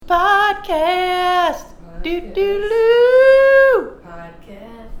Podcast. Do do do.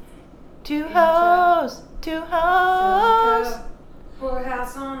 Podcast. Two hoes. Two hoes.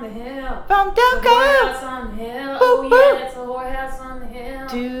 Whorehouse on the hill. From The Delco. whorehouse on the hill. Woo, Oh woo. yeah, it's a whorehouse on the hill.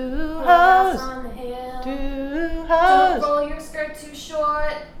 Two Whorehouse hoes. on the hill. Two Don't hoes. roll your skirt too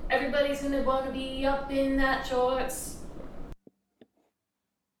short. Everybody's gonna wanna be up in that shorts.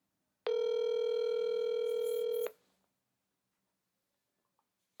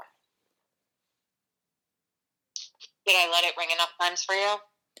 Did I let it ring enough times for you?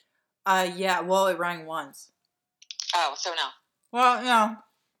 Yeah, well, it rang once. Oh, so no. Well, no.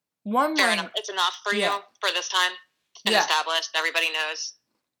 One Fair ring enough. It's enough for Yeah. you for this time. And Yeah. established. Everybody knows.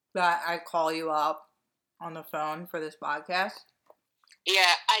 that I call you up on the phone for this podcast.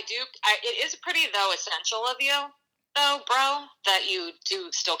 Yeah, I do. It is pretty, though, essential of you, though, bro, that you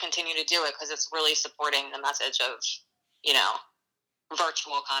do still continue to do it because it's really supporting the message of,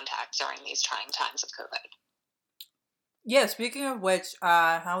 virtual contact during these trying times of COVID. Yeah, speaking of which,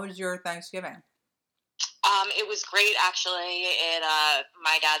 how was your Thanksgiving? It was great, actually.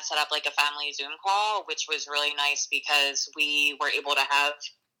 My dad set up like a family Zoom call, which was really nice because we were able to have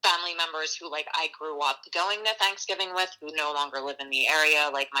family members who like I grew up going to Thanksgiving with who no longer live in the area,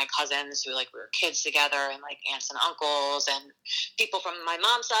 like my cousins who like we were kids together, and like aunts and uncles and people from my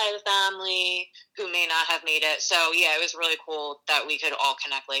mom's side of the family who may not have made it. So yeah, it was really cool that we could all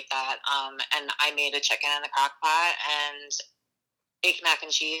connect like that. And I made a chicken in the crock pot and baked mac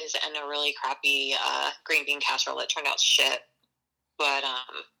and cheese and a really crappy green bean casserole that turned out shit. But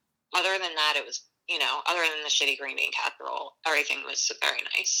other than that, it was, other than the shitty green bean casserole, everything was very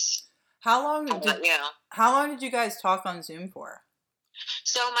nice. How long did you guys talk on Zoom for?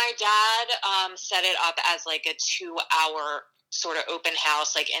 So my dad set it up as like a 2-hour sort of open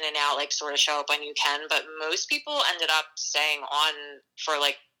house, like in and out, like sort of show up when you can. But most people ended up staying on for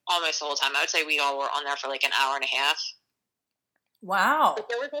like almost the whole time. I would say we all were on there for like an hour and a half. Wow. But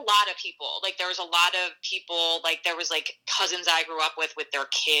there was a lot of people. Like, there was a lot of people, like, there was, like, cousins I grew up with their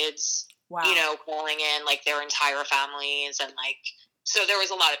kids, Wow. Calling in, like, their entire families, and, like, so there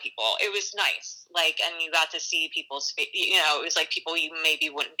was a lot of people. It was nice, like, and you got to see people's, it was, like, people you maybe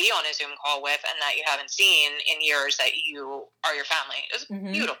wouldn't be on a Zoom call with and that you haven't seen in years that you are your family. It was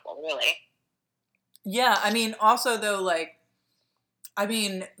beautiful, really. Yeah, I mean, also, though, like,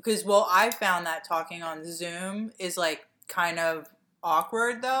 because, I found that talking on Zoom is, like, kind of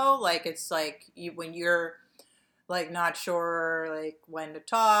awkward, though. Like, it's, like, when you're, like, not sure, like, when to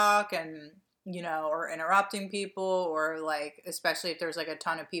talk and, or interrupting people or, like, especially if there's, like, a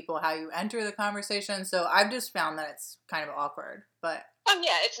ton of people, how you enter the conversation. So I've just found that it's kind of awkward, but...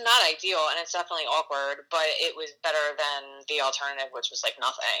 Yeah, it's not ideal, and it's definitely awkward, but it was better than the alternative, which was, like,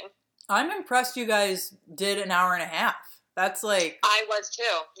 nothing. I'm impressed you guys did an hour and a half. That's, like... I was,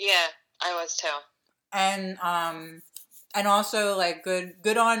 too. Yeah, I was, too. And also, like,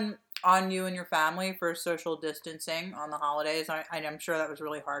 good on you and your family for social distancing on the holidays. I'm sure that was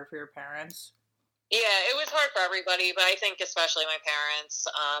really hard for your parents. Yeah, it was hard for everybody, but I think especially my parents.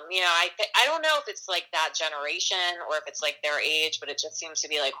 I don't know if it's, like, that generation or if it's, like, their age, but it just seems to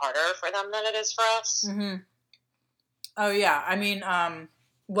be, like, harder for them than it is for us. Mm-hmm. Oh, yeah. I mean,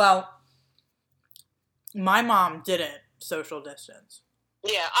 my mom didn't social distance.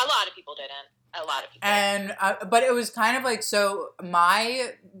 Yeah, a lot of people didn't. A lot of people. And, but it was kind of like, so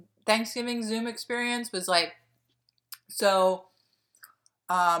my Thanksgiving Zoom experience was like, Gus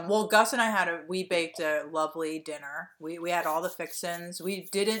and I we baked a lovely dinner. We had all the fixins. We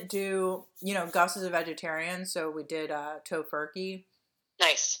didn't do, Gus is a vegetarian, so we did tofurkey.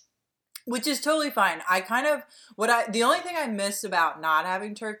 Nice. Which is totally fine. The only thing I miss about not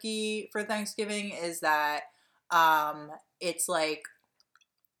having turkey for Thanksgiving is that it's like,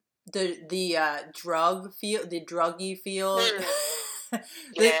 the druggy feel,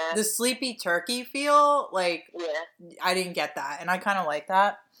 the sleepy turkey feel, like, I didn't get that, and I kind of like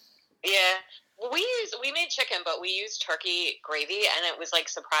that. Yeah, well, we made chicken, but we used turkey gravy, and it was, like,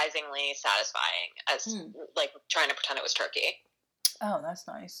 surprisingly satisfying as, like, trying to pretend it was turkey. Oh, that's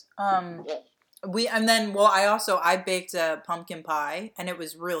nice. I baked a pumpkin pie, and it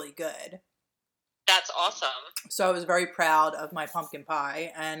was really good. That's awesome. So I was very proud of my pumpkin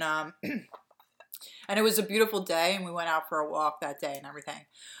pie, and and it was a beautiful day, and we went out for a walk that day and everything.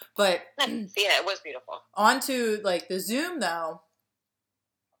 But yeah, it was beautiful. On to, like, the Zoom, though.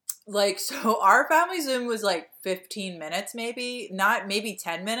 Like, so our family Zoom was, like, 15 minutes, maybe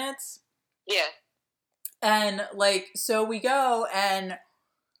 10 minutes. Yeah. And, like, so we go, and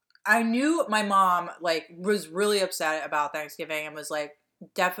I knew my mom, like, was really upset about Thanksgiving and was, like,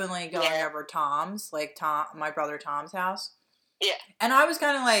 definitely going over Tom's, like, my brother Tom's house. Yeah. And I was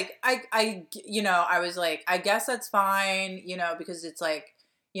kind of like, I was like, I guess that's fine, because it's like,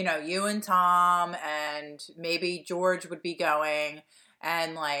 you and Tom and maybe George would be going.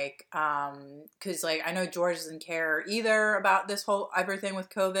 And like, cause like, I know George doesn't care either about this whole everything with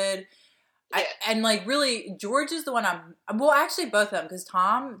COVID. Yeah. And like, really, George is the one well, actually both of them, cause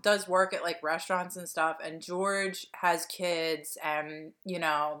Tom does work at like restaurants and stuff. And George has kids and,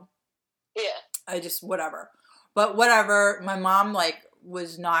 Yeah. I just, whatever. But whatever, my mom like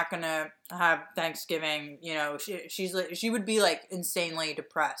was not gonna have Thanksgiving. She would be like insanely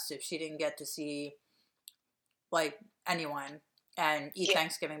depressed if she didn't get to see like anyone and eat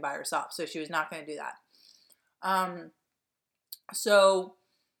Thanksgiving by herself. So she was not gonna do that. So,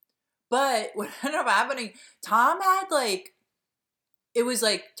 but what ended up happening? Tom had like. It was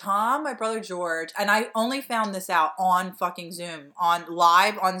like Tom, my brother George, and I only found this out on fucking Zoom,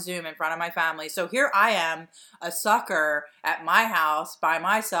 live on Zoom in front of my family. So here I am, a sucker at my house by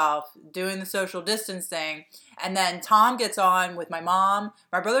myself doing the social distancing. And then Tom gets on with my mom,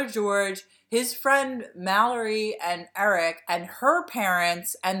 my brother George, his friend Mallory and Eric, and her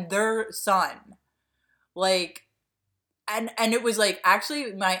parents and their son. Like, and it was like,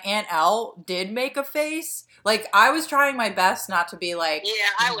 actually my Aunt Elle did make a face. Like, I was trying my best not to be like, yeah,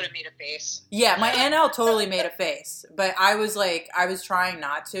 I would have made a face. Yeah, my Aunt Elle totally made a face, but I was trying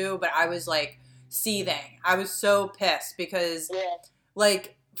not to, but I was like seething. I was so pissed because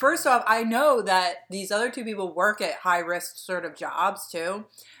like, first off, I know that these other two people work at high risk sort of jobs too.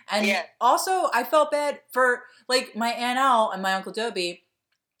 And also I felt bad for like my Aunt Elle and my Uncle Dobie.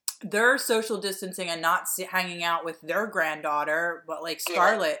 They're social distancing and not hanging out with their granddaughter, but like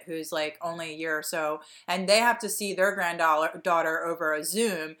Scarlett, who's like only a year or so, and they have to see their granddaughter over a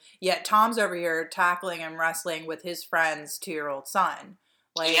Zoom. Yet Tom's over here tackling and wrestling with his friend's 2-year-old son.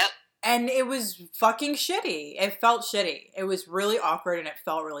 Like, and it was fucking shitty. It felt shitty. It was really awkward and it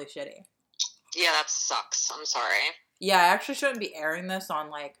felt really shitty. Yeah, that sucks. I'm sorry. Yeah, I actually shouldn't be airing this on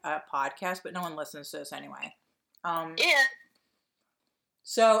like a podcast, but no one listens to this anyway. Yeah.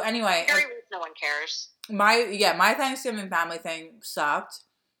 So anyway, no one cares. My Thanksgiving family thing sucked,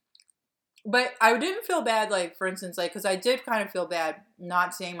 but I didn't feel bad. Like, for instance, like, because I did kind of feel bad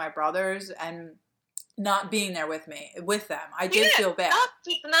not seeing my brothers and not being there with them. I did feel bad.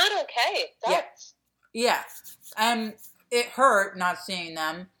 Not okay. That's... Yeah. It hurt not seeing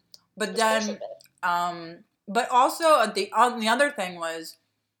them, but then, but also the other thing was,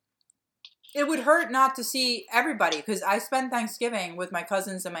 it would hurt not to see everybody because I spend Thanksgiving with my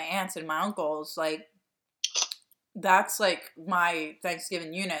cousins and my aunts and my uncles. Like, that's like my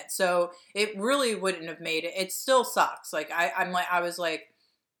Thanksgiving unit. So it really wouldn't have made it. It still sucks. Like, I was like,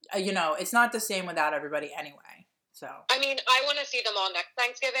 it's not the same without everybody anyway. So I mean, I want to see them all next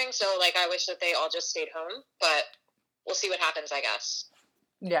Thanksgiving. So like, I wish that they all just stayed home, but we'll see what happens, I guess.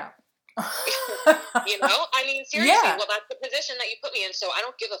 Yeah. I mean, seriously, well, that's the position that you put me in, so I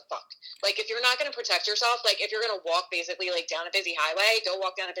don't give a fuck. Like, if you're not going to protect yourself, like, if you're going to walk basically, like, down a busy highway, go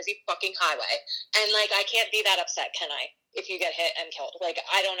walk down a busy fucking highway. And, like, I can't be that upset, can I? If you get hit and killed. Like,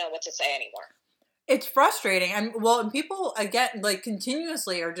 I don't know what to say anymore. It's frustrating. And people, again, like,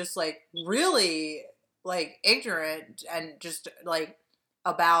 continuously are just, like, really, like, ignorant and just, like,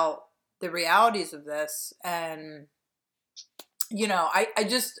 about the realities of this. And I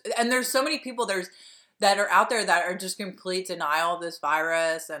just, and there's so many people that are out there that are just complete denial of this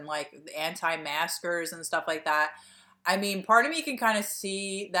virus and like anti-maskers and stuff like that. I mean, part of me can kind of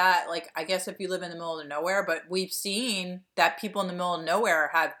see that, like, I guess if you live in the middle of nowhere, but we've seen that people in the middle of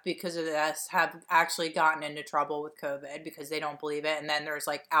nowhere because of this, have actually gotten into trouble with COVID because they don't believe it. And then there's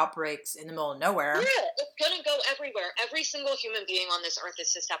like outbreaks in the middle of nowhere. Yeah, it's going to go everywhere. Every single human being on this earth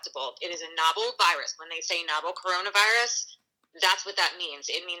is susceptible. It is a novel virus. When they say novel coronavirus, that's what that means.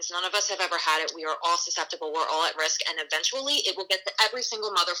 It means none of us have ever had it. We are all susceptible. We're all at risk. And eventually it will get to every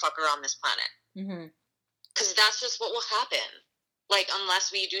single motherfucker on this planet. Mm-hmm. Because that's just what will happen. Like,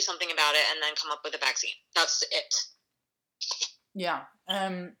 unless we do something about it and then come up with a vaccine. That's it. Yeah.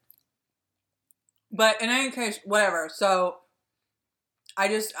 But in any case, whatever. So, I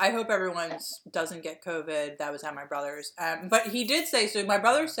hope everyone doesn't get COVID. That was at my brother's. But he did say, so my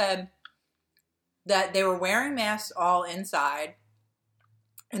brother said that they were wearing masks all inside,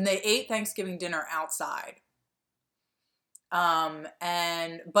 and they ate Thanksgiving dinner outside.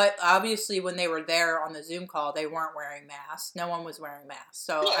 But obviously when they were there on the Zoom call, they weren't wearing masks. No one was wearing masks.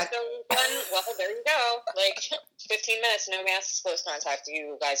 So, well, there you go. Like, 15 minutes, no masks, close contact.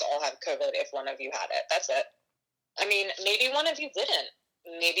 You guys all have COVID if one of you had it. That's it. I mean, maybe one of you didn't.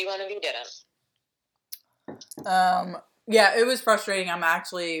 Maybe one of you didn't. Yeah, it was frustrating. I'm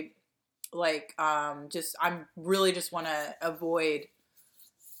actually like, I'm really just want to avoid,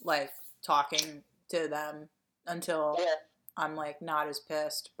 like, talking to them until Yeah. I'm, like, not as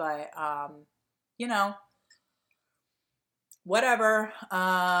pissed. But, you know, whatever.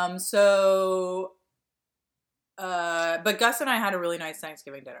 But Gus and I had a really nice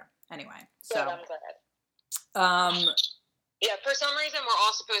Thanksgiving dinner. Anyway, Good, so, I'm glad. um, Yeah, for some reason, we're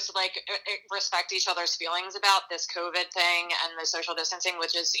all supposed to, like, respect each other's feelings about this COVID thing and the social distancing,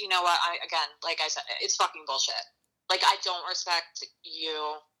 which is, you know what, again, like I said, it's fucking bullshit. Like, I don't respect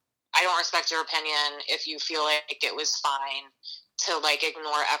you. I don't respect your opinion if you feel like it was fine to, like,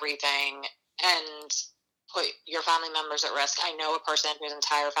 ignore everything and put your family members at risk. I know a person whose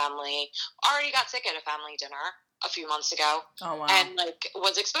entire family already got sick at a family dinner a few months ago. oh, wow. And, like,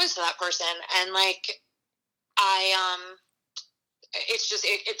 was exposed to that person. And, like, it's just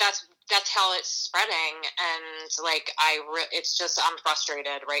that's how it's spreading, and like it's just I'm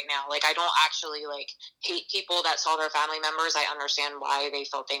frustrated right now. Like, I don't actually like hate people that saw their family members. I understand why they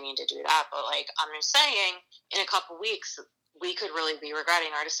felt they need to do that, but like I'm just saying, in a couple weeks we could really be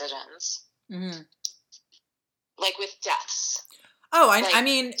regretting our decisions. Mm-hmm. Like with deaths. Oh, like, I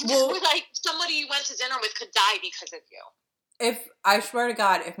mean, well, like somebody you went to dinner with could die because of you. If I swear to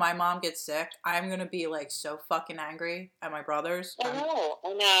God, if my mom gets sick, I'm gonna be like so fucking angry at my brothers. I know,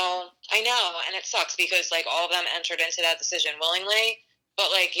 and it sucks because like all of them entered into that decision willingly.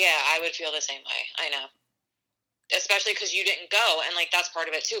 But like, yeah, I would feel the same way. I know, especially because you didn't go, and like that's part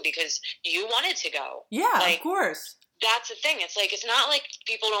of it too because you wanted to go. Yeah, like, of course. That's the thing. It's like it's not like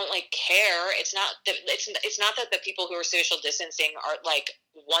people don't like care. It's not that it's not that the people who are social distancing are like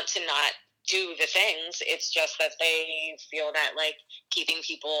want to not do the things. It's just that they feel that like keeping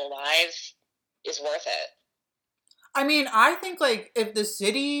people alive is worth it. I mean, I think like if the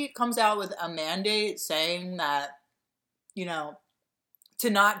city comes out with a mandate saying that, you know,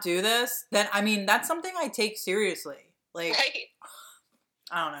 to not do this, then I mean that's something I take seriously. Like, right?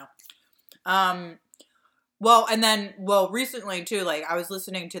 I don't know. Well, recently too, like I was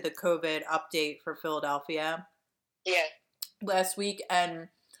listening to the COVID update for Philadelphia. Yeah. Last week, and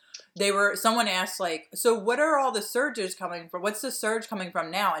someone asked like, so what are all the surges coming from? What's the surge coming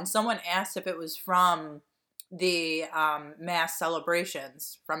from now? And someone asked if it was from the mass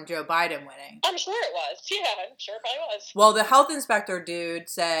celebrations from Joe Biden winning. I'm sure it was. Yeah, I'm sure it probably was. Well, the health inspector dude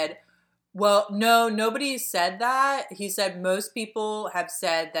said, well, no, nobody said that. He said most people have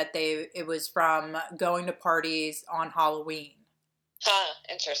said that it was from going to parties on Halloween. Huh,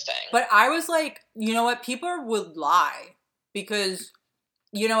 interesting. But I was like, you know what? People would lie because,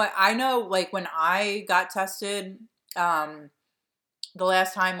 you know what? I know, like, when I got tested, the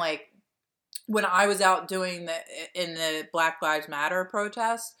last time, like, when I was out doing in the Black Lives Matter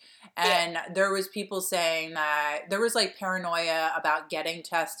protest, and there was people saying that there was, like, paranoia about getting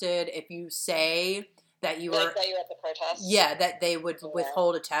tested if you say that you were... that you were at the protest? Yeah, that they would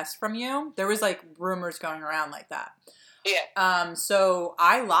withhold a test from you. There was, like, rumors going around like that. Yeah. So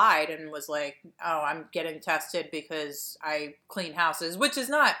I lied and was like, oh, I'm getting tested because I clean houses, which is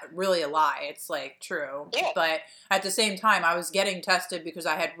not really a lie. It's like true. Yeah. But at the same time, I was getting tested because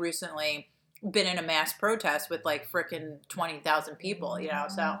I had recently been in a mass protest with like frickin' 20,000 people, you know?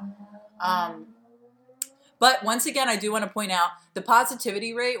 So, but once again, I do want to point out the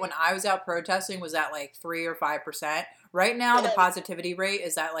positivity rate when I was out protesting was at like 3 or 5%. Right now, the positivity rate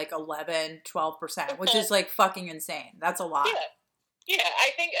is at like 11, 12%, which is like fucking insane. That's a lot. Yeah, I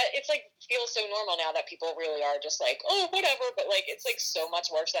think it's like feels so normal now that people really are just like, oh, whatever. But like, it's like so much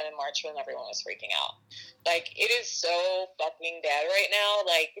worse than in March when everyone was freaking out. Like, it is so fucking bad right now.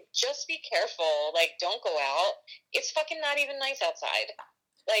 Like, just be careful. Like, don't go out. It's fucking not even nice outside.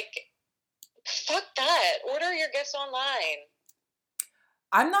 Like, fuck that. Order your gifts online.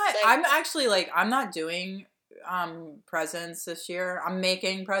 I'm not doing presents this year. I'm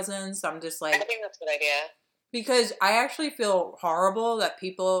making presents. I'm just like, I think that's a good idea. Because I actually feel horrible that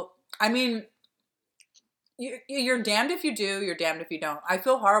people, I mean, you're damned if you do, you're damned if you don't. I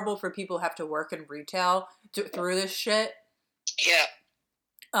feel horrible for people who have to work in retail through this shit. Yeah.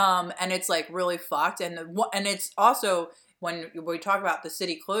 And it's like really fucked. And it's also when we talk about the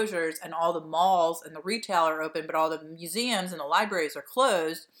city closures and all the malls and the retail are open, but all the museums and the libraries are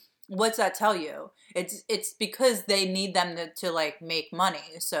closed. What's that tell you? It's because they need them to like make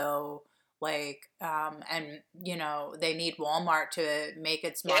money. So like, and you know, they need Walmart to make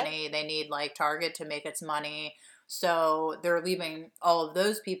its money. They need like Target to make its money. So they're leaving all of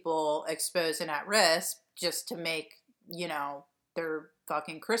those people exposed and at risk just to make, you know, their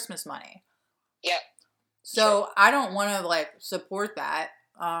fucking Christmas money. Yep. So I don't want to like support that.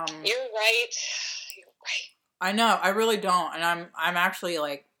 You're right. I know, I really don't, and I'm actually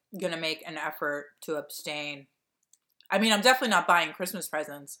like gonna make an effort to abstain. I mean, I'm definitely not buying Christmas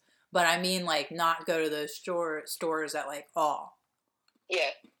presents, but I mean, like, not go to those stores at, like, all.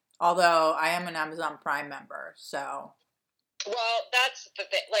 Yeah. Although I am an Amazon Prime member, so. Well, that's the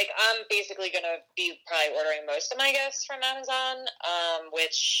thing. Like, I'm basically going to be probably ordering most of my gifts from Amazon,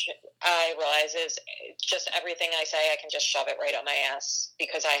 which I realize is just everything I say, I can just shove it right on my ass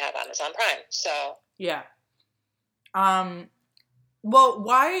because I have Amazon Prime. So. Yeah. Well,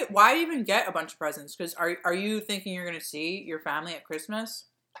 why even get a bunch of presents? Because are you thinking you're going to see your family at Christmas?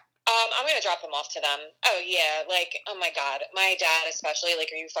 I'm going to drop them off to them. Oh, yeah. Like, oh, my God. My dad especially. Like,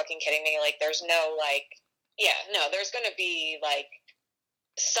 are you fucking kidding me? Like, there's no, like... Yeah, no, there's going to be, like,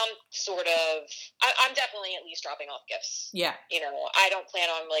 some sort of... I'm definitely at least dropping off gifts. Yeah. You know, I don't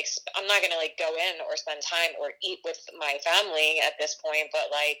plan on, like... I'm not going to, like, go in or spend time or eat with my family at this point, but,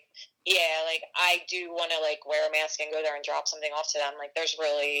 like, yeah, like, I do want to, like, wear a mask and go there and drop something off to them. Like, there's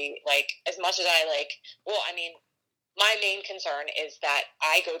really, like, as much as I, like... Well, I mean, my main concern is that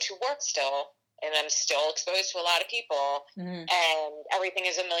I go to work still, and I'm still exposed to a lot of people, and everything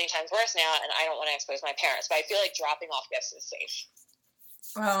is a million times worse now, and I don't want to expose my parents. But I feel like dropping off gifts is safe.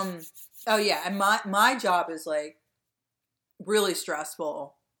 Oh yeah, and my job is, like, really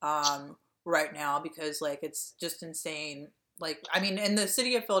stressful right now because, like, it's just insane. Like, I mean, in the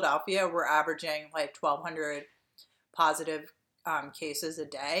city of Philadelphia, we're averaging, like, 1,200 positive cases a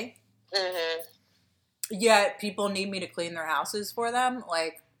day. Mm-hmm. Yet people need me to clean their houses for them,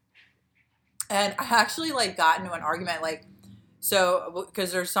 like. And I actually, like, got into an argument, like, so,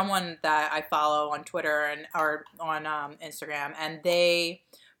 because there's someone that I follow on Twitter or on Instagram, and they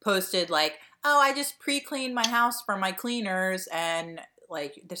posted, like, oh, I just pre-cleaned my house for my cleaners, and,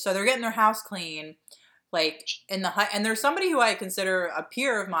 like, so they're getting their house clean, like, and there's somebody who I consider a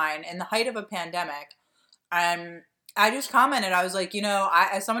peer of mine in the height of a pandemic, and I just commented, I was like, you know,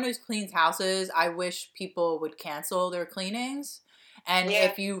 as someone who cleans houses, I wish people would cancel their cleanings. And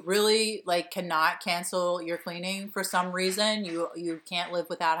if you really, like, cannot cancel your cleaning for some reason, you can't live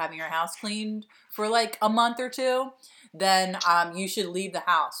without having your house cleaned for, like, a month or two, then you should leave the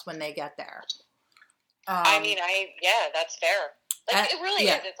house when they get there. I mean, that's fair. Like, it really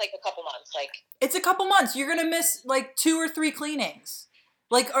is. It's like a couple months. Like, it's a couple months. You're going to miss, like, 2 or 3 cleanings.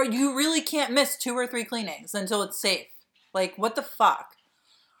 Like, or you really can't miss 2 or 3 cleanings until it's safe. Like, what the fuck?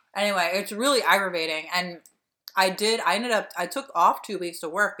 Anyway, it's really aggravating, and I took off 2 weeks to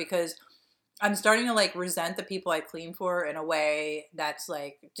work because I'm starting to, like, resent the people I clean for in a way that's,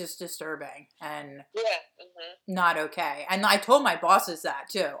 like, just disturbing and not okay. And I told my bosses that,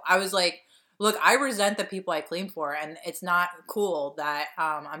 too. I was like, look, I resent the people I clean for, and it's not cool that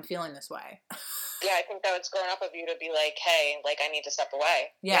I'm feeling this way. Yeah, I think that was grown up of you to be like, hey, like, I need to step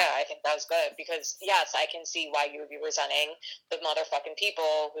away. Yeah, I think that was good because, yes, I can see why you would be resenting the motherfucking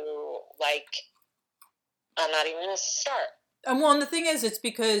people who, like... I'm not even going to start. Well, and the thing is, it's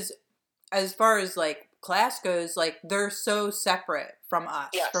because as far as, like, class goes, like, they're so separate from us,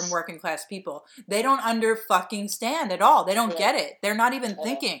 from working class people. They don't stand at all. They don't get it. They're not even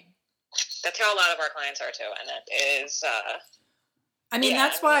thinking. That's how a lot of our clients are, too, and it is... I mean,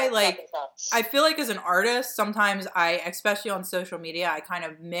 that's why, like, I feel like as an artist, sometimes especially on social media, I kind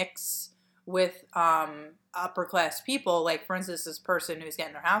of mix with upper class people, like, for instance, this person who's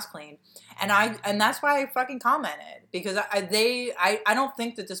getting their house cleaned, and that's why I fucking commented, because I don't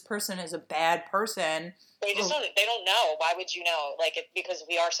think that this person is a bad person. They don't know. Why would you know? Like, because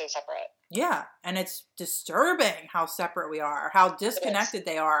we are so separate. Yeah, and it's disturbing how separate we are, how disconnected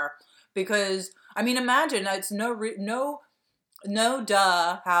they are, because I mean, imagine it's no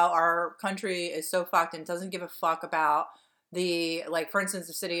how our country is so fucked and doesn't give a fuck about like, for instance,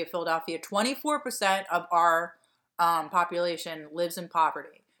 the city of Philadelphia, 24% of our population lives in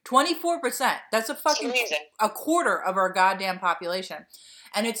poverty. 24%. That's a quarter of our goddamn population.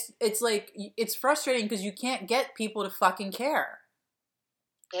 And it's like, it's frustrating because you can't get people to fucking care.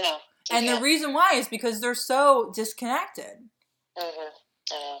 No. And the reason why is because they're so disconnected.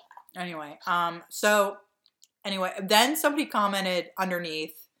 Anyway, then somebody commented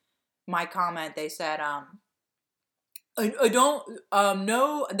underneath my comment, they said, I don't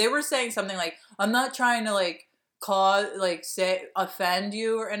know. They were saying something like, I'm not trying to, like, offend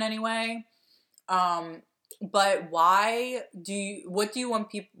you or in any way. But what do you want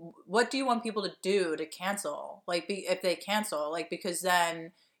people to do to cancel? Like, if they cancel, like, because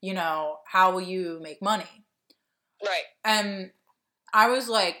then, you know, how will you make money? Right. And I was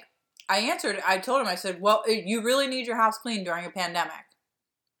like, I told him, I said, well, you really need your house cleaned during a pandemic.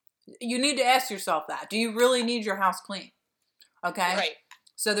 You need to ask yourself that. Do you really need your house clean? Okay? Right.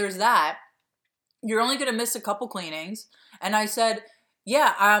 So there's that. You're only going to miss a couple cleanings. And I said,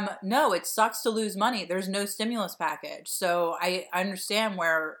 No, it sucks to lose money. There's no stimulus package. So I understand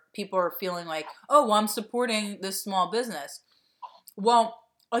where people are feeling like, oh, well, I'm supporting this small business. Well,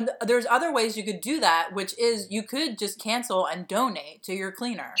 there's other ways you could do that, which is you could just cancel and donate to your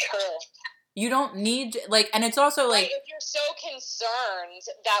cleaner. True. You don't need, like, and it's also like, if you're so concerned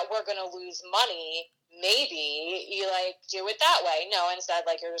that we're going to lose money, maybe you like do it that way. No, instead,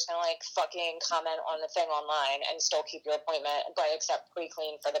 like, you're just gonna like fucking comment on the thing online and still keep your appointment, but accept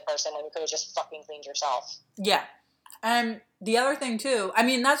pre-clean for the person when you could have just fucking cleaned yourself. Yeah. And the other thing too, I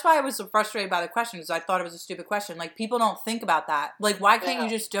mean, that's why I was so frustrated by the question, because I thought it was a stupid question. Like, people don't think about that. Like, why can't you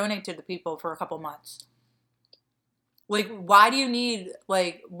just donate to the people for a couple months? Like, why do you need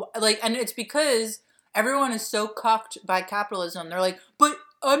and it's because everyone is so cucked by capitalism. They're like, but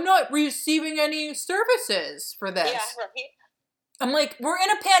I'm not receiving any services for this. Yeah, right. I'm like, we're in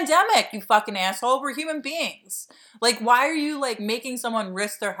a pandemic, you fucking asshole. We're human beings. Like, why are you like making someone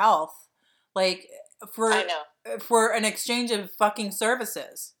risk their health, like for an exchange of fucking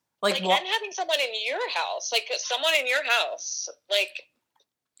services? Like and having someone in your house, like.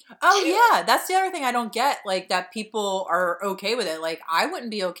 Oh yeah, that's the other thing I don't get. Like, that people are okay with it. Like, I wouldn't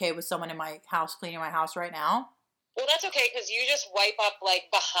be okay with someone in my house cleaning my house right now. Well, that's okay, because you just wipe up,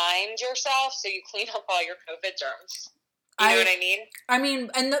 like, behind yourself, so you clean up all your COVID germs. You know what I mean? I mean,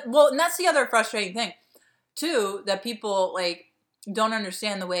 and that's the other frustrating thing, too, that people, like, don't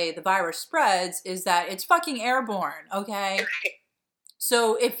understand the way the virus spreads, is that it's fucking airborne, okay?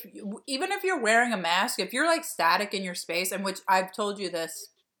 So even if you're wearing a mask, if you're, like, static in your space, and which I've told you this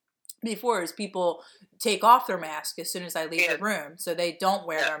before, is people take off their mask as soon as I leave the room, so they don't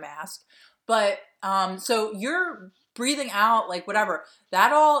wear their mask. But, so you're breathing out, like, whatever.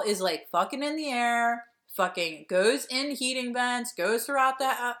 That all is, like, fucking in the air, fucking goes in heating vents, goes throughout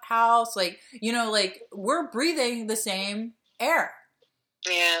the house. Like, you know, like, we're breathing the same air.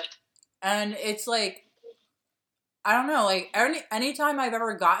 Yeah. And it's, like, I don't know, like, anytime I've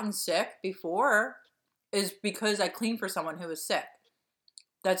ever gotten sick before is because I cleaned for someone who was sick.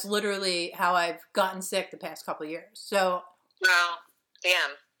 That's literally how I've gotten sick the past couple of years. So. Wow.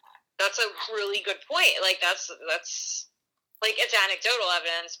 Damn. That's a really good point. Like, that's like, it's anecdotal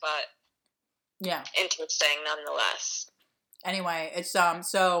evidence, but yeah, interesting nonetheless. Anyway, it's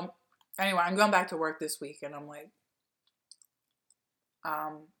so anyway, I'm going back to work this week, and I'm like,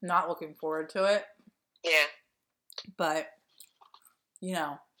 not looking forward to it. Yeah. But, you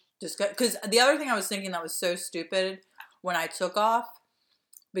know, just because the other thing I was thinking that was so stupid when I took off,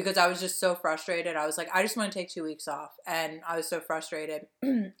 because I was just so frustrated. I was like, I just want to take 2 weeks off. And I was so frustrated.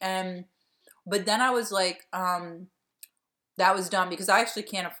 But then I was like, that was dumb, because I actually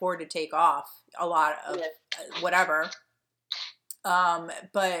can't afford to take off a lot of whatever.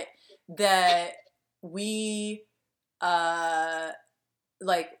 But that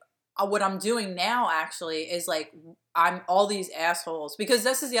what I'm doing now actually is like, I'm all these assholes, because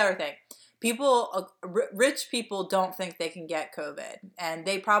this is the other thing. People, rich people don't think they can get COVID, and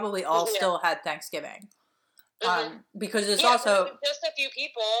they probably all still had Thanksgiving. Because it's also just a few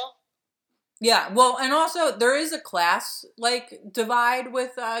people. Yeah, well, and also there is a class like divide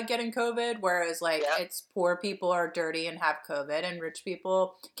with getting COVID, whereas like it's poor people are dirty and have COVID, and rich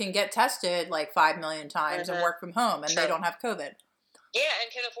people can get tested like 5 million times and work from home, and they don't have COVID. Yeah,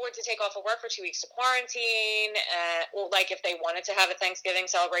 and can afford to take off of work for 2 weeks to quarantine. Or like if they wanted to have a Thanksgiving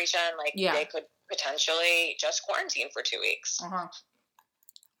celebration, like they could potentially just quarantine for 2 weeks.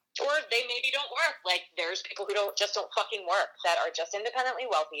 Or they maybe don't work. Like, there's people who don't fucking work, that are just independently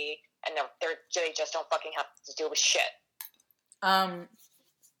wealthy, and they just don't fucking have to deal with shit.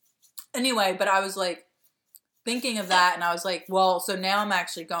 Anyway, but I was like thinking of that, and I was like, well, so now I'm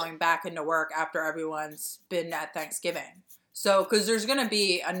actually going back into work after everyone's been at Thanksgiving. So, because there's going to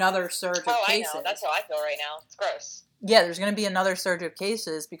be another surge of cases. I know. That's how I feel right now. It's gross. Yeah, there's going to be another surge of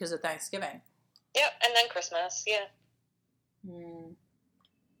cases because of Thanksgiving. Yep, and then Christmas, yeah.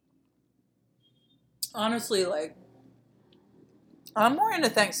 Honestly, like, I'm more into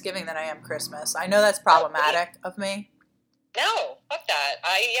Thanksgiving than I am Christmas. I know that's problematic of me. No, fuck that.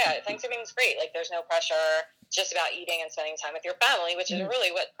 Thanksgiving's great. Like, there's no pressure. It's just about eating and spending time with your family, which is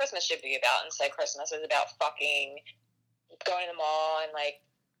really what Christmas should be about. Instead, Christmas is about fucking going to the mall and, like,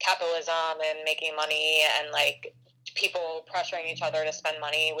 capitalism and making money and, like, people pressuring each other to spend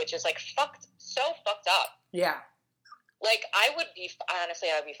money, which is, like, fucked up. Yeah. Like, I would be fine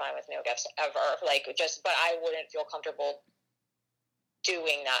with no gifts ever. Like, but I wouldn't feel comfortable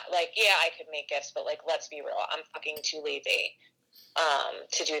doing that. Like, yeah, I could make gifts, but, like, let's be real. I'm fucking too lazy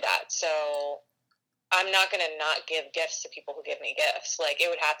to do that. So, I'm not going to not give gifts to people who give me gifts. Like, it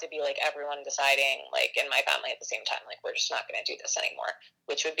would have to be, like, everyone deciding, like, in my family at the same time, like, we're just not going to do this anymore,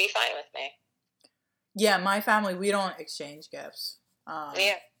 which would be fine with me. Yeah, my family, we don't exchange gifts. Yeah, I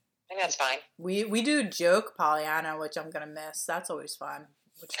think that's fine. We do joke Pollyanna, which I'm going to miss. That's always fun.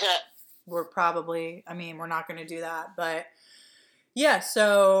 Which we're probably, I mean, we're not going to do that. But, yeah,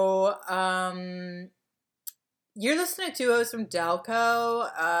 so... You're listening to Two O's from Delco.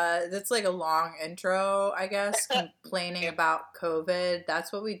 That's like a long intro, I guess, complaining about COVID.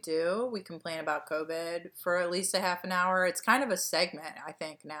 That's what we do. We complain about COVID for at least a half an hour. It's kind of a segment, I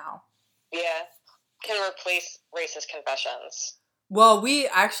think, now. Yeah. Can replace racist confessions. Well,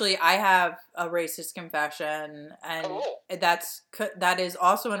 I have a racist confession, and that is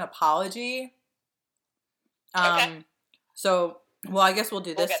also an apology. Okay. So... Well, I guess we'll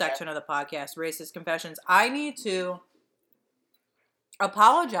do this section of the podcast, Racist Confessions. I need to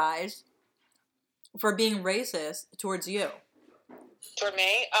apologize for being racist towards you. Toward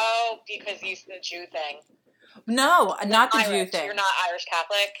me? Oh, because you said the Jew thing. No, not the Jew thing. You're not Irish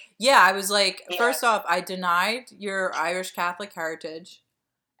Catholic? Yeah, I was like, first off, I denied your Irish Catholic heritage.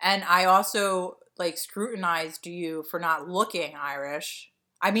 And I also, like, scrutinized you for not looking Irish.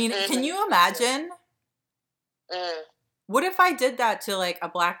 I mean, can you imagine? What if I did that to, like, a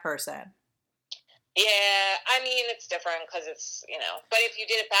black person? Yeah, I mean, it's different because it's, but if you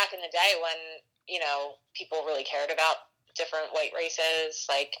did it back in the day when, people really cared about different white races,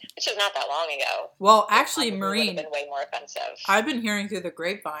 like, which is not that long ago. Well, actually, Maureen, would have been way more offensive. I've been hearing through the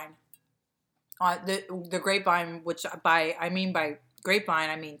grapevine, the grapevine, which by grapevine,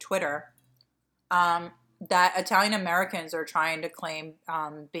 I mean Twitter, that Italian Americans are trying to claim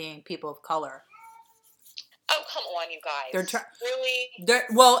being people of color. Oh, come on, you guys. Really?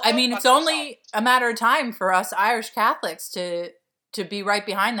 Well, I mean, it's only a matter of time for us Irish Catholics to be right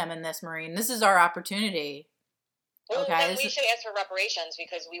behind them in this, Maureen. This is our opportunity. Well, okay? Then we should ask for reparations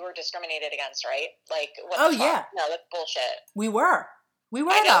because we were discriminated against, right? Like, what the fuck? Yeah. No, that's bullshit. We were.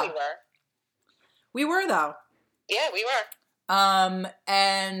 I know we were. We were, though. Yeah, we were.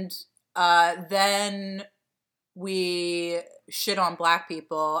 And then we shit on black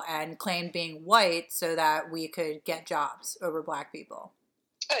people and claimed being white so that we could get jobs over black people.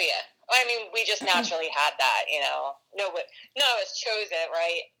 Oh, yeah. I mean, we just naturally had that, none of us chose it,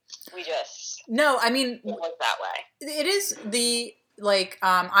 right? We just... No, I mean... It was that way. It is the... Like,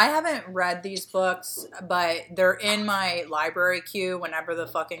 I haven't read these books, but they're in my library queue whenever the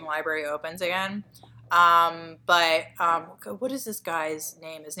fucking library opens again. But what is this guy's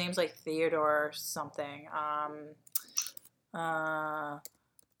name? His name's like Theodore something. Yeah,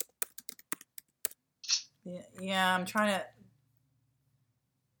 I'm trying to...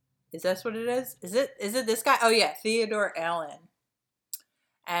 Is that what it is? Is it this guy? Oh yeah, Theodore Allen.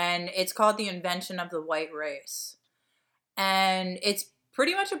 And it's called The Invention of the White Race. And it's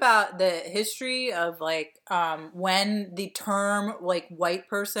pretty much about the history of like when the term like white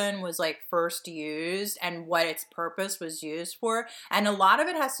person was like first used and what its purpose was used for. And a lot of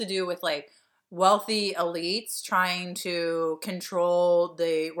it has to do with like wealthy elites trying to control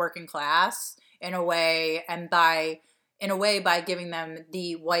the working class in a way, and by giving them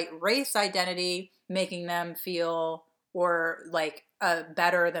the white race identity, making them feel or like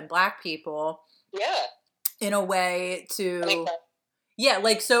better than black people. Yeah. In a way to, yeah,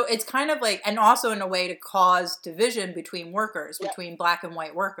 like, so it's kind of like, and also in a way to cause division between workers, between black and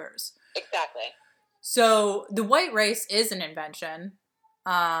white workers. Exactly. So the white race is an invention.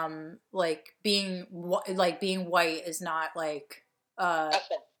 Like being white is not like a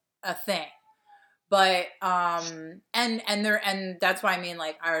thing. But and that's why I mean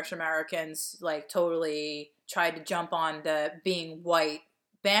like Irish Americans like totally tried to jump on the being white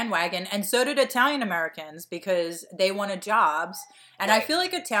bandwagon, and so did Italian Americans because they wanted jobs. And right. I feel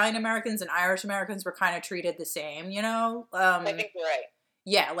like Italian Americans and Irish Americans were kind of treated the same, I think you're right.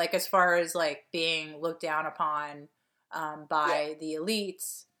 Yeah, like as far as like being looked down upon by the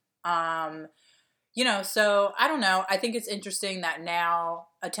elites. So I don't know. I think it's interesting that now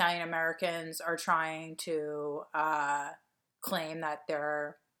Italian Americans are trying to claim that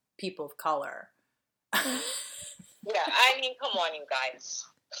they're people of color. Yeah, I mean, come on, you guys.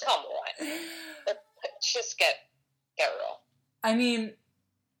 Come on. Just get real. I mean,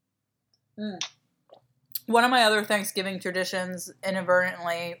 one of my other Thanksgiving traditions,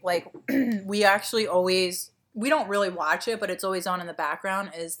 inadvertently, like, we don't really watch it, but it's always on in the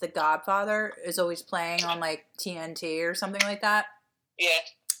background, is The Godfather is always playing on, like, TNT or something like that. Yeah,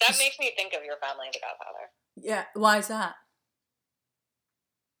 that makes me think of your family, The Godfather. Yeah, why is that?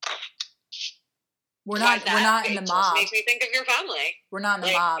 We're not in the mob. It makes me think of your family. We're not in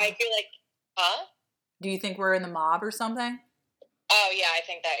the mob. I feel like, huh? Do you think we're in the mob or something? Oh, yeah, I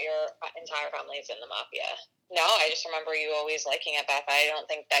think that your entire family is in the mafia. No, I just remember you always liking it, Beth. I don't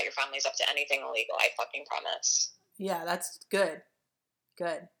think that your family's up to anything illegal. I fucking promise. Yeah, that's good.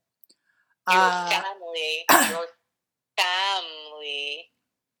 Good. Your family. Your family.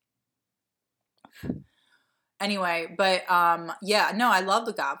 Anyway, but yeah, no, I love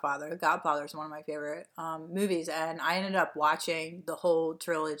The Godfather. The Godfather is one of my favorite movies, and I ended up watching the whole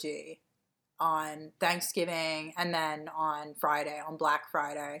trilogy on Thanksgiving and then on Friday, on Black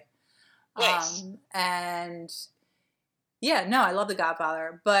Friday. Nice. And yeah, no, I love The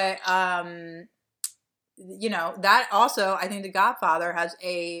Godfather, but you know, that also, I think The Godfather has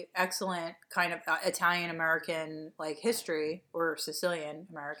a excellent kind of Italian American like history, or Sicilian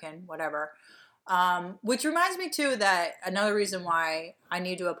American, whatever. Which reminds me too that another reason why I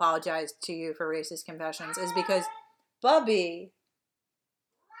need to apologize to you for racist confessions is because, Bubby,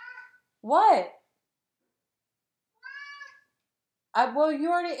 what? Well, you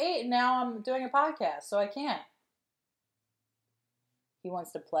already ate, and now I'm doing a podcast, so I can't. He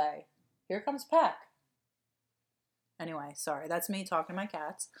wants to play. Here comes Peck. Anyway, sorry, that's me talking to my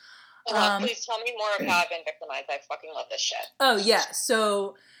cats. Please tell me more of how I've been victimized. I fucking love this shit. Oh yeah,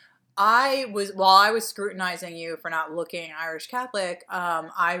 so while I was scrutinizing you for not looking Irish Catholic,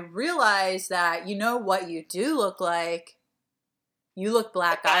 I realized that you know what you do look like. You look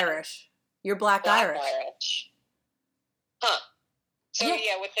Black Irish. You're Black Irish. Huh. So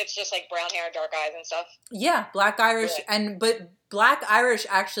yeah, with it's just like brown hair, dark eyes and stuff. Yeah, Black Irish, but Black Irish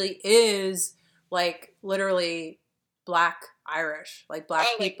actually is like literally Black Irish, like Black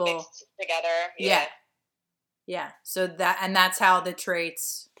people like mixed together. Yeah. So that's how the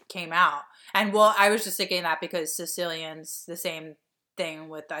traits came out. And well, I was just thinking that because Sicilians, the same thing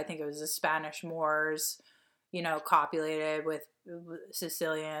with, I think it was the Spanish Moors, you know, copulated with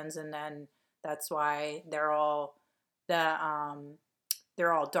Sicilians, and then that's why they're all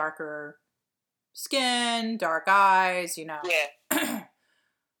darker skin, dark eyes, you know. Yeah.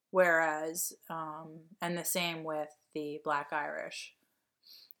 Whereas, and the same with the Black Irish.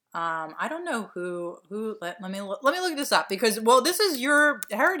 I don't know who. Let me look this up because, well, this is your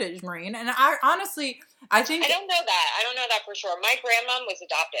heritage, Maureen, and I honestly, I think I don't know that. I don't know that for sure. My grandmom was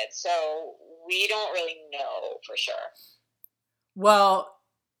adopted, so we don't really know for sure. Well,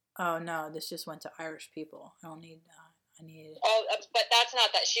 oh no, this just went to Irish people. I don't need. I need. Oh, but that's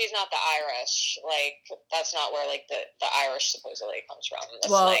not that. She's not the Irish. Like that's not where like the Irish supposedly comes from.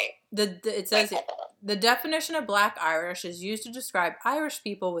 Well, it says the definition of Black Irish is used to describe Irish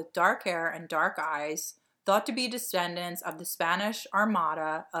people with dark hair and dark eyes, thought to be descendants of the Spanish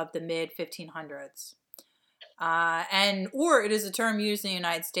Armada of the mid 1500s. Or it is a term used in the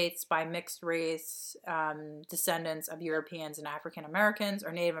United States by mixed race descendants of Europeans and African Americans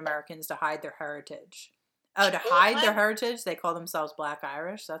or Native Americans to hide their heritage. Oh, to hide their heritage? They call themselves Black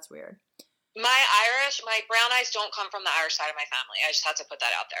Irish? That's weird. My brown eyes don't come from the Irish side of my family. I just had to put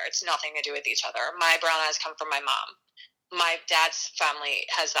that out there. It's nothing to do with each other. My brown eyes come from my mom. My dad's family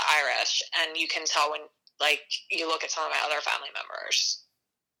has the Irish, and you can tell when, like, you look at some of my other family members.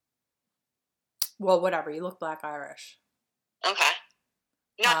 Well, whatever. You look Black Irish. Okay.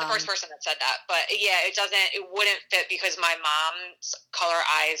 Not the first person that said that, but yeah, it wouldn't fit because my mom's color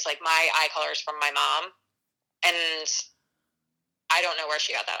eyes, like my eye color is from my mom, and I don't know where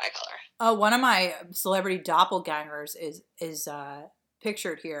she got that eye color. Oh, one of my celebrity doppelgangers is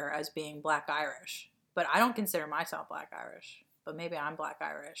pictured here as being Black Irish, but I don't consider myself Black Irish, but maybe I'm Black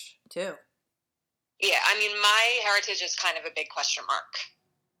Irish too. Yeah, I mean, my heritage is kind of a big question mark.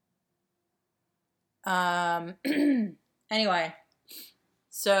 Anyway,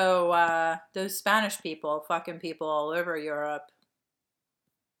 so those Spanish people, fucking people all over Europe,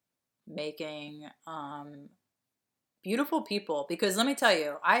 making beautiful people. Because let me tell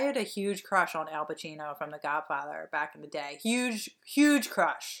you, I had a huge crush on Al Pacino from The Godfather back in the day. Huge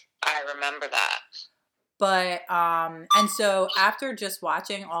crush. I remember that. But and so after just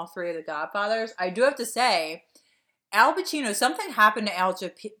watching all three of The Godfathers, I do have to say, Al Pacino, something happened to Al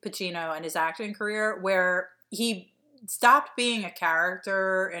Pacino in his acting career where he stopped being a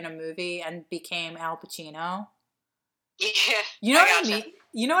character in a movie and became Al Pacino. Yeah. You know what I mean?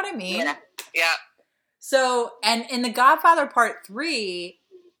 You know what I mean? Yeah. So, and in The Godfather Part 3,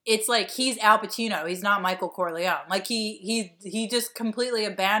 it's like he's Al Pacino. He's not Michael Corleone. Like he just completely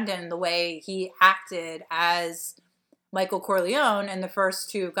abandoned the way he acted as Michael Corleone in the first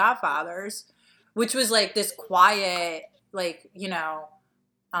two Godfathers, which was like this quiet, like, you know,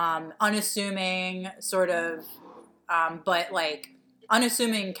 unassuming sort of, but like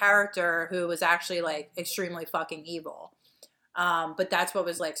unassuming character who was actually like extremely fucking evil. But that's what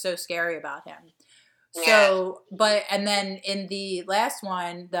was like so scary about him. So, but, and then in the last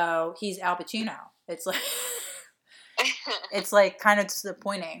one, though, he's Al Pacino. It's like, it's like kind of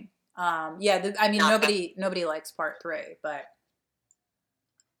disappointing. Yeah, I mean, nobody likes part 3, but.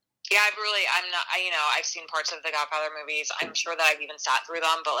 Yeah, I'm not, I've seen parts of the Godfather movies. I'm sure that I've even sat through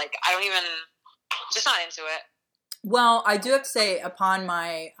them, but, like, I don't even, just not into it. Well, I do have to say, upon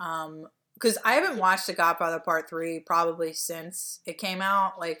my, because I haven't watched The Godfather Part 3 probably since it came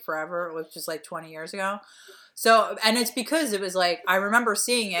out, like, forever, which was, like, 20 years ago. So, and it's because it was, like, I remember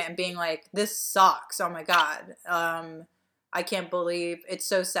seeing it and being like, this sucks, oh my god. I can't believe, it's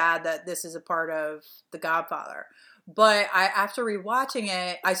so sad that this is a part of The Godfather. But after rewatching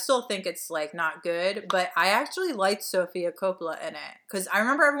it, I still think it's, like, not good. But I actually liked Sofia Coppola in it. Because I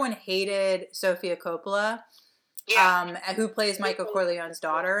remember everyone hated Sofia Coppola, who plays Michael Corleone's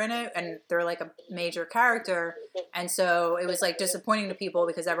daughter in it. And they're, like, a major character. And so it was, like, disappointing to people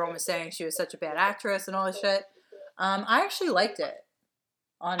because everyone was saying she was such a bad actress and all this shit. I actually liked it.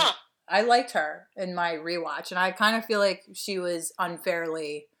 I liked her in my rewatch. And I kind of feel like she was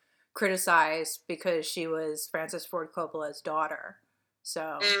unfairly criticized because she was Francis Ford Coppola's daughter.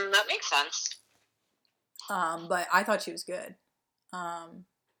 So that makes sense. But I thought she was good.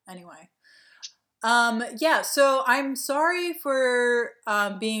 Anyway. Yeah, so I'm sorry for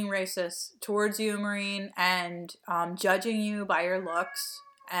being racist towards you, Maureen, and judging you by your looks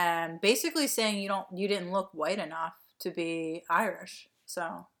and basically saying you didn't look white enough to be Irish.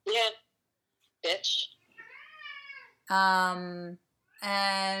 So yeah, bitch.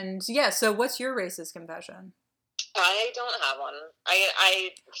 And yeah, so what's your racist confession? I don't have one.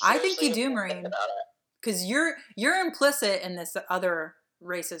 I think you do, Maureen, because you're implicit in this other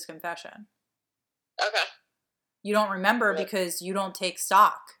racist confession. Okay. You don't remember because you don't take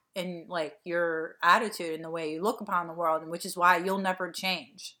stock in, like, your attitude and the way you look upon the world, and which is why you'll never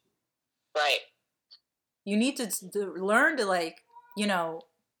change. Right. You need to learn to, like,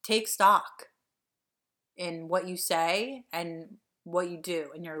 take stock in what you say and what you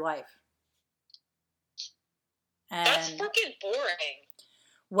do in your life. And that's fucking boring.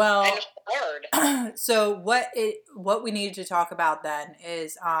 Well, and hard. So what we needed to talk about then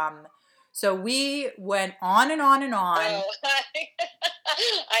is so we went on and on and on. Oh,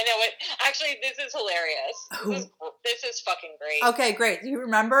 I know it. Actually, this is hilarious. This is fucking great. Okay, great. Do you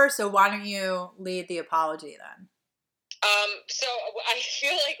remember? So why don't you lead the apology then? So I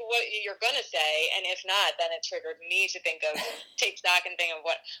feel like what you're gonna say, and if not, then it triggered me to think of take stock and think of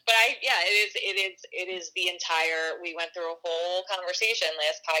what. But it is the entire. We went through a whole conversation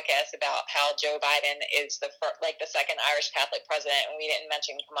last podcast about how Joe Biden is the second Irish Catholic president, and we didn't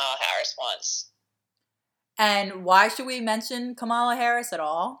mention Kamala Harris once. And why should we mention Kamala Harris at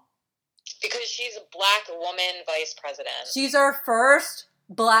all? Because she's a black woman vice president. She's our first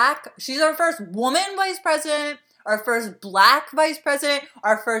woman vice president. Our first black vice president,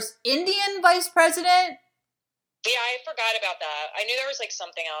 our first Indian vice president. Yeah, I forgot about that. I knew there was like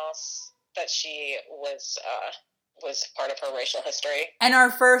something else that she was part of her racial history. And our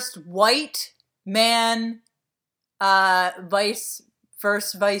first white man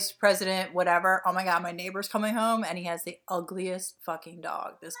first vice president, whatever. Oh my god, my neighbor's coming home and he has the ugliest fucking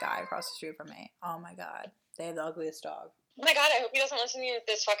dog. This guy across the street from me. Oh my god. They have the ugliest dog. Oh my god, I hope he doesn't listen to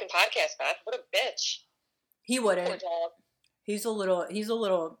this fucking podcast, Beth. What a bitch. He wouldn't. He's a little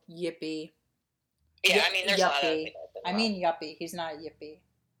yippy. Yeah, I mean, there's not yuppie. I mean yuppie. He's not a yippy.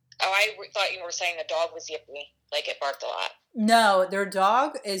 Oh, I thought you were saying the dog was yippy. Like, it barked a lot. No, their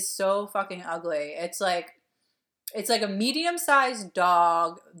dog is so fucking ugly. It's like a medium-sized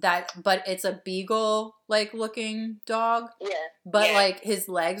dog but it's a beagle like looking dog. Yeah. But like his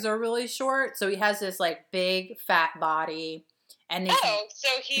legs are really short, so he has this like big fat body. And so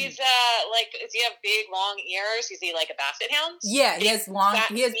he's does he have big long ears? Is he like a basset hound? Yeah, he has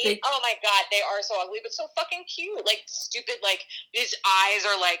big. Oh my god, they are so ugly, but so fucking cute. Like stupid, like his eyes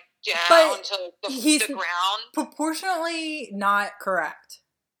are like down to the ground. Proportionally not correct.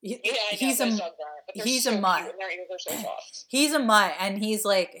 He's a mutt. Their ears are so soft. He's a mutt, and he's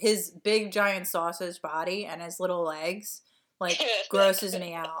like his big giant sausage body and his little legs like grosses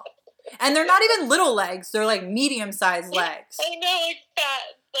me out. And they're not even little legs; they're like medium-sized legs. I know, like fat,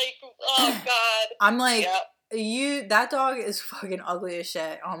 like oh god. I'm like, that dog is fucking ugly as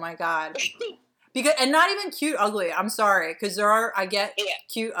shit. Oh my god. And not even cute ugly. I'm sorry, because I get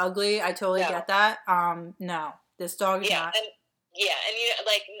cute ugly. I totally get that. No, this dog is not. And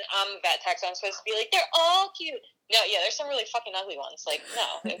like vet techs, I'm supposed to be like, they're all cute. No, there's some really fucking ugly ones. Like,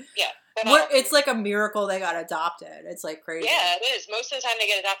 no, it's like a miracle they got adopted. It's like crazy. Yeah, it is. Most of the time they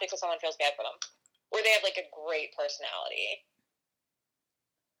get adopted because someone feels bad for them, or they have like a great personality.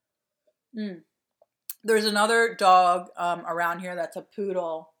 There's another dog around here that's a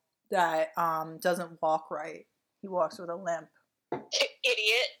poodle that doesn't walk right. He walks with a limp.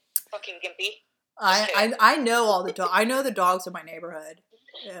 Idiot. Fucking gimpy. I know all the dogs. I know the dogs in my neighborhood.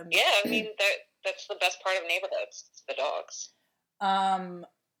 Yeah, I mean, that's the best part of neighborhoods. It's the dogs.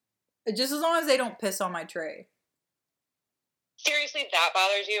 Just as long as they don't piss on my tree. Seriously, that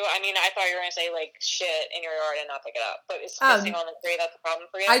bothers you? I mean, I thought you were going to say, like, shit in your yard and not pick it up. But is pissing on the tree, that's a problem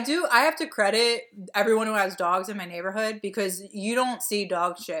for you? I do. I have to credit everyone who has dogs in my neighborhood because you don't see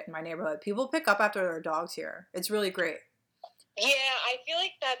dog shit in my neighborhood. People pick up after their dogs here. It's really great. Yeah, I feel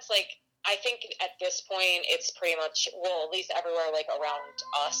like that's, like, I think at this point it's pretty much, well, at least everywhere, like, around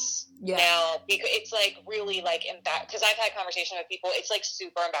us now. Because it's, like, really, like, because I've had conversations with people, it's, like,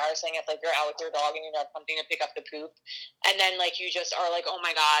 super embarrassing if, like, you're out with your dog and you're not something to pick up the poop. And then, like, you just are like, oh, my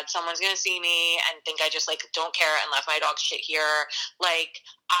God, someone's going to see me and think I just, like, don't care and left my dog shit here. Like,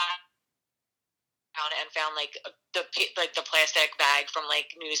 I found it and found, like, the plastic bag from,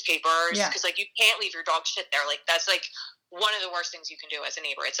 like, newspapers. Because, like, you can't leave your dog shit there. Like, that's, like, one of the worst things you can do as a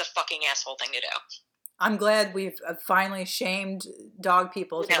neighbor. It's a fucking asshole thing to do. I'm glad we've finally shamed dog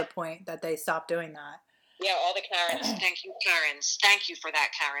people to the point that they stopped doing that. Yeah, all the Karens. Thank you, Karens. Thank you for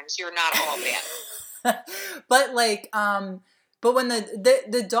that, Karens. You're not all bad. But like, but when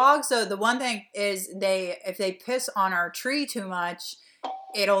the dogs though, the one thing is if they piss on our tree too much,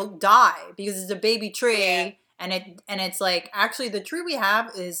 it'll die because it's a baby tree, and it's like actually the tree we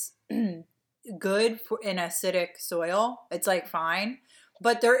have is good in acidic soil. It's like fine,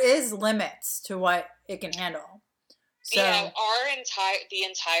 but there is limits to what it can handle. So, yeah, the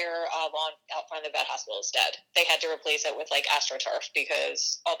entire lawn out front of the vet hospital is dead. They had to replace it with like AstroTurf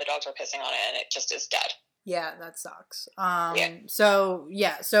because all the dogs were pissing on it and it just is dead. Yeah, that sucks. So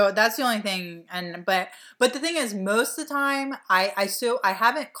that's the only thing. But the thing is, most of the time, I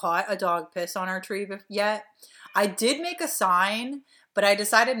haven't caught a dog piss on our tree yet. I did make a sign. But I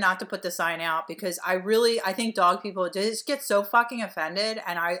decided not to put the sign out because I think dog people just get so fucking offended,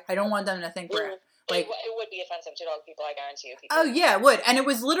 and I don't want them to think we're like... It would be offensive to dog people, I guarantee you. Oh, yeah, it would. And it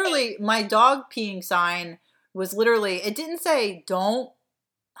was literally, my dog peeing sign was literally, it didn't say, don't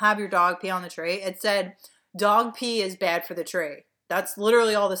have your dog pee on the tree. It said, dog pee is bad for the tree. That's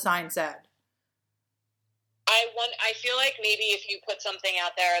literally all the sign said. I feel like maybe if you put something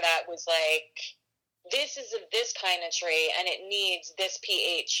out there that was like... this is this kind of tree, and it needs this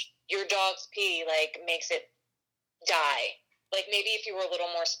pH. Your dog's pee, like, makes it die. Like, maybe if you were a little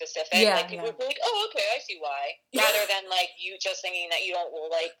more specific, people would be like, oh, okay, I see why. Rather than, like, you just thinking that you don't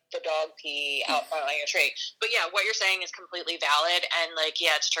like the dog pee out front on your tree. But, yeah, what you're saying is completely valid, and, like,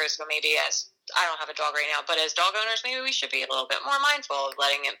 yeah, it's true. So maybe I don't have a dog right now, but as dog owners, maybe we should be a little bit more mindful of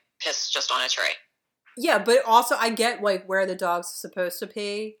letting it piss just on a tree. Yeah, but also I get, like, where the dog's supposed to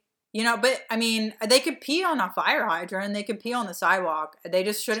pee. You know, but, I mean, they could pee on a fire hydrant. They could pee on the sidewalk. They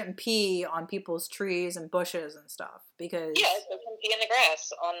just shouldn't pee on people's trees and bushes and stuff because... Yeah, they can pee in the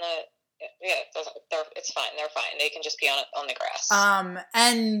grass on the... Yeah, it's fine. They're fine. They can just pee on the grass.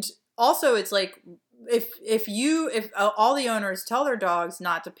 And also, it's like, if all the owners tell their dogs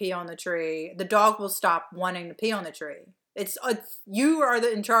not to pee on the tree, the dog will stop wanting to pee on the tree. It's you are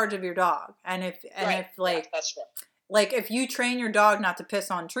in charge of your dog. And if that's true. Like, if you train your dog not to piss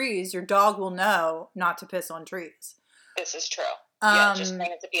on trees, your dog will know not to piss on trees. This is true. Just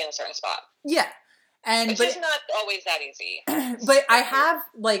train it to be in a certain spot. Yeah. Which is not always that easy. But I have,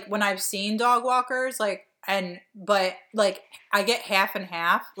 like, when I've seen dog walkers, like, but I get half and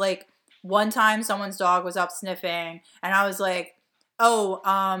half. Like, one time someone's dog was up sniffing, and I was like,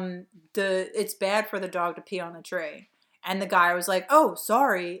 it's bad for the dog to pee on the tree. And the guy was like, oh,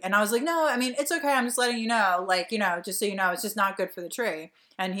 sorry. And I was like, no, I mean, it's okay. I'm just letting you know. Like, you know, just so you know, it's just not good for the tree.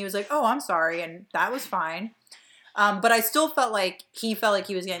 And he was like, oh, I'm sorry. And that was fine. But I still felt like he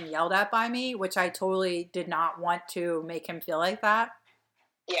was getting yelled at by me, which I totally did not want to make him feel like that.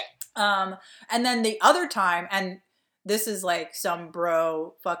 Yeah. And then the other time, and this is like some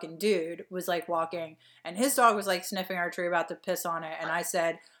bro fucking dude was like walking, and his dog was like sniffing our tree about to piss on it. And I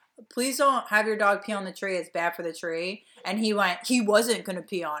said, please don't have your dog pee on the tree. It's bad for the tree. And he wasn't going to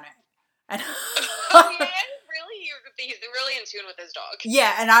pee on it. And oh, yeah? Really? He's really in tune with his dog.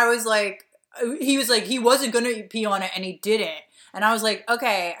 Yeah, and I was like, he was like, he wasn't going to pee on it, and he didn't. And I was like,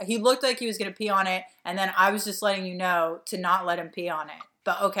 okay, he looked like he was going to pee on it, and then I was just letting you know to not let him pee on it.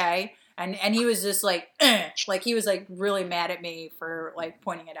 But okay. And he was just like, like he was like really mad at me for like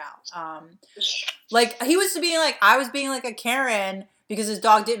pointing it out. Like he was being like, I was being like a Karen because his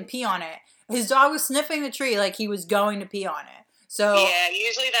dog didn't pee on it. His dog was sniffing the tree like he was going to pee on it. So yeah,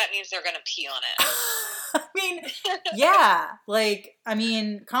 usually that means they're going to pee on it. I mean, yeah, like, I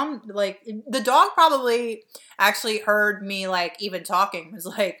mean, the dog probably actually heard me, like, even talking, was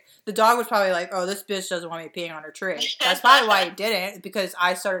like, the dog was probably like, oh, this bitch doesn't want me peeing on her tree. That's probably why he didn't, because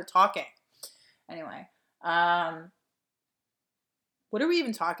I started talking. Anyway, what are we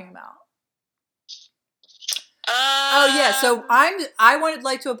even talking about? Oh yeah, so I would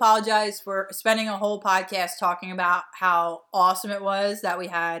like to apologize for spending a whole podcast talking about how awesome it was that we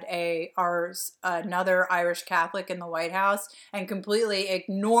had another Irish Catholic in the White House and completely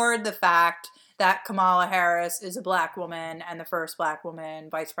ignored the fact that Kamala Harris is a black woman and the first black woman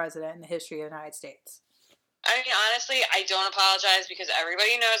vice president in the history of the United States. I mean, honestly, I don't apologize because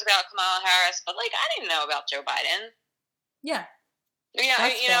everybody knows about Kamala Harris, but like I didn't know about Joe Biden. Yeah. Yeah,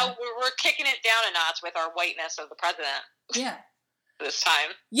 you know, we're kicking it down a notch with our whiteness of the president. Yeah. This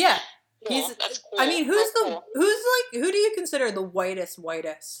time. Yeah. Cool. That's cool. I mean, who do you consider the whitest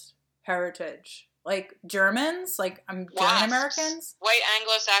heritage? Like Germans? Like German Americans? White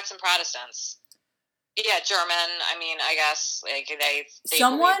Anglo-Saxon Protestants. Yeah, German. I mean, I guess like they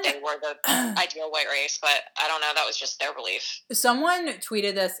believed they were the ideal white race, but I don't know. That was just their belief. Someone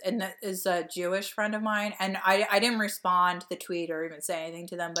tweeted this, and that is a Jewish friend of mine, and I didn't respond to the tweet or even say anything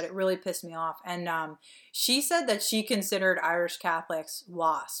to them, but it really pissed me off. And she said that she considered Irish Catholics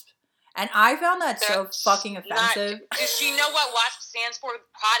WASP, and I found that so fucking offensive. Does she know what WASP stands for?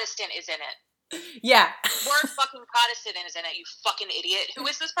 Protestant is in it. Yeah. Word fucking Protestant is in it. You fucking idiot. Who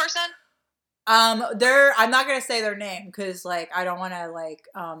is this person? I'm not gonna say their name because like I don't want to like.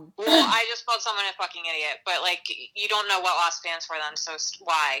 Well, I just called someone a fucking idiot, but like you don't know what WASP stands for, then. So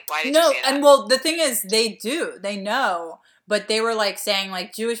why did you say that? And well, the thing is, they know, but they were like saying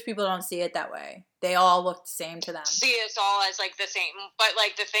like Jewish people don't see it that way. They all look the same to them. See us all as like the same, but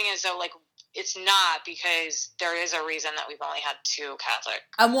like the thing is though, like it's not because there is a reason that we've only had 2 Catholic.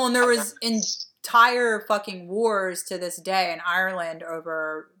 Well, and there was entire fucking wars to this day in Ireland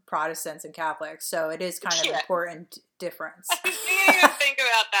over Protestants and Catholics, so it is kind of an important difference. I didn't even think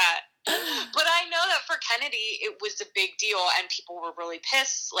about that. But I know that for Kennedy, it was a big deal, and people were really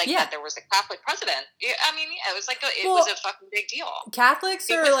pissed, that there was a Catholic president. I mean, it was was a fucking big deal. Catholics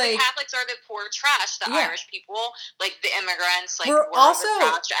are the Catholics are the poor trash. The Irish people, like the immigrants, we're also the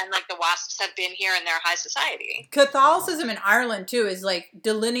trash, and like the WASPs have been here in their high society. Catholicism in Ireland too is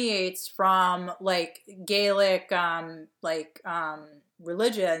delineates from Gaelic,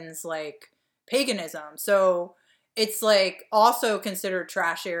 religions like paganism. So it's also considered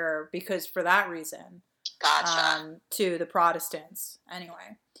trashier because for that reason. Gotcha. To the Protestants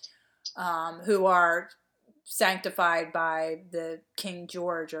anyway, who are sanctified by the King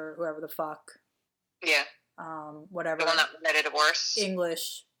George or whoever the fuck. Yeah. Whatever. The one that committed divorce.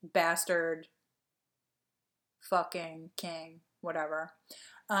 English bastard. Fucking king. Whatever.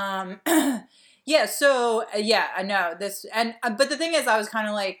 Yeah, so, I know this, but the thing is, I was kind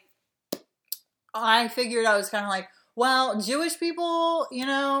of well, Jewish people,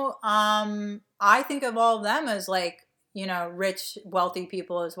 I think of all of them as rich, wealthy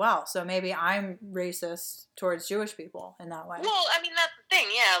people as well, so maybe I'm racist towards Jewish people in that way. Well, I mean, that's the thing,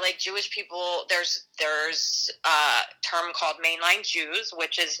 Jewish people, there's a term called mainline Jews,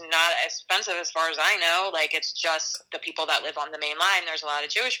 which is not as offensive as far as I know, it's just the people that live on the main line. There's a lot of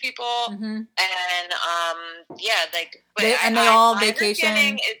Jewish people, and, they all vacation. My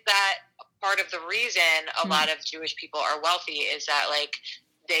understanding is that part of the reason a lot of Jewish people are wealthy is that,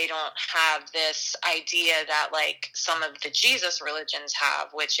 they don't have this idea that some of the Jesus religions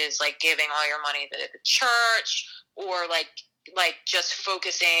have, which is giving all your money to the church, or just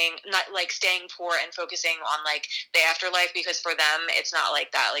focusing, not staying poor and focusing on the afterlife, because for them it's not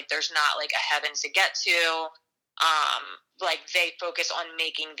like that. There's not a heaven to get to. They focus on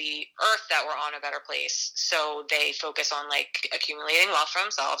making the earth that we're on a better place. So they focus on accumulating wealth for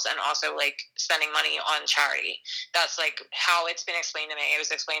themselves and also spending money on charity. That's how it's been explained to me. It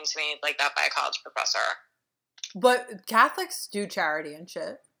was explained to me that by a college professor. But Catholics do charity and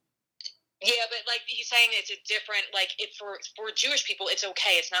shit. Yeah, but he's saying it's a different, if for Jewish people, it's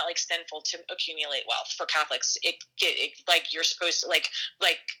okay. It's not sinful to accumulate wealth. For Catholics, it you're supposed to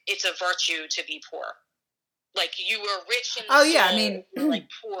it's a virtue to be poor. You were rich in the soul, I mean, you're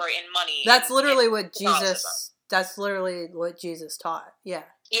poor in money. That's literally what Jesus. That's literally what Jesus taught. Yeah.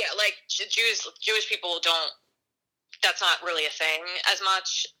 Yeah, Jewish people don't. That's not really a thing as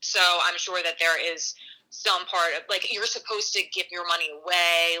much. So I'm sure that there is some part of you're supposed to give your money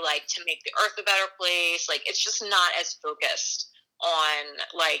away, to make the earth a better place. It's just not as focused on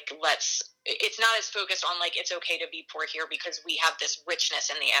it's not as focused on it's okay to be poor here because we have this richness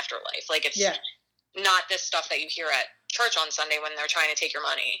in the afterlife. It's not this stuff that you hear at church on Sunday when they're trying to take your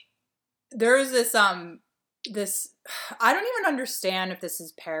money. there's this I don't even understand if this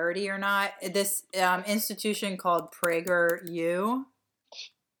is parody or not. This institution called PragerU.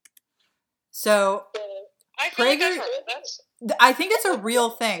 So I feel like I've Prager, heard of this. I think it's a real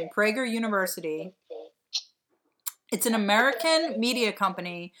thing. Prager University. It's an American media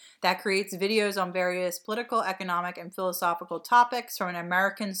company that creates videos on various political, economic, and philosophical topics from an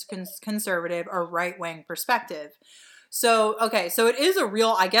American conservative or right-wing perspective. So, okay, so it is a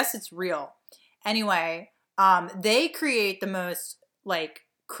real, I guess it's real. Anyway, they create the most, like,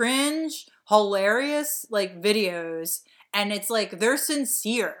 cringe, hilarious, like, videos, and it's, like, they're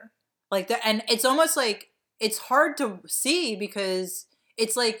sincere. Like, and it's almost, like, it's hard to see because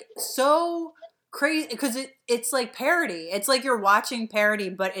it's, like, so crazy, because it's, like, parody. It's like you're watching parody,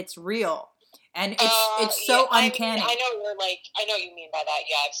 but it's real. And it's so uncanny. I know what you mean by that.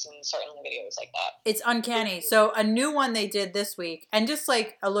 Yeah, I've seen certain videos like that. It's uncanny. So a new one they did this week, and just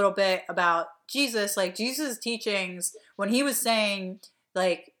like a little bit about Jesus, like Jesus' teachings when he was saying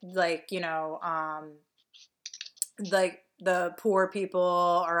like you know, like the poor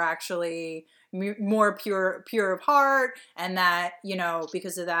people are actually more pure of heart, and that, you know,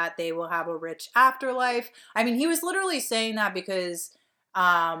 because of that they will have a rich afterlife. I mean, he was literally saying that because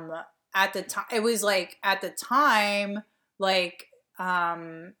at the time, it was like at the time, like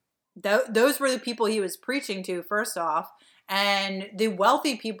those were the people he was preaching to, first off, and the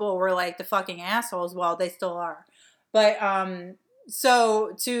wealthy people were like the fucking assholes. Well, they still are, but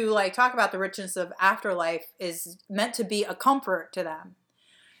so to like talk about the richness of afterlife is meant to be a comfort to them.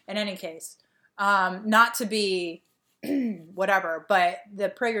 In any case, not to be whatever, but the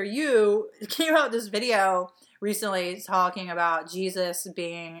PragerU came out with this video recently talking about Jesus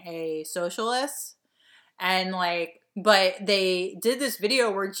being a socialist, and like, but they did this video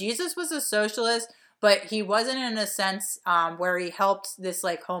where Jesus was a socialist, but he wasn't in a sense where he helped this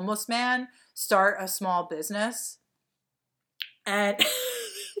like homeless man start a small business. And wait,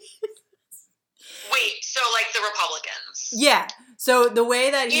 so like the Republicans? Yeah. So the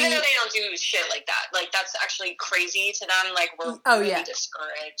way that even though they don't do shit like that, like that's actually crazy to them. Like we're really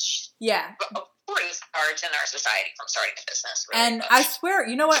discouraged. Yeah. But discouraged in our society from starting a business. Really, and I swear,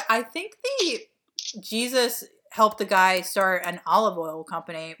 you know what? I think Jesus helped the guy start an olive oil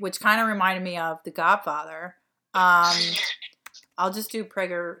company, which kind of reminded me of The Godfather. I'll just do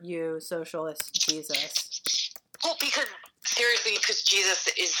PragerU socialist Jesus. Well, because Jesus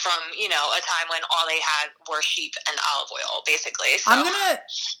is from, you know, a time when all they had were sheep and olive oil, basically. So.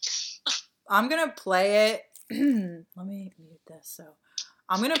 I'm gonna play it. Let me mute this. So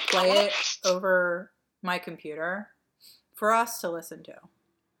I'm gonna play it over my computer for us to listen to.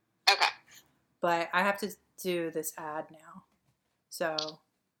 Okay. But I have to do this ad now. So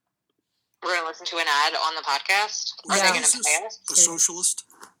we're gonna listen to an ad on the podcast. Are they gonna play us? A socialist?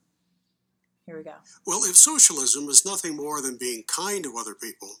 Here we go. Well, if socialism is nothing more than being kind to other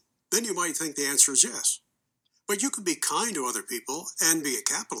people, then you might think the answer is yes. But you can be kind to other people and be a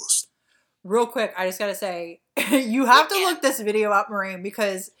capitalist. Real quick, I just gotta say, you have to look this video up, Maureen,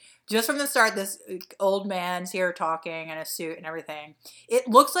 because just from the start, this old man's here talking in a suit and everything. It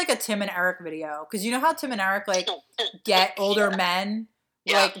looks like a Tim and Eric video, because you know how Tim and Eric like get older men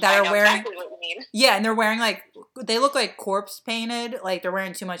like that are wearing exactly what you mean. Yeah, and they're wearing like, they look like corpse painted, like they're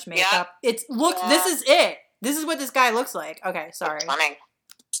wearing too much makeup. This is it. This is what this guy looks like. Okay, sorry.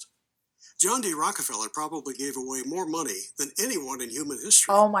 John D. Rockefeller probably gave away more money than anyone in human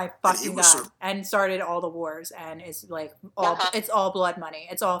history. Oh my fucking God. And started all the wars, and it's like it's all blood money.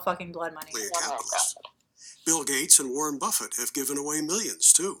 It's all fucking blood money. A capitalist. Bill Gates and Warren Buffett have given away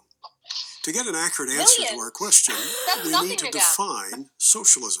millions too. To get an accurate answer to our question, we need to define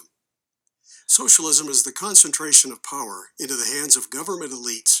socialism. Socialism is the concentration of power into the hands of government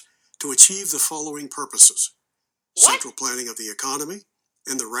elites to achieve the following purposes: central planning of the economy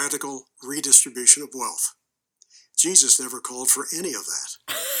and the radical redistribution of wealth. Jesus never called for any of that.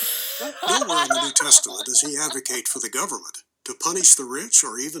 Nowhere in the New Testament does he advocate for the government to punish the rich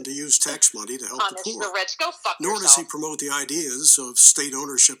or even to use tax money to help the poor. The rich, go fuck Nor yourself. does he promote the ideas of state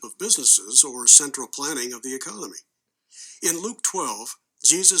ownership of businesses or central planning of the economy. In Luke 12,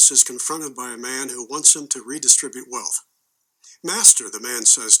 Jesus is confronted by a man who wants him to redistribute wealth. "Master," the man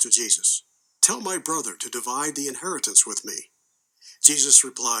says to Jesus, "tell my brother to divide the inheritance with me." Jesus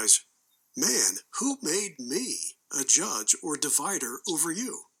replies, "Man, who made me a judge or divider over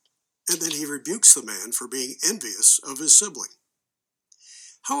you?" And then he rebukes the man for being envious of his sibling.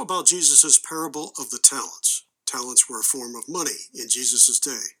 How about Jesus' parable of the talents? Talents were a form of money in Jesus'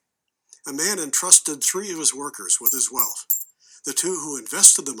 day. A man entrusted 3 of his workers with his wealth. The 2 who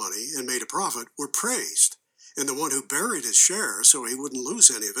invested the money and made a profit were praised, and the one who buried his share so he wouldn't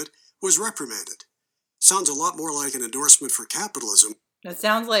lose any of it was reprimanded. Sounds a lot more like an endorsement for capitalism. It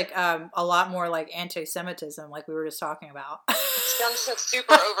sounds like a lot more like anti-Semitism, like we were just talking about. Sounds so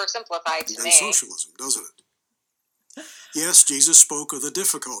super oversimplified to than me. socialism, doesn't it? Yes, Jesus spoke of the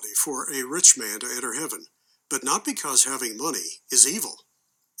difficulty for a rich man to enter heaven, but not because having money is evil.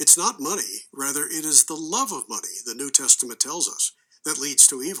 It's not money, rather it is the love of money, the New Testament tells us, that leads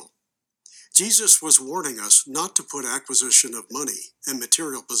to evil. Jesus was warning us not to put acquisition of money and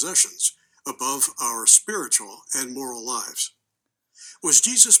material possessions above our spiritual and moral lives. Was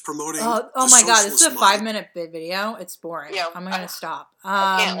Jesus promoting oh my god, this is a 5-minute video. It's boring. Yeah, I'm gonna stop.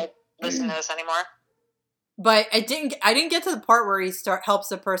 I can't listen to this anymore. But I didn't get to the part where he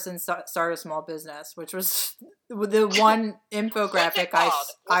helps a person start a small business, which was the one infographic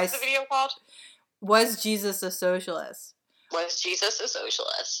What's the video called? Was Jesus a socialist? Was Jesus a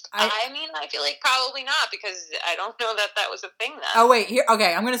socialist? I mean, I feel like probably not, because I don't know that was a thing then. Oh wait, here.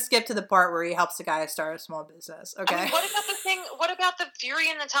 Okay, I'm gonna skip to the part where he helps the guy start a small business. Okay. I mean, what about the thing? What about the Fury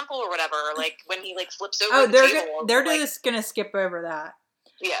in the Temple or whatever? Like when he like flips over. Oh, the table, they're just gonna skip over that.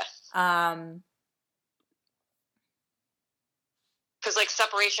 Yeah. Because like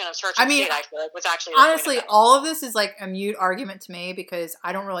separation of church and state, I feel like was actually honestly all of this is like a mute argument to me, because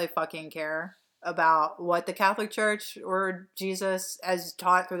I don't really fucking care about what the Catholic Church or Jesus, as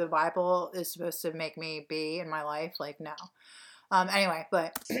taught through the Bible, is supposed to make me be in my life. Like, no. Anyway,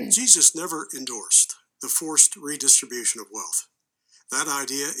 but Jesus never endorsed the forced redistribution of wealth. That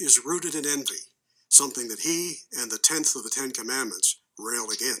idea is rooted in envy, something that he and the 10th of the 10 Commandments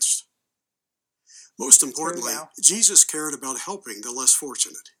railed against. Most importantly, Jesus cared about helping the less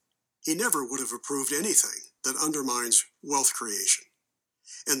fortunate. He never would have approved anything that undermines wealth creation.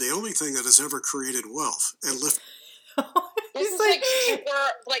 And the only thing that has ever created wealth and lifted... This is like super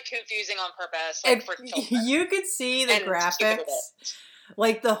like confusing on purpose. Like, for children. You could see the graphics.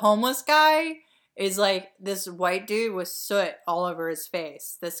 Like the homeless guy is like this white dude with soot all over his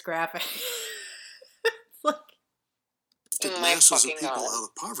face. This graphic. It's like masses of people out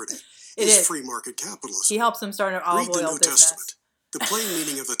of poverty. It is is free market capitalism. He helps them start an olive Read the oil New business. Testament. The plain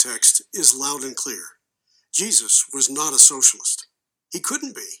meaning of the text is loud and clear. Jesus was not a socialist. He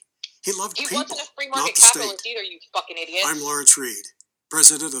couldn't be. He loved people, wasn't a free not market the capitalist state. either, you fucking idiot. I'm Lawrence Reed,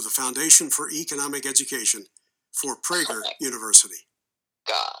 president of the Foundation for Economic Education for Prager University.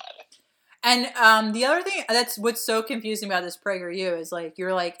 God. And the other thing that's what's so confusing about this PragerU is like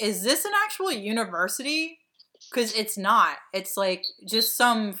you're like, is this an actual university? Because it's not. It's like just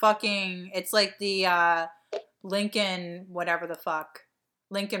some fucking. It's like the Lincoln, whatever the fuck,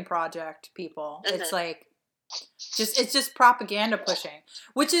 Lincoln Project people. Mm-hmm. It's like it's just propaganda pushing,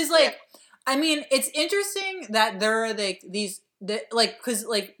 which is like, I mean, it's interesting that there are like these. Because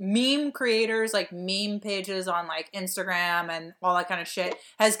like meme creators, like meme pages on like Instagram and all that kind of shit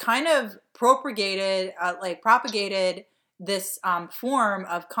has kind of propagated this form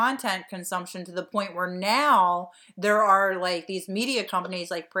of content consumption to the point where now there are like these media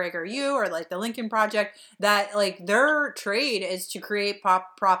companies like PragerU or like the Lincoln Project that like their trade is to create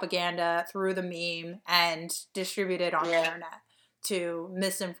propaganda through the meme and distribute it on the internet to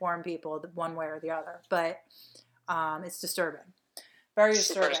misinform people one way or the other. But it's disturbing. Very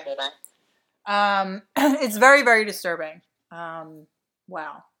disturbing. It's very, very disturbing.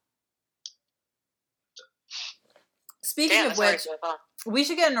 Wow. Speaking of which, we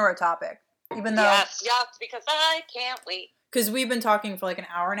should get into our topic. Even though yes, because I can't wait. Because we've been talking for like an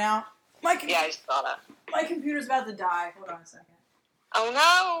hour now. I just saw that. My computer's about to die. Hold on a second. Oh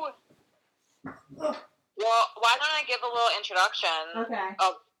no! Ugh. Well, why don't I give a little introduction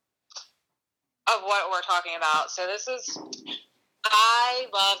of what we're talking about? So I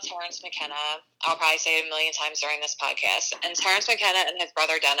love Terence McKenna. I'll probably say it a million times during this podcast. And Terence McKenna and his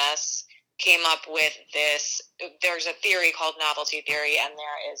brother Dennis came up with this. There's a theory called novelty theory, and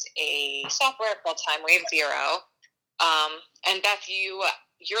there is a software called Time Wave Zero. And Beth,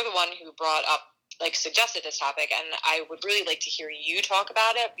 you're the one who suggested this topic, and I would really like to hear you talk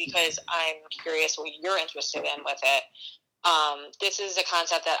about it because I'm curious what you're interested in with it. This is a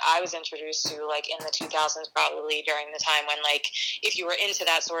concept that I was introduced to like in the 2000s, probably during the time when like if you were into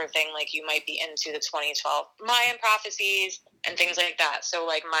that sort of thing, like you might be into the 2012 Mayan prophecies and things like that. So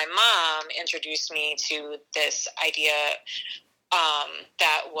like my mom introduced me to this idea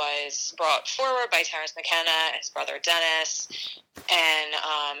that was brought forward by Terence McKenna, his brother Dennis, and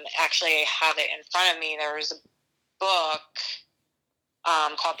actually I have it in front of me. There was a book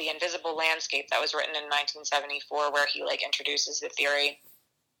called The Invisible Landscape that was written in 1974 where he like introduces the theory.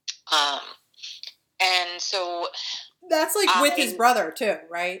 And so That's like with his brother too,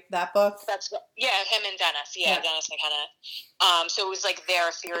 right? That book. Him and Dennis. Yeah. Dennis McKenna. So it was like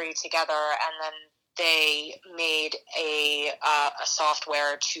their theory together, and then they made a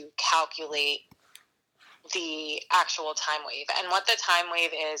software to calculate the actual time wave. And what the time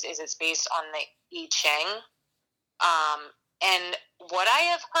wave is it's based on the I Ching. And what I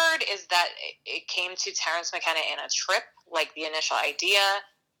have heard is that it came to Terence McKenna in a trip, like the initial idea,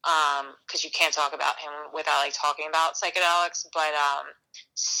 because you can't talk about him without like talking about psychedelics. But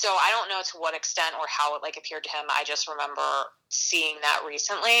so I don't know to what extent or how it like appeared to him. I just remember seeing that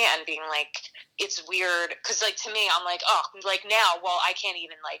recently and being like, it's weird because like to me, I'm like, oh, like now, well, I can't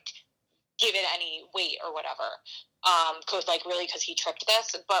even like give it any weight or whatever. Because he tripped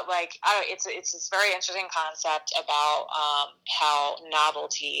this, but like it's this very interesting concept about how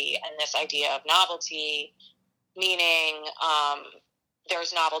novelty and this idea of novelty, meaning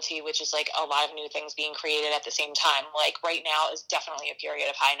there's novelty, which is like a lot of new things being created at the same time. Like right now is definitely a period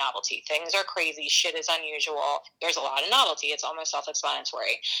of high novelty. Things are crazy, shit is unusual. There's a lot of novelty. It's almost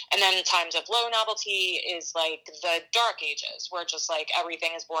self-explanatory. And then times of low novelty is like the dark ages, where just like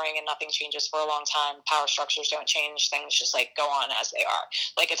everything is boring and nothing changes for a long time. Power structures don't change. Things just like go on as they are.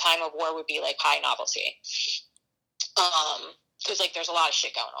 Like a time of war would be like high novelty. Because like there's a lot of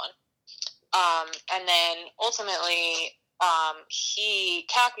shit going on. And then ultimately, he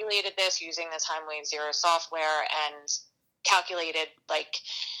calculated this using the Time Wave Zero software and calculated like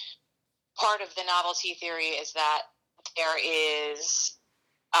part of the novelty theory is that there's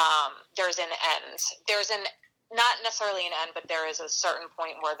an end. There's not necessarily an end, but there is a certain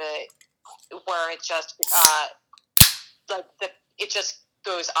point where it just it just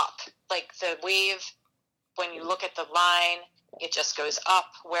goes up. Like the wave, when you look at the line, it just goes up,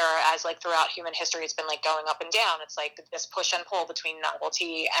 whereas like throughout human history it's been like going up and down. It's like this push and pull between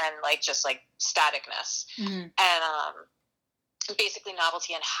novelty and like just like staticness. Mm-hmm. And basically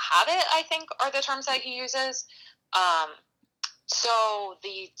novelty and habit, I think, are the terms that he uses. So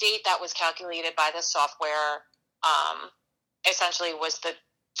the date that was calculated by the software essentially was the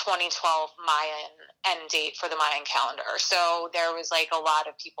 2012 Mayan end date for the Mayan calendar. So there was like a lot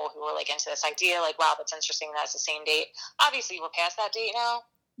of people who were like into this idea, like, wow, that's interesting, that's the same date. Obviously we're past that date now.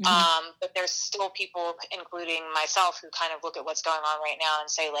 Mm-hmm. But there's still people, including myself, who kind of look at what's going on right now and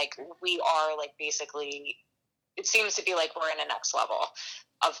say like, we are like basically, it seems to be like we're in a next level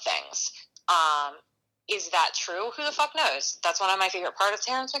of things. Is that true? Who the fuck knows? That's one of my favorite part of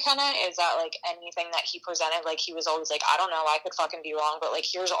Terence McKenna is that like anything that he presented, like he was always like, I don't know, I could fucking be wrong, but like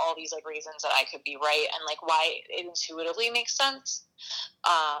here's all these like reasons that I could be right and like why it intuitively makes sense.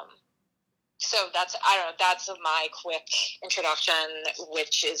 So that's, I don't know, that's my quick introduction,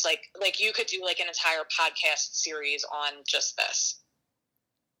 which is like you could do like an entire podcast series on just this.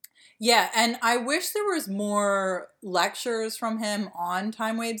 Yeah, and I wish there was more lectures from him on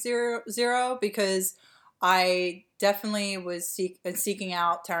Time Wave Zero because I definitely was seeking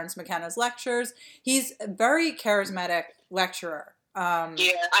out Terence McKenna's lectures. He's a very charismatic lecturer. Yeah,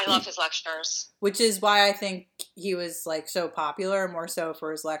 I love his lectures. Which is why I think he was like so popular, more so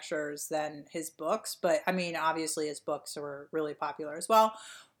for his lectures than his books. But I mean, obviously his books were really popular as well.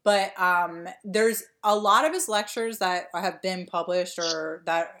 But there's a lot of his lectures that have been published or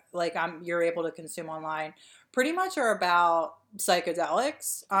that like you're able to consume online pretty much are about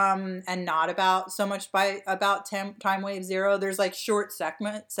psychedelics and not about so much about Time Wave Zero. There's like short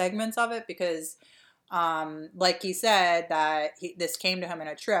segments of it because like he said that this came to him in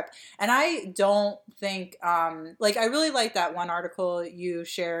a trip. And I don't think like I really like that one article you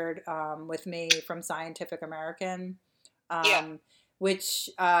shared with me from Scientific American. Which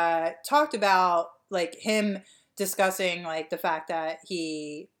talked about like him discussing like the fact that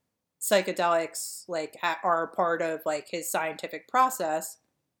psychedelics like are part of like his scientific process,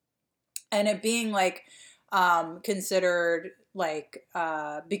 and it being like considered like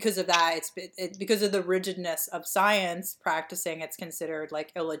because of that it's because of the rigidness of science practicing, it's considered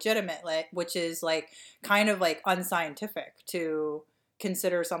like illegitimate, which is like kind of like unscientific to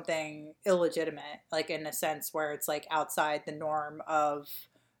consider something illegitimate, like in a sense where it's like outside the norm of,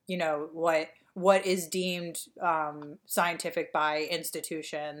 you know, what is deemed scientific by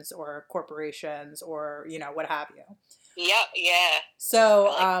institutions or corporations or, you know, what have you. Yeah.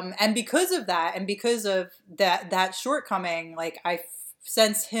 So, and because of that, and because of that shortcoming, like I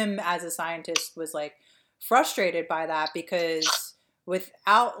sense him as a scientist was like frustrated by that because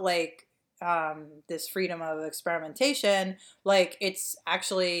without like this freedom of experimentation, like that's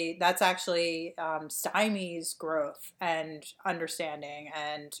actually stymies growth and understanding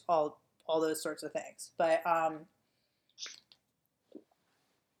and all those sorts of things. But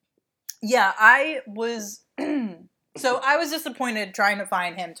yeah, I was So I was disappointed trying to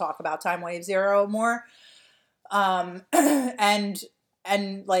find him talk about Time Wave Zero more.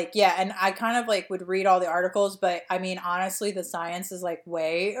 And like, yeah, and I kind of like would read all the articles, but I mean, honestly, the science is like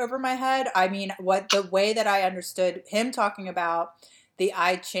way over my head. I mean, the way that I understood him talking about the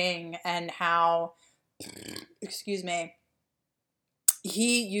I Ching and how, excuse me,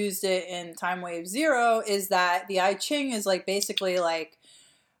 he used it in Time Wave Zero is that the I Ching is like basically like,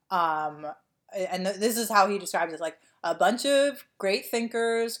 and this is how he describes it, like a bunch of great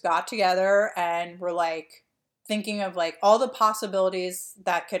thinkers got together and were like thinking of like all the possibilities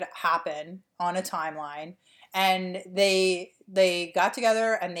that could happen on a timeline, and they got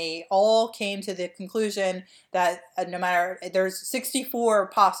together and they all came to the conclusion that no matter, there's 64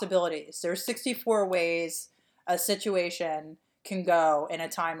 possibilities, there's 64 ways a situation can go in a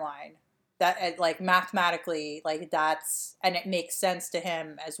timeline, that like mathematically, like that's, and it makes sense to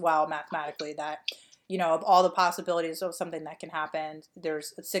him as well mathematically that, you know, of all the possibilities of something that can happen,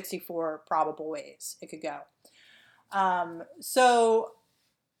 there's 64 probable ways it could go. So,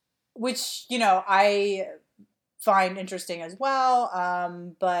 which, you know, I find interesting as well.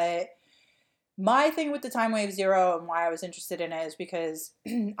 But my thing with the Time Wave Zero and why I was interested in it is because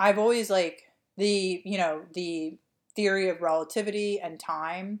I've always like the, you know, the theory of relativity and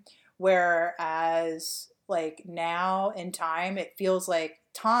time, whereas like now in time it feels like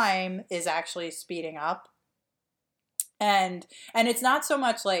time is actually speeding up, and it's not so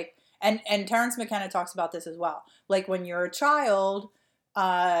much like, and Terrence McKenna talks about this as well, like when you're a child,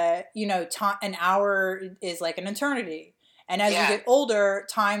 you know, an hour is like an eternity, and as you get older,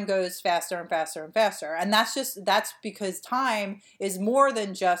 time goes faster and faster and faster, and that's because time is more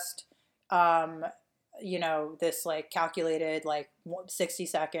than just you know, this like calculated like 60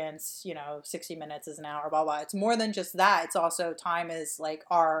 seconds, you know, 60 minutes is an hour, blah blah. It's more than just that. It's also, time is like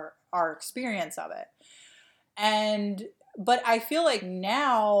our experience of it. And but I feel like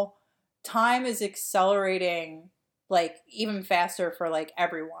now time is accelerating like even faster for like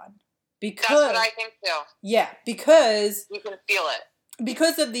everyone, because that's what I think too. Yeah, because you can feel it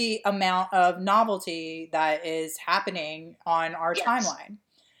because of the amount of novelty that is happening on our timeline.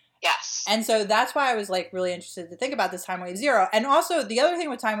 Yes. And so that's why I was like really interested to think about this Time Wave Zero. And also the other thing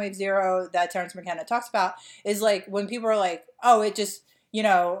with Time Wave Zero that Terrence McKenna talks about is like when people are like, oh, it just, you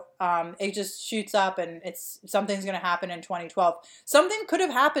know, it just shoots up and it's something's going to happen in 2012. Something could have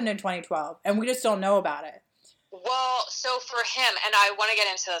happened in 2012 and we just don't know about it. Well, so for him, and I want to get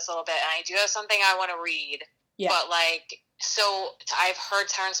into this a little bit, and I do have something I want to read. Yeah. But like, so I've heard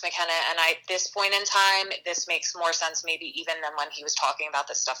Terrence McKenna, and at this point in time, this makes more sense maybe even than when he was talking about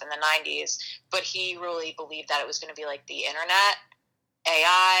this stuff in the 90s, but he really believed that it was going to be like the internet,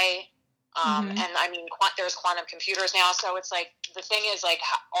 AI, and I mean, there's quantum computers now, so it's like, the thing is like,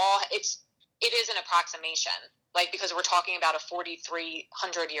 it is an approximation, like, because we're talking about a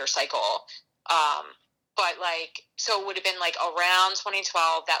 4,300 year cycle, but like, so it would have been like around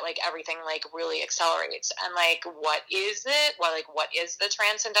 2012 that like everything like really accelerates. And like, what is it? Well, like, what is the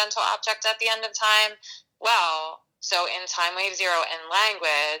transcendental object at the end of time? Well, so in Time Wave Zero in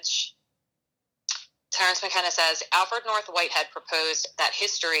language, Terrence McKenna says, Alfred North Whitehead proposed that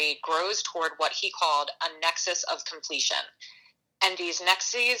history grows toward what he called a nexus of completion. And these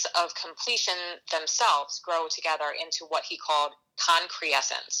nexes of completion themselves grow together into what he called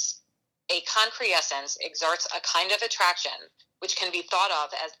concrescence. A concrescence exerts a kind of attraction which can be thought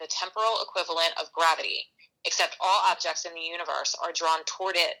of as the temporal equivalent of gravity, except all objects in the universe are drawn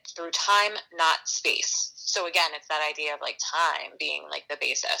toward it through time, not space. So again, it's that idea of like time being like the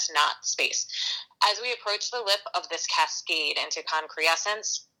basis, not space. As we approach the lip of this cascade into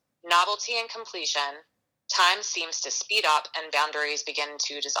concrescence, novelty and completion, time seems to speed up and boundaries begin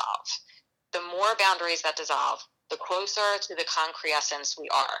to dissolve. The more boundaries that dissolve, the closer to the concrescence we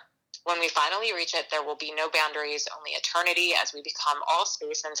are. When we finally reach it, there will be no boundaries, only eternity, as we become all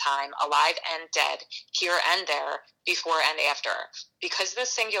space and time, alive and dead, here and there, before and after. Because this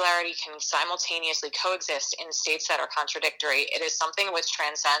singularity can simultaneously coexist in states that are contradictory, it is something which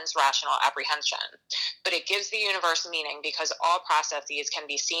transcends rational apprehension. But it gives the universe meaning because all processes can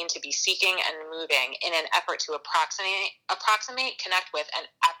be seen to be seeking and moving in an effort to approximate, connect with, and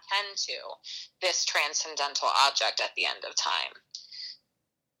append to this transcendental object at the end of time.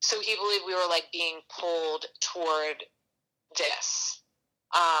 So he believed we were like being pulled toward this.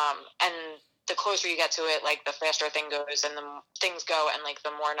 And the closer you get to it, like the faster thing goes and the things go and like the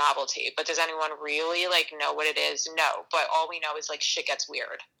more novelty. But does anyone really like know what it is? No. But all we know is like shit gets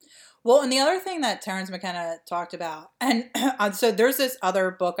weird. Well, and the other thing that Terrence McKenna talked about, and so there's this other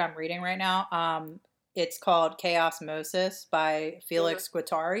book I'm reading right now. It's called Chaosmosis by Felix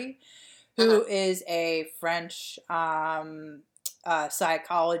Guattari, who is a French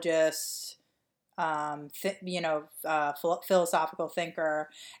psychologist, philosophical thinker.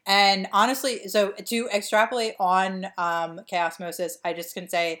 And honestly, so to extrapolate on Chaosmosis, I just can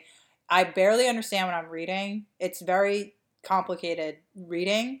say I barely understand what I'm reading. It's very complicated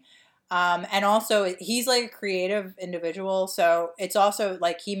reading. And also, he's like a creative individual, so it's also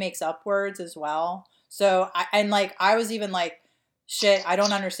like he makes up words as well. So, I was even like, shit, I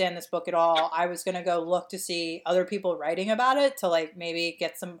don't understand this book at all. I was gonna go look to see other people writing about it to like maybe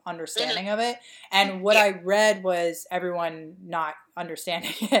get some understanding of it. And what I read was everyone not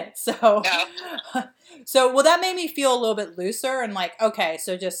understanding it. So, well, that made me feel a little bit looser and like, okay,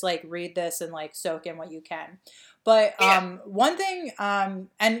 so just like read this and like soak in what you can. But one thing, and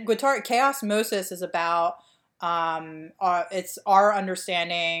Chaosmosis is about it's our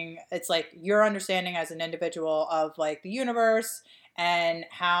understanding. It's like your understanding as an individual of like the universe and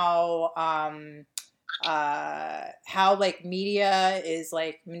how like media is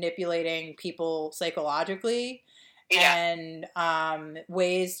like manipulating people psychologically, and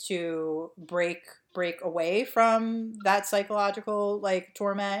ways to break away from that psychological like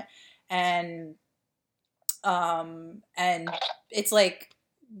torment, and it's like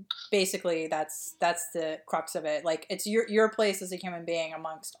basically that's the crux of it. Like it's your place as a human being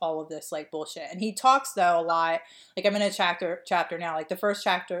amongst all of this like bullshit. And he talks though a lot, like I'm in a chapter now, like the first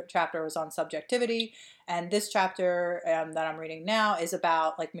chapter was on subjectivity, and this chapter that I'm reading now is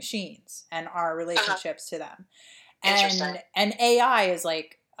about like machines and our relationships to them. And AI is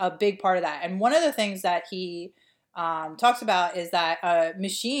like a big part of that. And one of the things that he talks about is that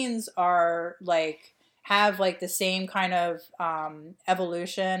machines are like have like the same kind of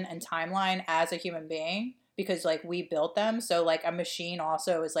evolution and timeline as a human being, because like we built them. So like a machine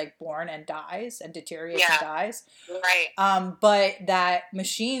also is like born and dies and deteriorates and dies. Right. But that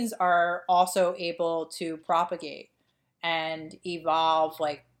machines are also able to propagate and evolve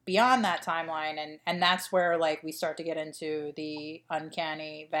like beyond that timeline, and that's where like we start to get into the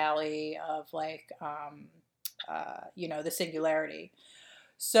uncanny valley of like the singularity.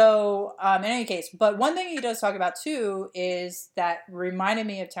 So, in any case, but one thing he does talk about too is that reminded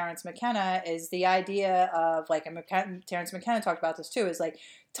me of Terence McKenna is the idea of like, Terence McKenna talked about this too, is like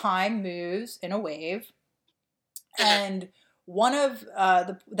time moves in a wave, and one of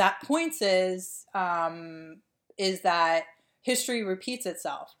that points is that history repeats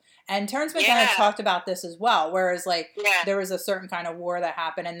itself. And Terence McKenna talked about this as well, whereas like there was a certain kind of war that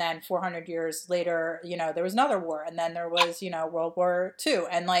happened, and then 400 years later, there was another war, and then there was, World War II.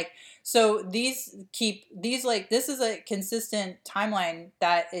 And like, so this is a consistent timeline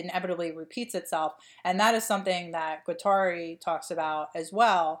that inevitably repeats itself. And that is something that Guattari talks about as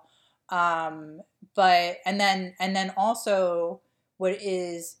well. But, and then also what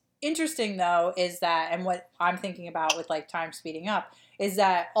is interesting though is that, and what I'm thinking about with like time speeding up, is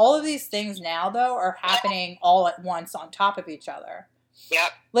that all of these things now though are happening all at once on top of each other.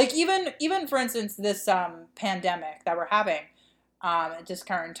 Yep. Like even for instance, this pandemic that we're having at this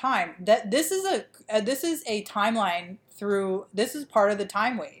current time, that this is a timeline through, this is part of the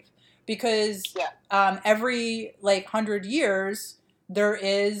time wave, because every like 100 years there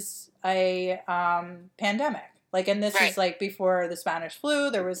is a pandemic. Like, and this is like before the Spanish flu,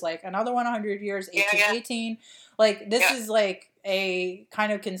 there was like another one 100 years, 1818. Like this is like a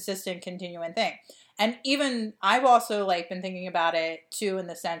kind of consistent continuing thing. And even I've also like been thinking about it too, in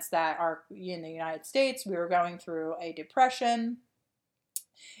the sense that in the United States, we were going through a depression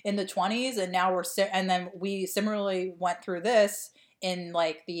in the 20s, and now and then we similarly went through this in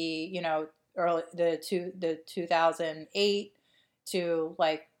like the, early, the 2008 to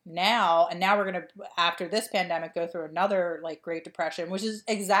like now, and now we're going to, after this pandemic, go through another like Great Depression, which is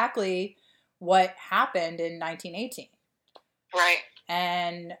exactly what happened in 1918. Right.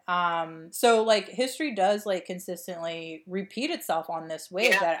 And so like history does like consistently repeat itself on this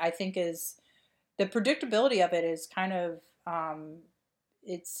wave that I think is, the predictability of it is kind of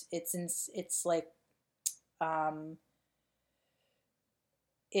it's like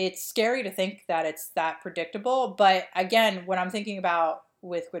it's scary to think that it's that predictable. But again, what I'm thinking about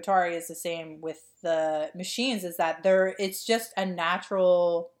with Guattari is the same with the machines, is that it's just a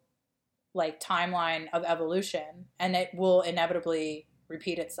natural like timeline of evolution, and it will inevitably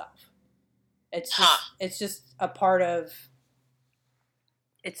repeat itself. It's just a part of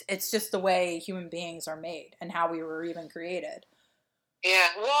it's just the way human beings are made and how we were even created. Yeah.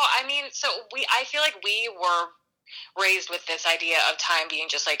 Well, I mean, so I feel like we were raised with this idea of time being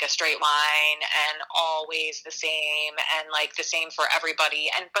just like a straight line and always the same and like the same for everybody.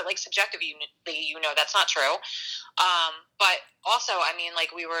 But like subjectively, that's not true. But also, I mean,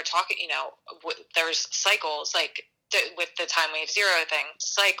 like we were talking, there's cycles, like with the time wave zero thing,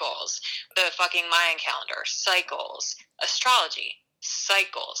 cycles, the fucking Mayan calendar, cycles, astrology,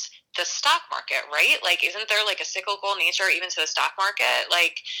 cycles, the stock market, right? Like, isn't there like a cyclical nature even to the stock market?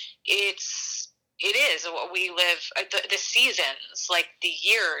 Like, it is what we live, the seasons, like the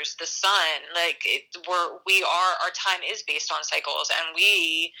years, the sun, like our time is based on cycles. And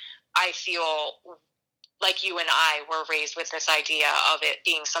I feel like you and I were raised with this idea of it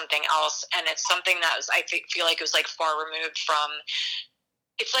being something else. And it's something that I feel like it was like far removed from,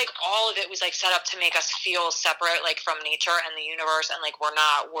 it's like all of it was like set up to make us feel separate, like from nature and the universe. And like, we're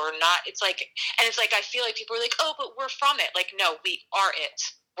not, it's like, and it's like, I feel like people are like, oh, but we're from it. Like, no, we are it.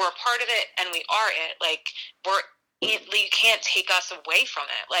 We're a part of it and we are it. Like, you can't take us away from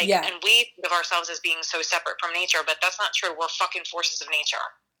it. Like, yeah. And we think of ourselves as being so separate from nature, but that's not true. We're fucking forces of nature.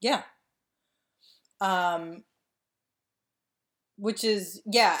 Yeah. Which is,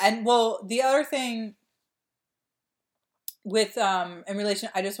 yeah. And well, the other thing with, in relation,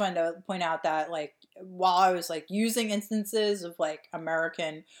 I just wanted to point out that like, while I was like using instances of like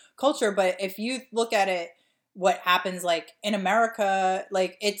American culture, but if you look at it, what happens like in America,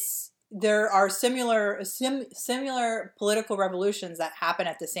 like there are similar political revolutions that happen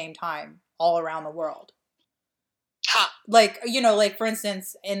at the same time all around the world. Huh. Like, like for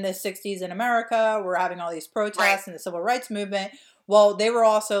instance, in the 60s in America, we're having all these protests right. and the civil rights movement. Well, they were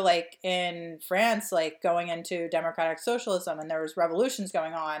also like in France, like going into democratic socialism, and there was revolutions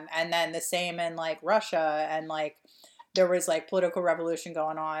going on. And then the same in like Russia, and like there was like political revolution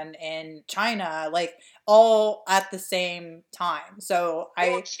going on in China, like all at the same time. So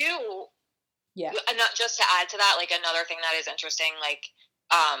yeah. And not just to add to that, like another thing that is interesting, like,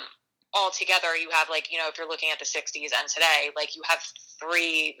 altogether, you have like, if you're looking at the 60s and today, like you have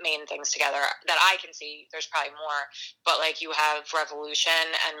three main things together that I can see. There's probably more, but like you have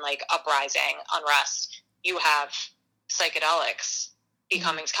revolution and like uprising, unrest. You have psychedelics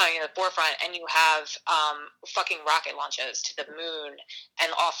coming to the forefront, and you have fucking rocket launches to the moon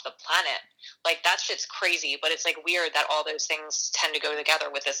and off the planet. Like that shit's crazy, but it's like weird that all those things tend to go together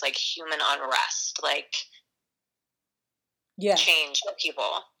with this like human unrest, like change of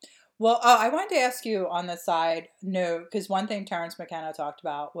people. Well, I wanted to ask you on the side note, because one thing Terence McKenna talked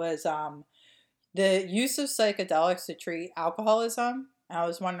about was the use of psychedelics to treat alcoholism. I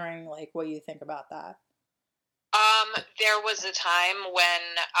was wondering, like, what you think about that. There was a time when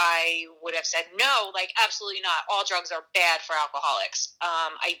I would have said, no, like, absolutely not. All drugs are bad for alcoholics.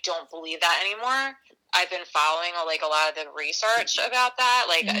 I don't believe that anymore. I've been following a lot of the research about that,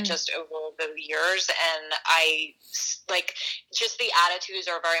 just over the years, and I like just the attitudes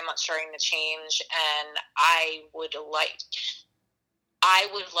are very much starting to change, and I would like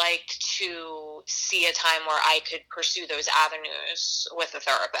to see a time where I could pursue those avenues with a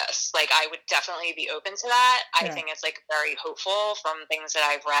therapist. Like, I would definitely be open to that. I think it's like very hopeful from things that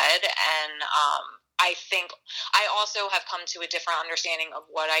I've read, and I think I also have come to a different understanding of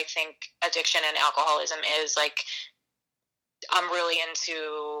what I think addiction and alcoholism is. Like, I'm really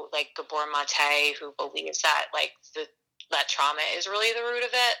into like Gabor Mate, who believes that like that trauma is really the root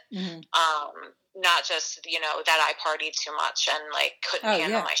of it. Not just, that I partied too much and like couldn't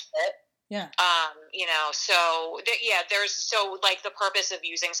handle my shit. Yeah. So there's the purpose of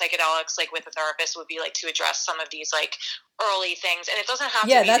using psychedelics like with a therapist would be like to address some of these like early things, and it doesn't have to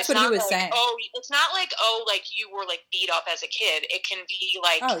be. Yeah, that's what he was saying. Oh, it's not like, oh, like you were like beat up as a kid. It can be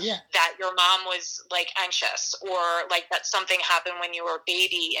like that your mom was like anxious, or like that something happened when you were a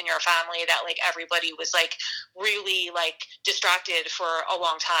baby in your family that like everybody was like really like distracted for a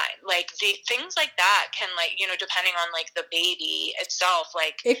long time. Like the things like that can like, depending on like the baby itself,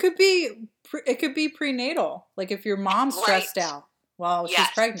 like it could be prenatal. Like if your mom's stressed out while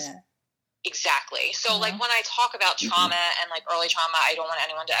she's pregnant. Exactly. So like when I talk about trauma and like early trauma, I don't want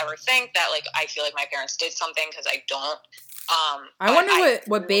anyone to ever think that like I feel like my parents did something, because I don't. I wonder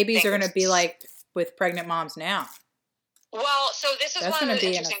what babies are going to be like with pregnant moms now. Well, so this is one of the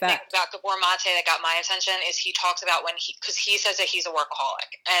interesting things about Gabor Mate that got my attention is he talks about because he says that he's a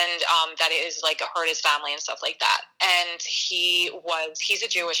workaholic, and that it is like hurt his family and stuff like that. And he's a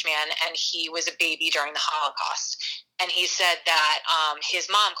Jewish man, and he was a baby during the Holocaust. And he said that his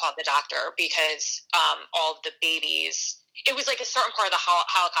mom called the doctor because all of the babies, it was like a certain part of the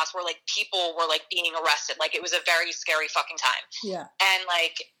Holocaust where like people were like being arrested. Like it was a very scary fucking time. Yeah. And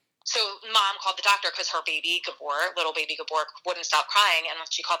like So mom called the doctor because her baby, Gabor, little baby Gabor, wouldn't stop crying. And when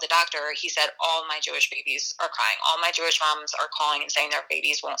she called the doctor, he said, all my Jewish babies are crying. All my Jewish moms are calling and saying their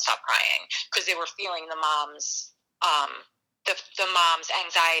babies won't stop crying because they were feeling the mom's the mom's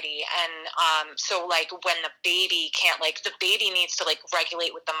anxiety. And so like when the baby can't, like the baby needs to like regulate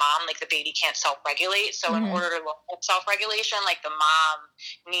with the mom, like the baby can't self-regulate. So in order to look at self-regulation, like the mom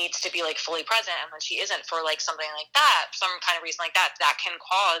needs to be like fully present, and when she isn't for like something like that, some kind of reason like that, that can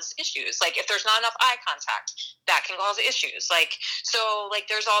cause issues. Like if there's not enough eye contact, that can cause issues. Like, so like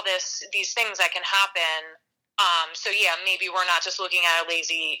there's all these things that can happen. So yeah, maybe we're not just looking at a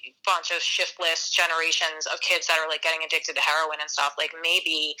lazy bunch of shiftless generations of kids that are like getting addicted to heroin and stuff. Like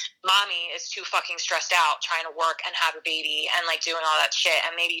maybe mommy is too fucking stressed out trying to work and have a baby and like doing all that shit,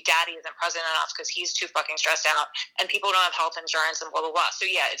 and maybe daddy isn't present enough because he's too fucking stressed out, and people don't have health insurance and blah blah blah. So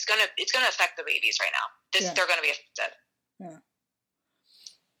yeah, it's gonna affect the babies right now. They're gonna be affected. Yeah.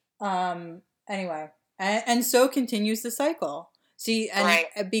 Anyway, and so continues the cycle. See, and right.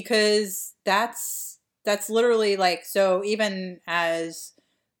 Because that's literally like, so even as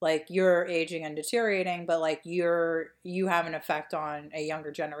like you're aging and deteriorating, but like you have an effect on a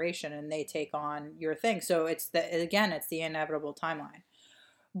younger generation and they take on your thing. So it's the inevitable timeline.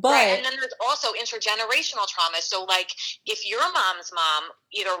 But right, and then there's also intergenerational trauma. So like if your mom's mom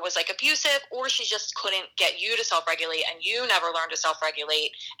either was like abusive or she just couldn't get you to self-regulate and you never learned to self-regulate,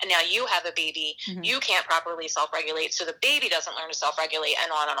 and now you have a baby, you can't properly self-regulate, so the baby doesn't learn to self-regulate,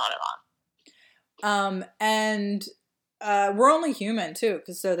 and on and on and on. And we're only human too,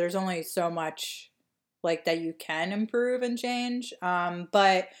 because so there's only so much like that you can improve and change.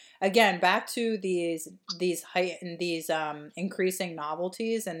 But again, back to these increasing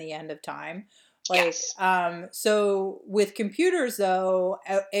novelties and the end of time. Like, yes. So with computers though,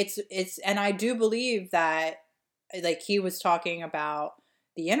 it's, and I do believe that like he was talking about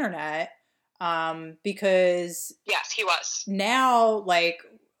the internet, because yes, he was. Now, like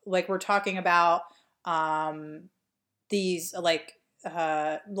we're talking about these like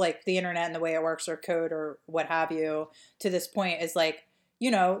the internet and the way it works, or code or what have you, to this point is like,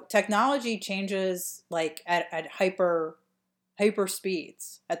 technology changes like at hyper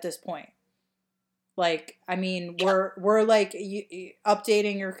speeds at this point. Like, I mean, we're like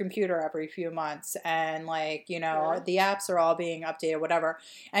updating your computer every few months, and like, the apps are all being updated, whatever.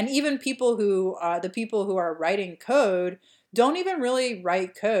 And even people who the people who are writing code don't even really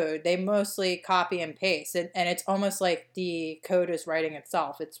write code. They mostly copy and paste, and it's almost like the code is writing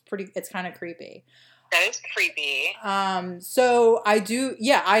itself. It's kind of creepy. That is creepy. So I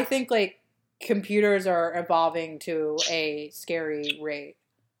think like computers are evolving to a scary rate.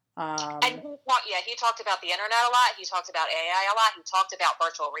 And he talked about the internet a lot. He talked about AI a lot. He talked about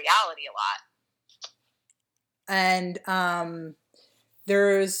virtual reality a lot. And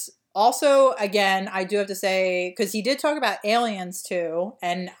there's also, again, I do have to say, because he did talk about aliens too,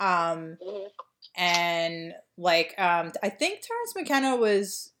 and and like I think Terence McKenna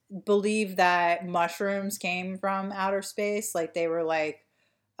believed that mushrooms came from outer space, like they were like.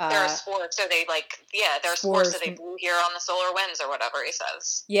 There are spores, so they there are spores that they blew here on the solar winds or whatever he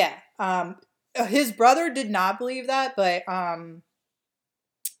says. Yeah. His brother did not believe that, but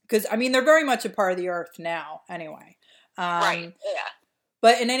because I mean they're very much a part of the Earth now, anyway. Right. Yeah.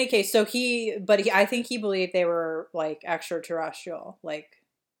 But in any case, I think he believed they were like extraterrestrial, like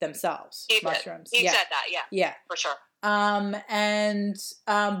themselves. Mushrooms. He said that, yeah. Yeah. For sure. But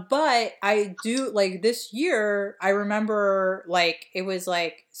I do, like, this year, I remember, like, it was,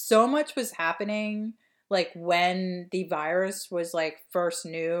 like, so much was happening, like, when the virus was, like, first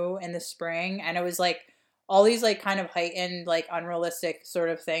new in the spring, and it was, like, all these, like, kind of heightened, like, unrealistic sort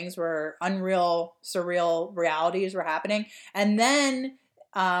of things where unreal, surreal realities were happening, and then,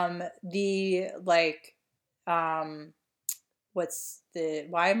 why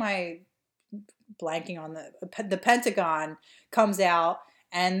am I blanking on the Pentagon comes out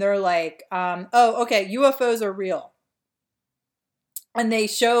and they're like, UFOs are real. And they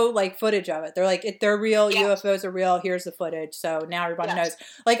show like footage of it. They're like, they're real, UFOs are real, here's the footage. So now everybody knows.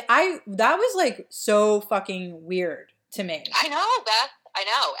 Like that was like so fucking weird to me. I know, Beth. I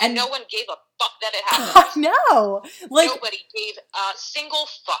know. And no one gave a fuck that it happened. I know. Like, nobody gave a single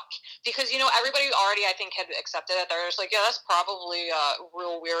fuck. Because, everybody already, I think, had accepted it. They're just like, yeah, that's probably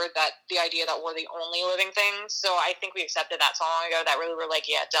real weird, that the idea that we're the only living things. So I think we accepted that so long ago that really were like,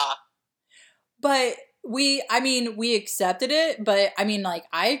 yeah, duh. But we accepted it, but I mean, like,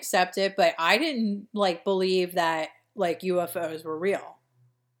 I accept it, but I didn't, like, believe that, like, UFOs were real.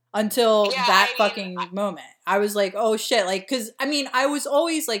 until Yeah, that I mean, fucking moment. I was like, oh shit. Like, cause I mean, I was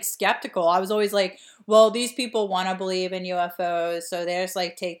always like skeptical. I was always like, well, these people want to believe in UFOs. So they just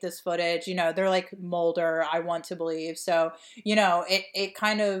like take this footage, you know, they're like Mulder, I want to believe. So, you know, it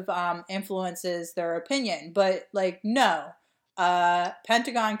kind of influences their opinion, but like, no,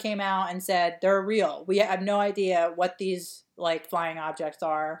 Pentagon came out and said they're real. We have no idea what these like flying objects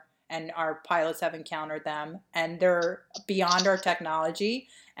are. And our pilots have encountered them, and they're beyond our technology.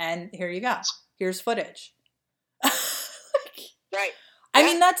 And here you go. Here's footage. right. I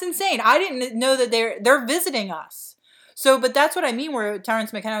mean, that's insane. I didn't know that they're visiting us. So, but that's what I mean. Where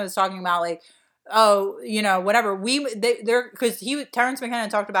Terrence McKenna was talking about, like, oh, you know, whatever. They're because Terrence McKenna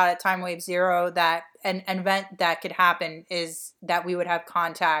talked about at Time Wave Zero that an event that could happen is that we would have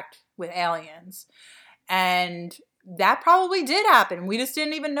contact with aliens, and that probably did happen. We just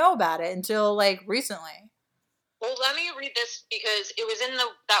didn't even know about it until like recently. Well, let me read this because it was in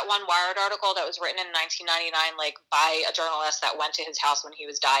that one Wired article that was written in 1999, like by a journalist that went to his house when he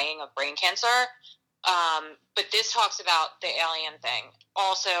was dying of brain cancer. But this talks about the alien thing.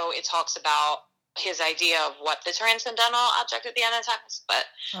 Also, it talks about his idea of what the transcendental object at the end of time is. But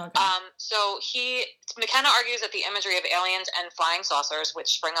so McKenna argues that the imagery of aliens and flying saucers,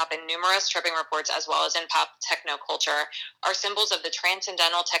 which spring up in numerous tripping reports as well as in pop techno culture, are symbols of the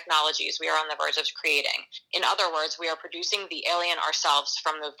transcendental technologies we are on the verge of creating. In other words, we are producing the alien ourselves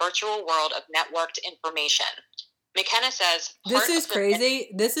from the virtual world of networked information. McKenna says, this is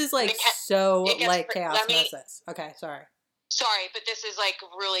crazy. This is like so like chaos gnosis. Okay, sorry. Sorry, but this is like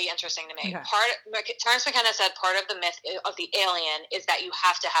really interesting to me. Okay. Terrence McKenna said part of the myth of the alien is that you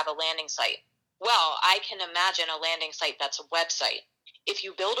have to have a landing site. Well, I can imagine a landing site that's a website. If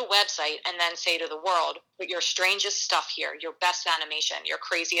you build a website and then say to the world, put your strangest stuff here, your best animation, your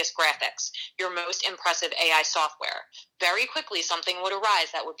craziest graphics, your most impressive AI software, very quickly something would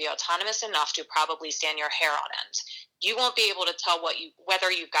arise that would be autonomous enough to probably stand your hair on end. You won't be able to tell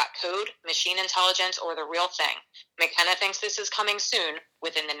whether you've got code, machine intelligence, or the real thing. McKenna thinks this is coming soon,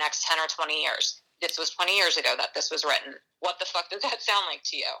 within the next 10 or 20 years. This was 20 years ago that this was written. What the fuck does that sound like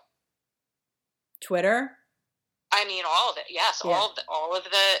to you? Twitter? I mean, all of it. Yes, yeah. all of the.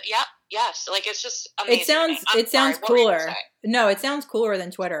 Yeah, yes. Like it's just amazing. It sounds cooler. No, it sounds cooler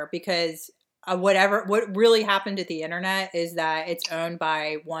than Twitter because what really happened to the internet is that it's owned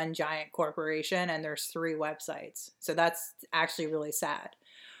by one giant corporation and there's 3 websites. So that's actually really sad.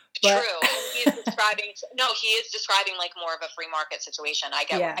 But, true. He is describing like more of a free market situation. I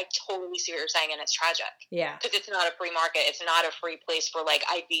totally see what you're saying, and it's tragic. Yeah. Because it's not a free market. It's not a free place for like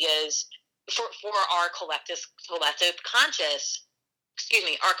ideas for our collective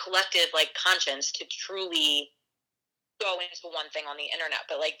like conscience to truly go into one thing on the internet.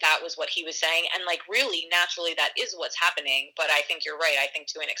 But like that was what he was saying, and like really naturally that is what's happening. But I think you're right. I think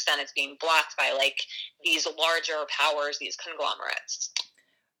to an extent it's being blocked by like these larger powers, these conglomerates.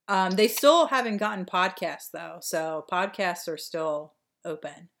 They still haven't gotten podcasts though, so podcasts are still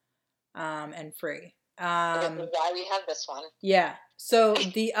open and free. This is why we have this one. Yeah. So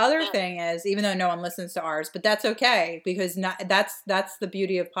the other thing is, even though no one listens to ours, but that's okay because that's the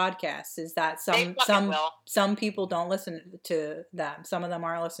beauty of podcasts is that some people don't listen to them. Some of them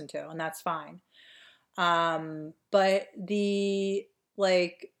aren't listened to, and that's fine. But the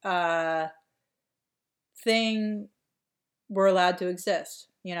thing, we're allowed to exist,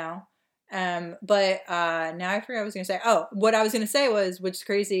 you know. But now I forgot what I was going to say. Oh, what I was going to say was, which is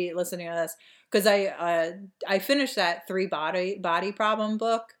crazy listening to this. Because I finished that 3 body problem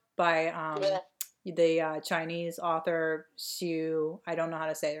book by the Chinese author Xu. I don't know how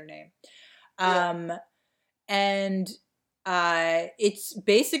to say their name. And it's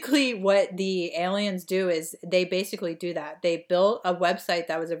basically what the aliens do is they basically do that. They built a website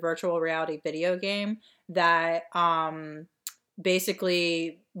that was a virtual reality video game that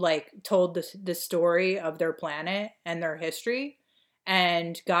basically like told the story of their planet and their history.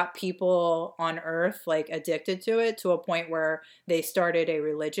 And got people on Earth like addicted to it to a point where they started a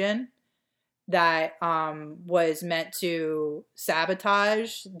religion that was meant to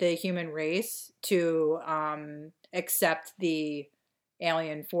sabotage the human race to accept the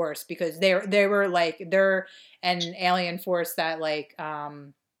alien force because they're an alien force that like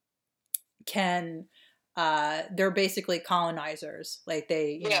can. They're basically colonizers. Like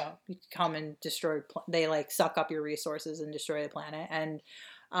they, you know, come and destroy. They like suck up your resources and destroy the planet. And,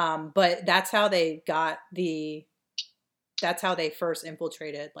 but that's how they got that's how they first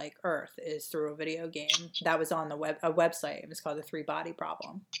infiltrated like Earth is through a video game that was on a website. It was called the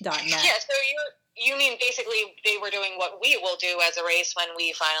 3bodyproblem.net. Yeah. So you mean basically they were doing what we will do as a race when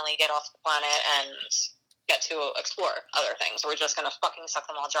we finally get off the planet and get to explore other things. We're just going to fucking suck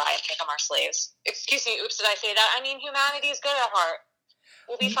them all dry and make them our slaves. Excuse me, oops, did I say that? I mean, humanity is good at heart.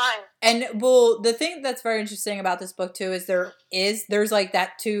 We'll be fine. And, well, the thing that's very interesting about this book, too, is there's, like,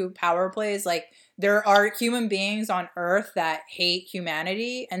 that two power plays. Like, there are human beings on Earth that hate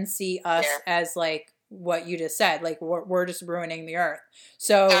humanity and see us as, like, what you just said. Like, we're just ruining the Earth.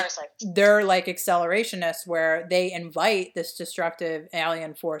 So they're, like, accelerationists where they invite this destructive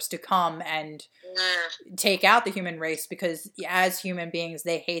alien force to come and take out the human race because as human beings,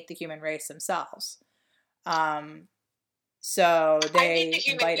 they hate the human race themselves. So they I hate the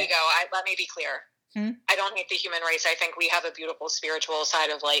human ego. Let me be clear. I don't hate the human race. I think we have a beautiful spiritual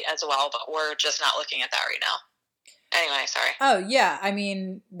side of light as well, but we're just not looking at that right now. Anyway, sorry. Oh yeah, I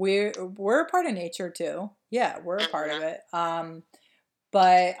mean we're a part of nature too. Yeah, we're a part of it.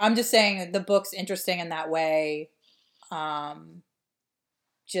 But I'm just saying the book's interesting in that way.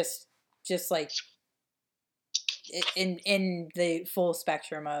 Just like in the full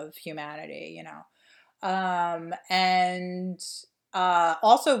spectrum of humanity, you know. And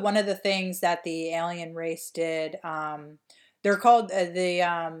also one of the things that the alien race did, they're called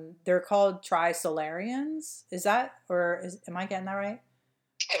Trisolarians. Is that, am I getting that right?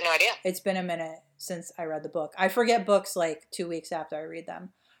 I have no idea. It's been a minute since I read the book. I forget books like 2 weeks after I read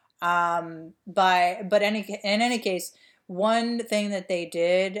them. But in any case, one thing that they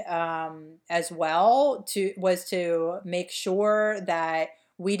did as well was to make sure that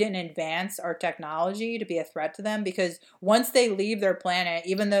we didn't advance our technology to be a threat to them, because once they leave their planet,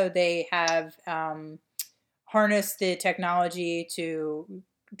 even though they have harnessed the technology to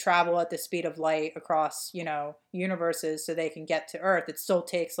travel at the speed of light across, you know, universes so they can get to Earth, it still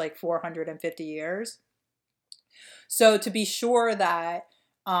takes like 450 years. So to be sure that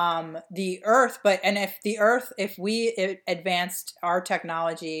the Earth, if we advanced our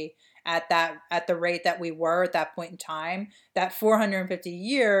technology at the rate that we were at that point in time, that 450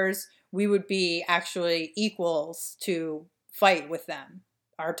 years, we would be actually equals to fight with them.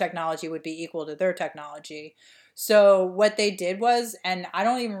 Our technology would be equal to their technology. So what they did was, and I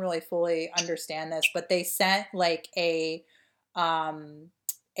don't even really fully understand this, but they sent like a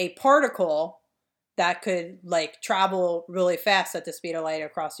particle that could like travel really fast at the speed of light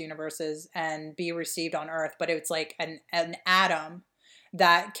across universes and be received on Earth. But it's like an atom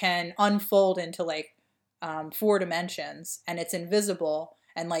that can unfold into like 4 dimensions, and it's invisible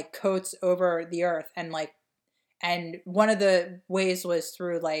and like coats over the Earth. And one of the ways was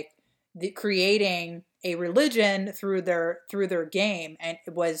through like creating a religion through their game, and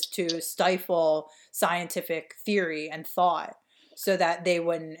it was to stifle scientific theory and thought so that they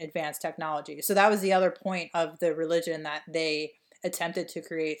wouldn't advance technology. So that was the other point of the religion that they attempted to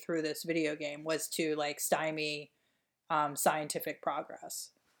create through this video game, was to like stymie scientific progress.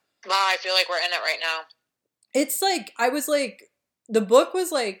 Wow, I feel like we're in it right now. It's like, I was like, the book was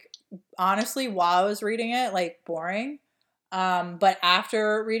like, honestly, while I was reading it, like boring. But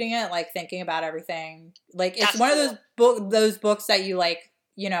after reading it, like thinking about everything, like it's one of those books that you like,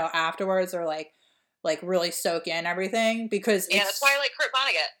 you know, afterwards are like really soak in everything, because that's why I like Kurt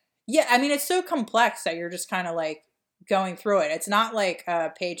Vonnegut. Yeah, I mean, it's so complex that you're just kind of like going through it. It's not like a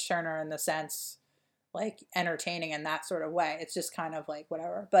page turner in the sense like entertaining in that sort of way. It's just kind of like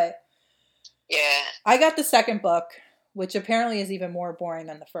whatever. But yeah, I got the second book, which apparently is even more boring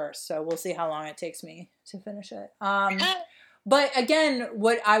than the first. So we'll see how long it takes me to finish it. But again,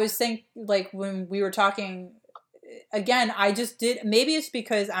 what I was saying, like when we were talking, again, I just did, maybe it's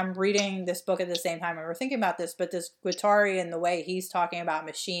because I'm reading this book at the same time and we're thinking about this, but this Guattari and the way he's talking about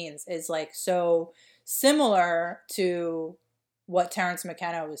machines is like so similar to what Terence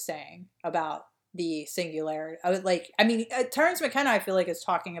McKenna was saying about the singularity. Terence McKenna, I feel like, is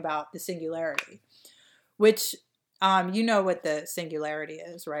talking about the singularity, which you know what the singularity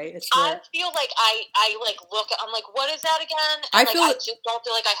is, right? It's I feel like I like look. I'm like, what is that again? And I just don't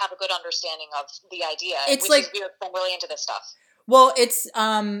feel like I have a good understanding of the idea. It's which like, is weird. I'm really into this stuff. Well, it's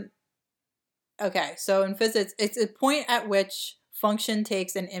okay. So in physics, it's a point at which function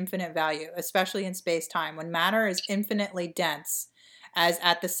takes an infinite value, especially in space-time, when matter is infinitely dense, as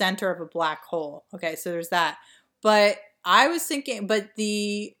at the center of a black hole. Okay, so there's that. But I was thinking,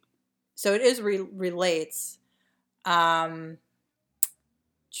 so it is relates. But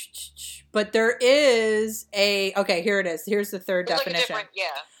there is okay, here it is. Here's the third definition.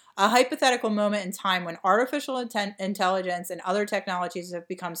 A hypothetical moment in time when artificial intelligence and other technologies have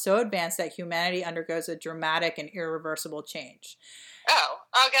become so advanced that humanity undergoes a dramatic and irreversible change. Oh,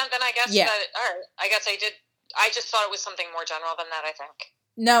 again, then I guess all right. I guess I did. I just thought it was something more general than that, I think.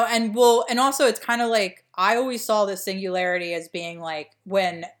 No, and also it's kind of like, I always saw the singularity as being like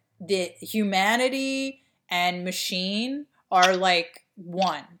when the humanity and machine are like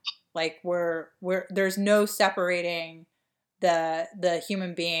one. Like we're there's no separating the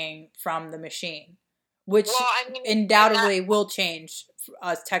human being from the machine, which undoubtedly will change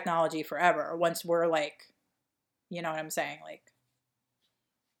us technology forever once we're like, you know what I'm saying, like.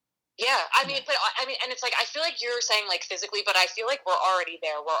 Yeah, I mean, and it's like, I feel like you're saying, like, physically, but I feel like we're already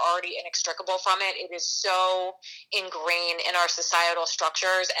there. We're already inextricable from it. It is so ingrained in our societal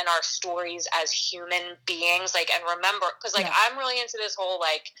structures and our stories as human beings. Like, and remember, because, like, I'm really into this whole,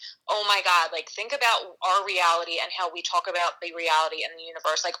 like, oh my God, like, think about our reality and how we talk about the reality in the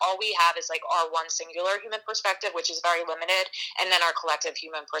universe. Like, all we have is, like, our one singular human perspective, which is very limited, and then our collective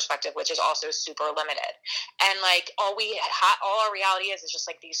human perspective, which is also super limited. And, like, all our reality is just,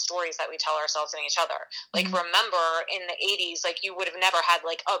 like, these stories that we tell ourselves and each other. Like, remember in the 80s, like, you would have never had,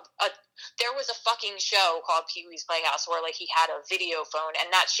 like, there was a fucking show called Pee-wee's Playhouse where, like, he had a video phone, and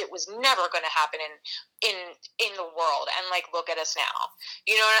that shit was never going to happen in the world. And, like, look at us now.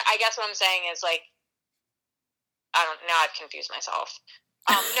 You know, I guess what I'm saying is, like, now I've confused myself.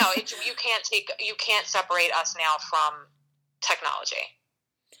 No, you can't separate us now from technology.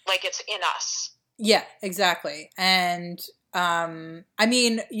 Like, it's in us. Yeah, exactly. And, I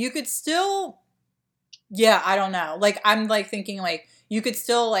mean, you could still, yeah, I don't know. Like, I'm, like, thinking, like, you could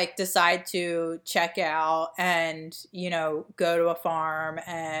still, like, decide to check out and, you know, go to a farm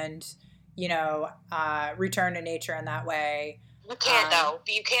and, you know, return to nature in that way. You can't, though.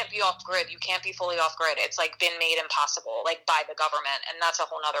 You can't be off-grid. You can't be fully off-grid. It's, like, been made impossible, like, by the government, and that's a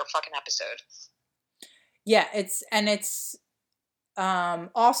whole nother fucking episode. Yeah, it's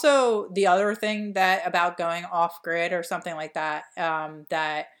also the other thing that about going off grid or something like that,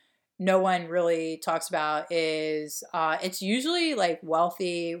 that no one really talks about is, it's usually like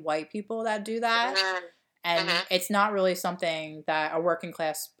wealthy white people that do that. And it's not really something that a working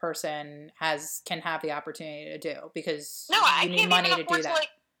class person can have the opportunity to do because you need money to do that.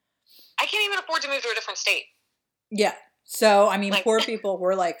 I can't even afford to move to a different state. Yeah. So, I mean, poor people,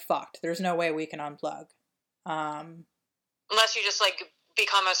 we're like fucked. There's no way we can unplug. Unless you just, like,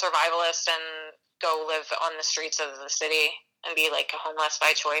 become a survivalist and go live on the streets of the city and be, like, homeless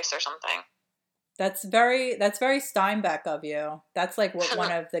by choice or something. That's very Steinbeck of you. That's, like, what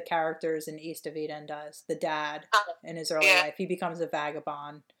one of the characters in East of Eden does. The dad in his early life. He becomes a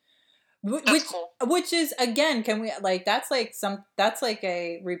vagabond. Which is, again, that's like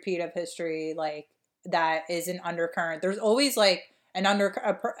a repeat of history, like, that is an undercurrent. There's always, like,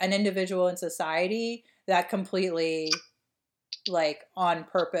 an individual in society that completely, like, on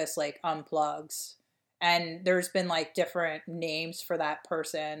purpose, like, unplugs. And there's been, like, different names for that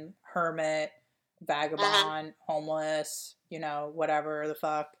person. Hermit, vagabond, homeless, you know, whatever the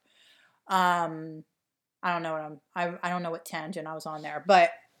fuck. I don't know I don't know what tangent I was on there,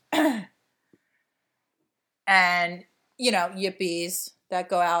 but and, you know, yippies that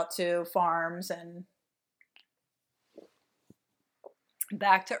go out to farms and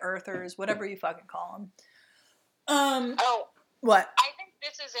back to earthers, whatever you fucking call them. What? I think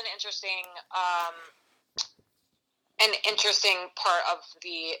this is an interesting part of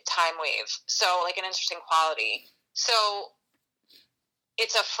the time wave. So, like, an interesting quality. So,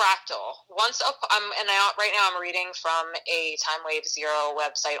 it's a fractal. Right now I'm reading from a Time Wave Zero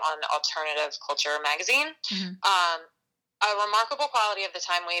website on Alternative Culture magazine. A remarkable quality of the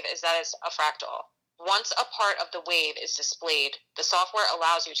time wave is that it's a fractal. Once a part of the wave is displayed, the software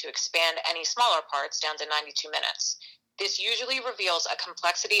allows you to expand any smaller parts down to 92 minutes. This usually reveals a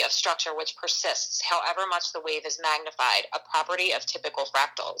complexity of structure which persists however much the wave is magnified, a property of typical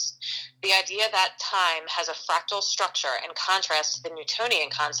fractals. The idea that time has a fractal structure, in contrast to the Newtonian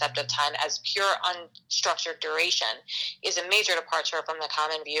concept of time as pure unstructured duration, is a major departure from the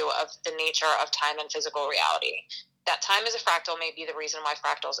common view of the nature of time and physical reality. That time is a fractal may be the reason why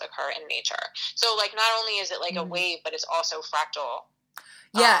fractals occur in nature. So, like, not only is it like a wave, but it's also fractal.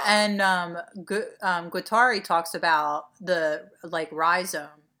 Yeah, and Guattari talks about the, like,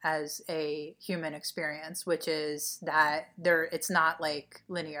 rhizome as a human experience, which is that it's not, like,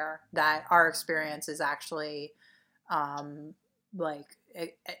 linear, that our experience is actually, like,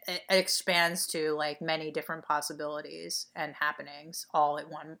 it expands to, like, many different possibilities and happenings all at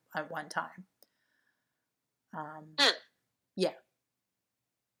one time. Yeah.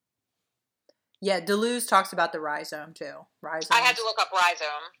 Yeah, Deleuze talks about the rhizome too. Rhizome. I had to look up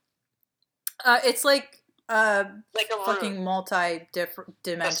rhizome. It's like a fucking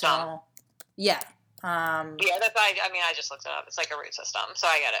multi-dimensional. Yeah. Yeah, that's I just looked it up. It's like a root system, so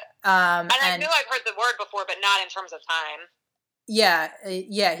I get it. And I knew I've heard the word before, but not in terms of time. Yeah.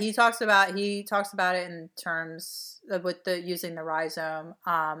 He talks about it in terms of with the using the rhizome,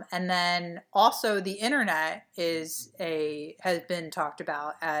 and then also the internet has been talked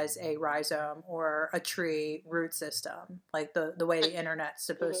about as a rhizome or a tree root system, like the way the internet's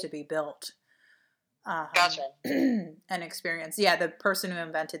supposed to be built. Gotcha. And experience. Yeah, the person who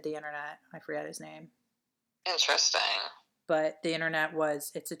invented the internet, I forget his name. Interesting. But the internet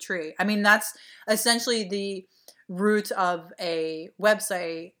it's a tree. I mean, that's essentially the root of a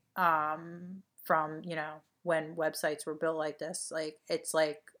website, from, when websites were built like this. Like, it's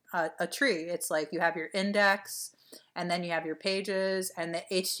like a tree. It's like you have your index, and then you have your pages, and the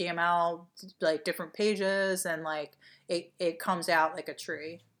HTML, like different pages, and like it comes out like a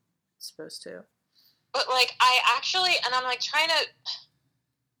tree. It's supposed to. But like, I actually, and I'm like trying to,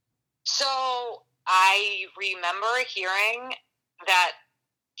 so I remember hearing that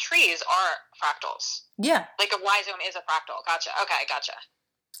trees are fractals. Yeah. Like a rhizome is a fractal. Gotcha. Okay, gotcha.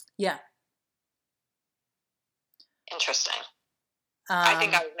 Yeah. Interesting. I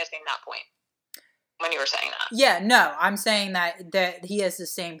think I was missing that point when you were saying that. Yeah, no, I'm saying that he has the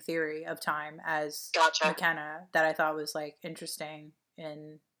same theory of time as McKenna that I thought was like interesting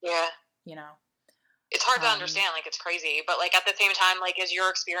in, It's hard to understand, like, it's crazy, but, like, at the same time, like, is your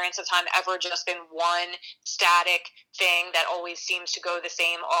experience of time ever just been one static thing that always seems to go the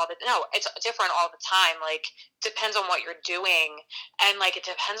same no, it's different all the time, like, depends on what you're doing, and, like, it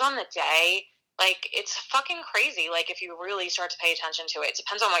depends on the day, like, it's fucking crazy, like, if you really start to pay attention to it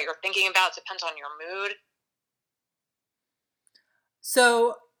depends on what you're thinking about, it depends on your mood.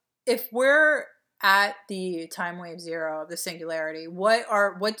 So, if we're at the time wave zero of the singularity, what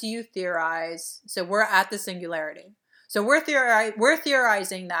do you theorize? So we're at the singularity. So we're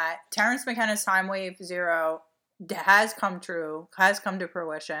theorizing that Terence McKenna's time wave zero has come to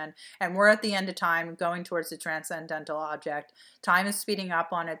fruition, and we're at the end of time, going towards the transcendental object. Time is speeding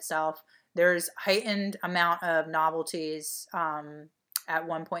up on itself. There's heightened amount of novelties at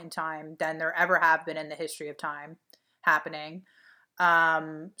one point in time than there ever have been in the history of time happening.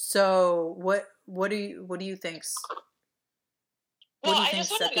 So what do you think? Well, I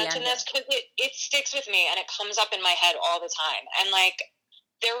just want to mention this because it sticks with me and it comes up in my head all the time. And like,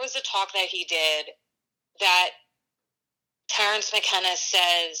 there was a talk that he did that Terence McKenna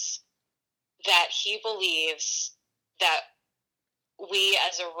says that he believes that we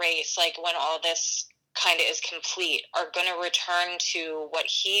as a race, like when all this kind of is complete, are going to return to what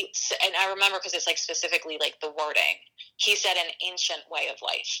and I remember because it's like specifically like the wording, he said an ancient way of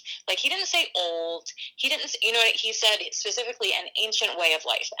life. Like, he didn't say old, he didn't, he said specifically an ancient way of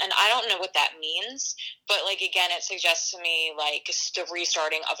life, and I don't know what that means, but like, again, it suggests to me like the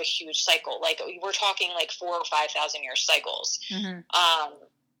restarting of a huge cycle, like we're talking like 4,000 or 5,000 year cycles. Mm-hmm.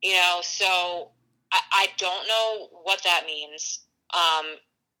 So I don't know what that means.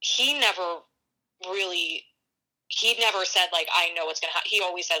 He never said like, I know what's gonna happen. He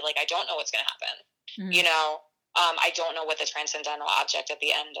always said like, I don't know what's gonna happen. Mm-hmm. I don't know what the transcendental object at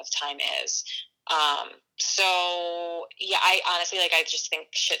the end of time is. So yeah, I honestly, like, I just think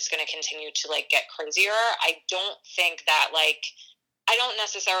shit's gonna continue to like get crazier. I don't think that like, I don't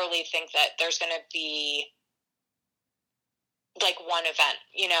necessarily think that there's gonna be like one event,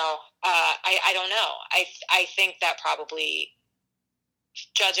 I don't know. I think that probably,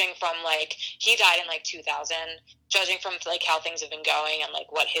 judging from like, he died in like 2000, judging from like how things have been going and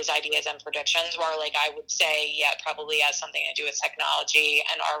like what his ideas and predictions were, like, I would say, yeah, probably has something to do with technology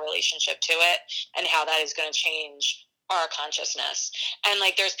and our relationship to it and how that is going to change our consciousness. And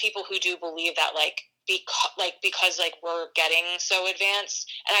like, there's people who do believe that like, because like we're getting so advanced,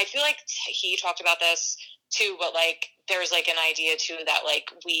 and I feel like he talked about this too, but like, there's like an idea too that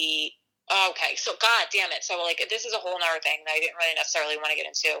like okay, so god damn it. So like, this is a whole nother thing that I didn't really necessarily want to get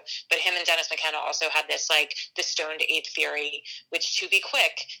into, but him and Dennis McKenna also had this like the stoned ape theory, which, to be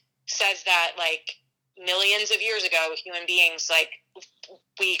quick, says that like millions of years ago, human beings, like,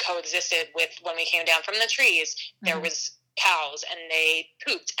 we coexisted with, when we came down from the trees, there was cows and they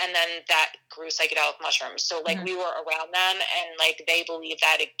pooped, and then that grew psychedelic mushrooms. So like, we were around them, and like, they believe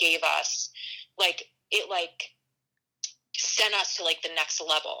that it gave us like, it like sent us to like the next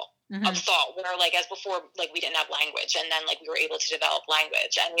level of thought, where like, as before, like, we didn't have language, and then like, we were able to develop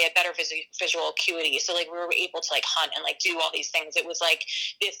language, and we had better visual acuity, so like, we were able to like hunt and like do all these things. It was like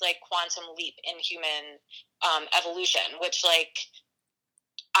this like quantum leap in human evolution, which like,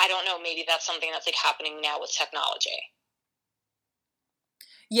 I don't know, maybe that's something that's like happening now with technology.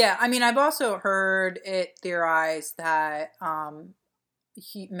 Yeah, I mean, I've also heard it theorized that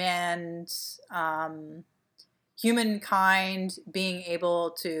humankind being able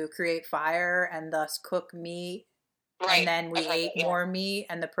to create fire and thus cook meat Right. And then we ate Yeah. more meat,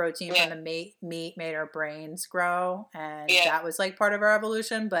 and the protein Yeah. from the meat made our brains grow, and Yeah. that was like part of our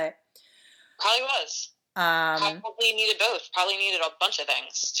evolution. But Probably was. Probably needed both. Probably needed a bunch of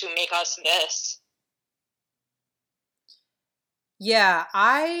things to make us this. Yeah,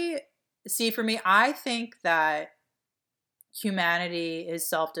 I see. For me, I think that humanity is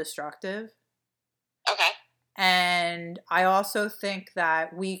self-destructive. Okay. And I also think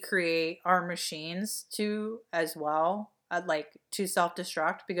that we create our machines to as well, like to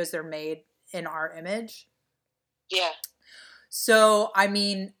self-destruct because they're made in our image. Yeah. So, I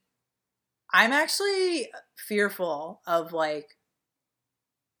mean, I'm actually fearful of like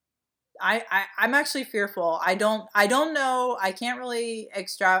I'm actually fearful. I don't know. I can't really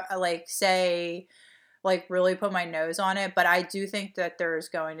say like really put my nose on it, but I do think that there's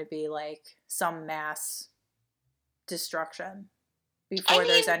going to be like some mass destruction before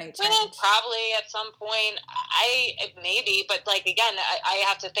there's any change. Probably at some point. Maybe, but like again, I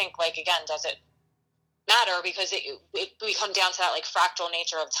have to think like again, does it matter? Because we come down to that like fractal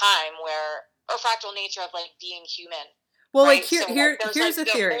nature of time, or fractal nature of like being human. Well, right? like here's like the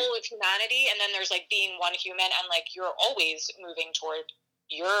theory. Whole of humanity, and then there's like being one human, and like you're always moving toward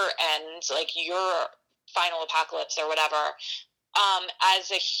your end, like your final apocalypse or whatever. As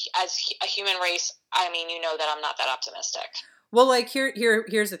a human race, I mean, you know that I'm not that optimistic. Well, like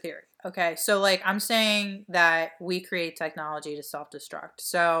here's the theory. Okay, so like I'm saying that we create technology to self-destruct.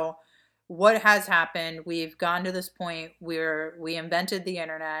 So what has happened? We've gone to this point where we invented the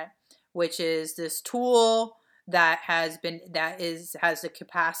internet, which is this tool that has the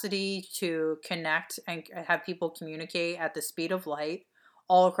capacity to connect and have people communicate at the speed of light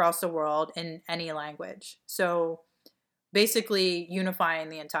all across the world in any language. So basically unifying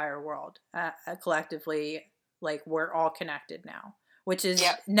the entire world collectively. Like we're all connected now, which is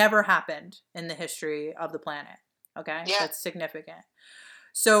never happened in the history of the planet. Okay, that's significant.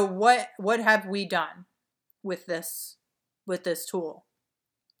 So what have we done with this tool?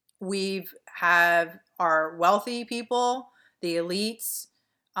 We've have our wealthy people, the elites,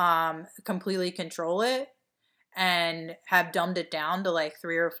 completely control it and have dumbed it down to like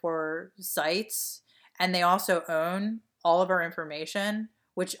 3 or 4 sites, and they also own all of our information,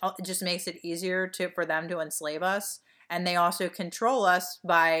 which just makes it easier for them to enslave us. And they also control us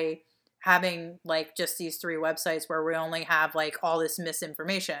by having like just these 3 websites where we only have like all this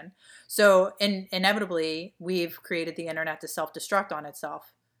misinformation. So inevitably, we've created the internet to self-destruct on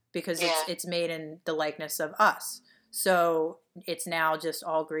itself because it's made in the likeness of us. So it's now just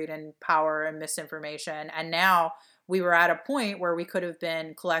all greed and power and misinformation. And now we were at a point where we could have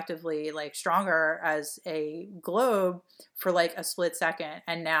been collectively like stronger as a globe for like a split second.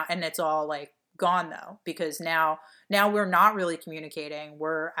 And it's all like gone though, because now we're not really communicating.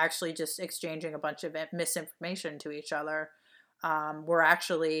 We're actually just exchanging a bunch of misinformation to each other. We're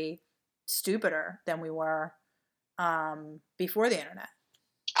actually stupider than we were before the internet.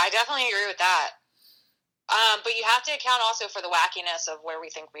 I definitely agree with that. But you have to account also for the wackiness of where we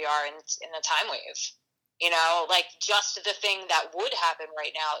think we are in the time wave. You know, like just the thing that would happen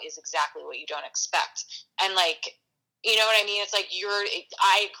right now is exactly what you don't expect. And like, you know what I mean? It's like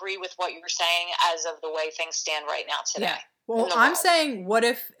I agree with what you're saying as of the way things stand right now today. Yeah. Well, I'm saying what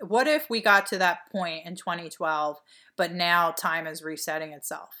if we got to that point in 2012, but now time is resetting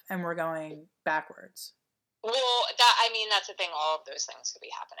itself and we're going backwards? Well, that's the thing. All of those things could be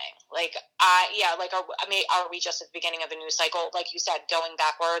happening. Like, are we just at the beginning of a new cycle? Like you said, going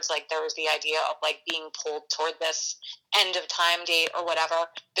backwards. Like there was the idea of like being pulled toward this end of time date or whatever.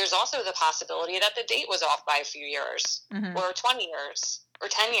 There's also the possibility that the date was off by a few years, or 20 years, or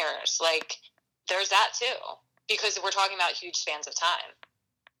 10 years. Like, there's that too, because we're talking about huge spans of time.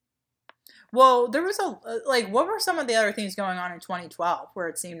 Well, there was what were some of the other things going on in 2012 where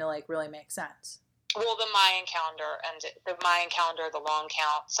it seemed to like really make sense? Well, the Mayan calendar, the long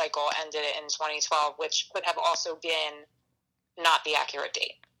count cycle ended in 2012, which could have also been not the accurate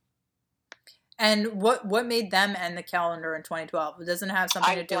date. And what made them end the calendar in 2012? Doesn't it have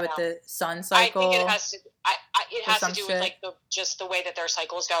something to do with the sun cycle? I think it has to. It has to do with like just the way that their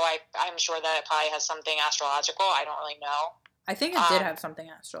cycles go. I'm sure that it probably has something astrological. I don't really know. I think it did have something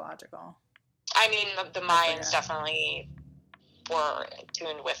astrological. I mean, the Mayans definitely were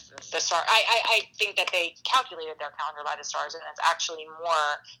tuned with the star. I think that they calculated their calendar by the stars, and it's actually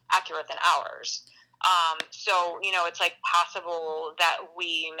more accurate than ours. So, you know, it's like possible that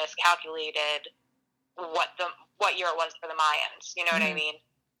we miscalculated what year it was for the Mayans. You know what I mean?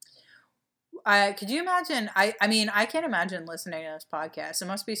 Could you imagine? I mean, I can't imagine listening to this podcast. It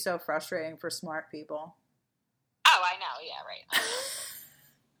must be so frustrating for smart people. Oh, I know.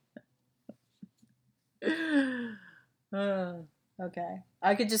 Yeah, right. Okay.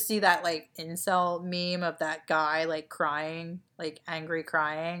 I could just see that like incel meme of that guy like crying, like angry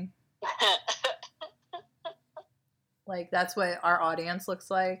crying. Like that's what our audience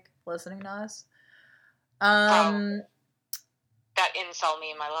looks like listening to us. That incel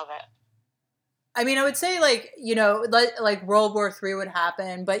meme, I love it. I mean, I would say like, like World War III would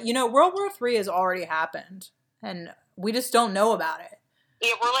happen, but World War III has already happened and we just don't know about it.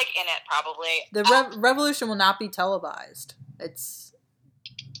 Yeah, we're like in it probably. The revolution will not be televised.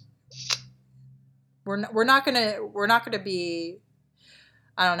 We're not gonna be.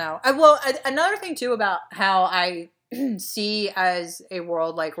 I don't know. Another thing too about how I see as a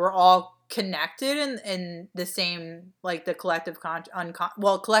world, like we're all connected in the same, like the collective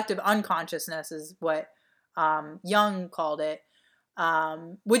collective unconsciousness is what Jung called it.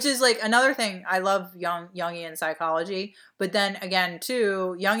 Which is like another thing. I love Jungian psychology, but then again,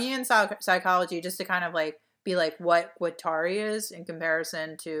 too, Jungian psychology, just to kind of like be like what Guattari is in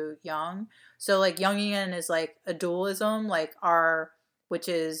comparison to Jung. So like Jungian is like a dualism, like which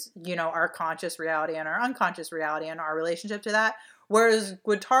is our conscious reality and our unconscious reality and our relationship to that. Whereas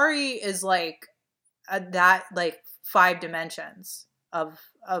Guattari is like that like 5 dimensions of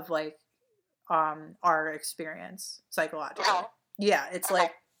like our experience psychologically. Uh-huh. Yeah, it's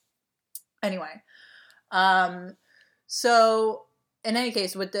like anyway. So in any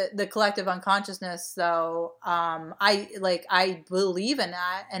case, with the collective unconsciousness, though, I believe in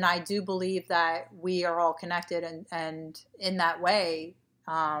that, and I do believe that we are all connected, and in that way,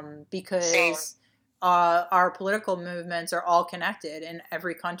 because our political movements are all connected in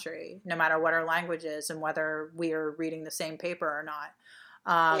every country, no matter what our language is and whether we are reading the same paper or not.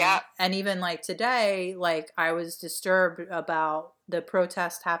 And even like today, like I was disturbed about the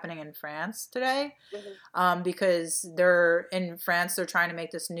protest happening in France today, because in France they're trying to make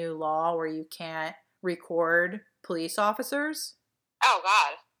this new law where you can't record police officers. Oh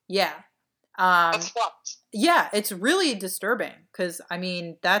God. Yeah. That's fucked. Yeah, it's really disturbing because I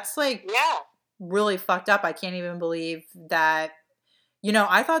mean that's like really fucked up. I can't even believe that.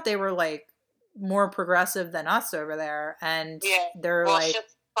 I thought they were like more progressive than us over there, and they're like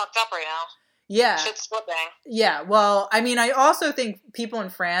shit's fucked up right now. Yeah, shit's slipping. Yeah, well, I mean, I also think people in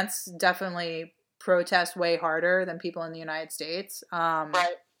France definitely protest way harder than people in the United States.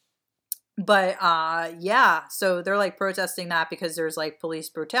 Right. But yeah, so they're like protesting that because there's like police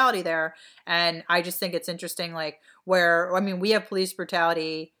brutality there, and I just think it's interesting, like where I mean, we have police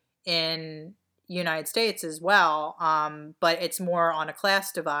brutality in United States as well, but it's more on a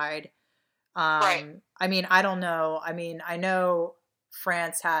class divide. Right. I mean, I don't know. I mean, I know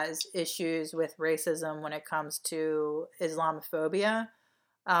France has issues with racism when it comes to Islamophobia,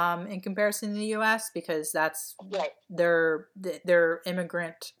 in comparison to the U.S. because that's their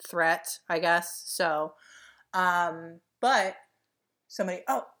immigrant threat, I guess. So, but somebody,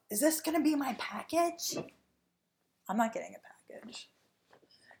 is this going to be my package? I'm not getting a package.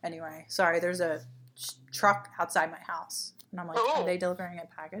 Anyway, sorry, there's a truck outside my house. And I'm like, are they delivering a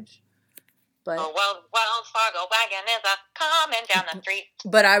package? But Wells Fargo wagon is coming down the street.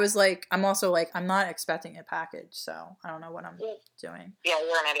 But I was like, I'm also like, I'm not expecting a package, so I don't know what I'm doing. Yeah,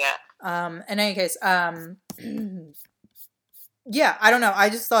 you're an idiot. In any case, yeah, I don't know. I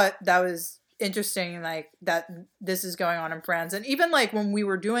just thought that was interesting, like that this is going on in France, and even like when we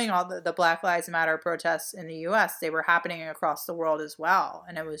were doing all the Black Lives Matter protests in the U.S., they were happening across the world as well,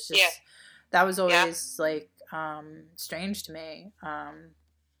 and it was just that was always like strange to me.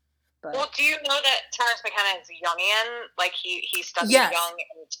 But. Well, do you know that Terence McKenna is Jungian? Like he studied Jung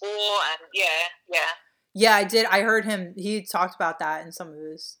in school, and yeah, I did. I heard him. He talked about that in some of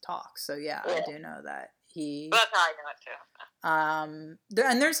his talks. So yeah. I do know that he. Well, that's how I know it too.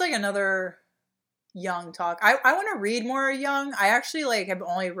 And there's like another Jung talk. I want to read more Jung. I actually like have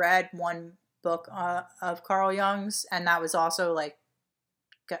only read one book of Carl Jung's, and that was also like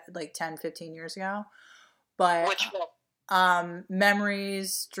 10, 15 years ago. But which book?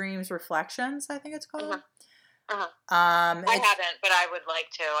 Memories, Dreams, Reflections, I think it's called. I haven't, but I would like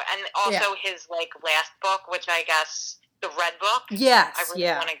to. And also his like last book, which I guess the Red Book. Yes, I really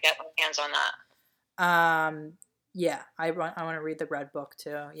want to get my hands on that. Yeah, I want to read the Red Book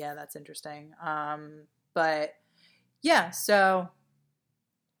too. Yeah, that's interesting. But yeah, so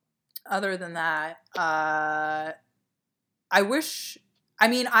other than that, I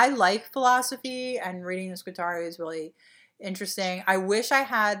like philosophy, and reading this Guattari is really interesting. I wish I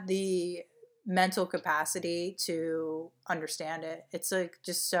had the mental capacity to understand it. It's like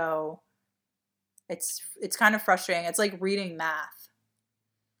just so it's kind of frustrating. It's like reading math.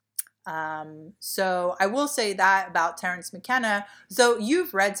 So I will say that about Terrence McKenna. So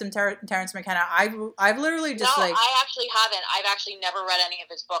you've read some Terrence McKenna. I've literally just No, like. I actually haven't. I've actually never read any of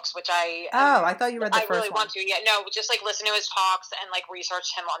his books, which I thought you read the I first really one. want to. Yeah, no, just like listen to his talks and like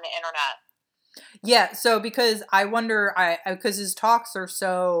research him on the internet. Yeah, so because I wonder, because his talks are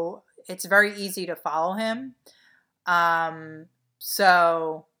so, it's very easy to follow him.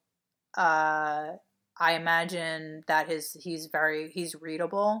 So I imagine that he's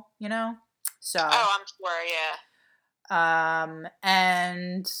readable, you know? So. Oh, I'm sure, yeah.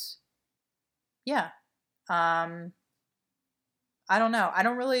 And yeah. I don't know. I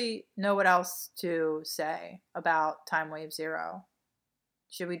don't really know what else to say about Time Wave Zero.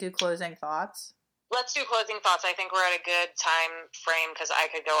 Should we do closing thoughts? Let's do closing thoughts. I think we're at a good time frame because I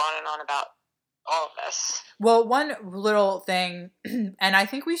could go on and on about all of this. Well, one little thing, and I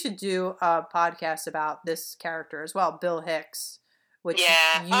think we should do a podcast about this character as well, Bill Hicks. Which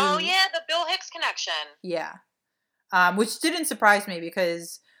yeah. Oh, yeah, the Bill Hicks connection. Yeah. Which didn't surprise me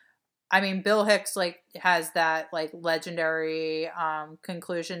because, I mean, Bill Hicks, like, has that, like, legendary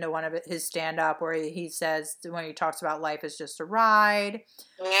conclusion to one of his stand-up where he says, when he talks about life is just a ride.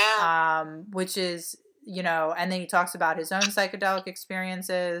 Yeah. Which is, you know, and then he talks about his own psychedelic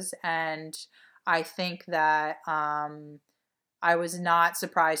experiences, and I think that I was not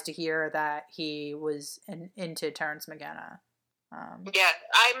surprised to hear that he was into Terrence McKenna. Yeah,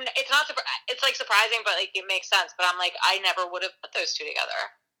 it's not. It's like surprising, but like it makes sense. But I'm like, I never would have put those two together.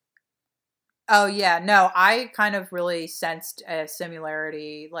 Oh yeah, no, I kind of really sensed a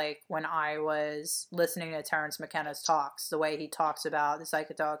similarity, like when I was listening to Terrence McKenna's talks, the way he talks about the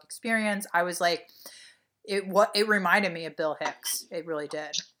psychedelic experience. I was like, it reminded me of Bill Hicks. It really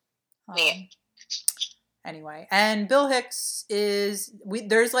did. Yeah. Anyway, and Bill Hicks there's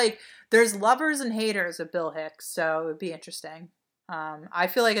lovers and haters of Bill Hicks, so it would be interesting. I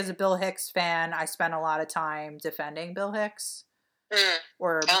feel like as a Bill Hicks fan, I spent a lot of time defending Bill Hicks.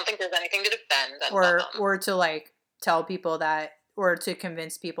 Or I don't think there's anything to defend. Or to like tell people that, or to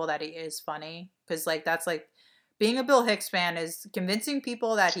convince people that he is funny, because like that's like being a Bill Hicks fan is convincing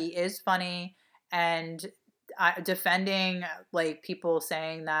people that he is funny and defending like people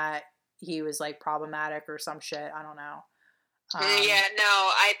saying that he was like problematic or some shit. I don't know. Yeah, no,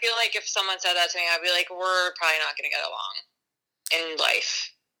 I feel like if someone said that to me, I'd be like, we're probably not going to get along in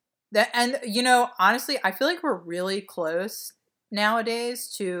life. And, you know, honestly, I feel like we're really close nowadays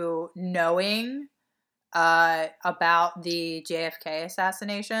to knowing about the JFK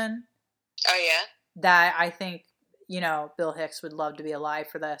assassination. Oh, yeah? That I think, you know, Bill Hicks would love to be alive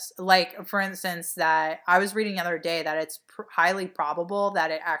for this. Like, for instance, that I was reading the other day that it's highly probable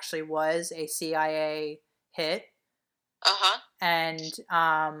that it actually was a CIA hit. Uh-huh.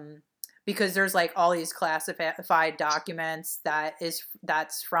 And, because there's like all these classified documents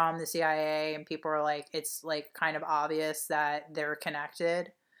that's from the CIA, and people are like, it's like kind of obvious that they're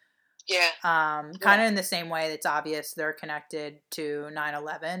connected. Yeah. Kind of in the same way it's obvious they're connected to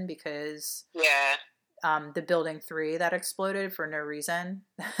 9/11 because the building 3 that exploded for no reason.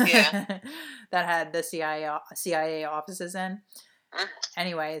 Yeah. That had the CIA offices in.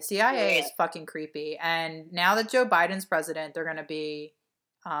 Anyway, the CIA is fucking creepy, and now that Joe Biden's president, they're going to be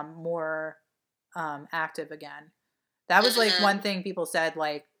more active again. That was like one thing people said,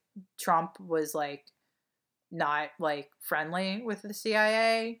 like Trump was like not like friendly with the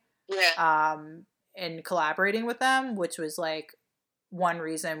CIA, and collaborating with them, which was like one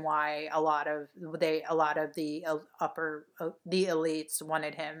reason why a lot of the elites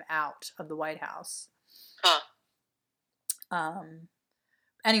wanted him out of the White House.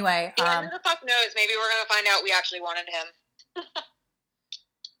 Anyway, who the fuck knows? Maybe we're gonna find out we actually wanted him.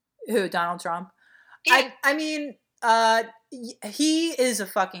 Who, Donald Trump? Yeah. I mean, he is a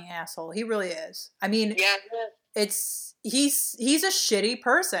fucking asshole. He really is. I mean, he's a shitty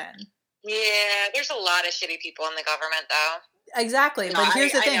person. Yeah, there's a lot of shitty people in the government, though. Exactly, no, but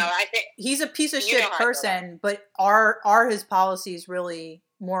here's the thing: I think he's a piece of shit person. But are his policies really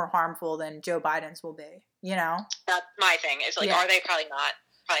more harmful than Joe Biden's will be? You know, that's my thing. It's like, are they? Probably not.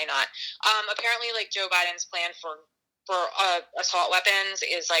 Probably not. Apparently, like Joe Biden's plan for assault weapons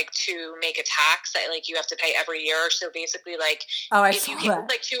is like to make a tax that like you have to pay every year. So basically, like if you get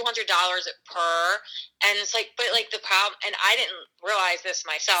like $200 per, and it's like, but like the problem, and I didn't realize this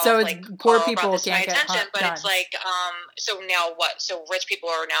myself. So like poor people can't get attention, but guns. it's like so now what? So rich people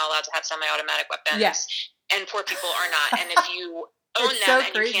are now allowed to have semi-automatic weapons, and poor people are not. And if you own them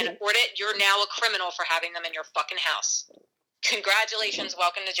and you can't afford it, you're now a criminal for having them in your fucking house. Congratulations,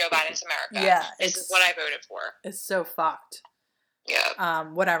 welcome to Joe Biden's America. Yeah, this is what I voted for. It's so fucked. Yeah.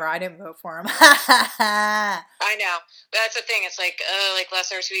 Whatever. I didn't vote for him. I know. But that's the thing. It's like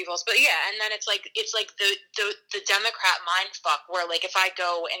lesser of two evils. But yeah, and then it's like the Democrat mind fuck where like if I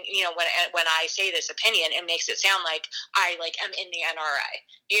go and when I say this opinion, it makes it sound like I like am in the NRA.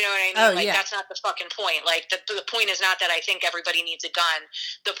 You know what I mean? Oh, like yeah. that's not the fucking point. Like the point is not that I think everybody needs a gun.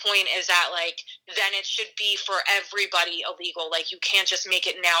 The point is that like then it should be for everybody illegal. Like you can't just make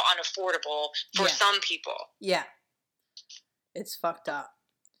it now unaffordable for some people. Yeah. It's fucked up.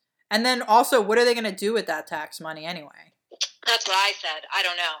 And then also, what are they going to do with that tax money anyway? That's what I said. I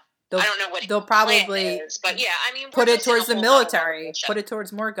don't know. I don't know what they'll probably is, but yeah, I mean, put it towards the military. Put it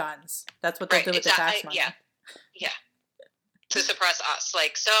towards more guns. That's what they'll do with the tax money. Yeah. To suppress us,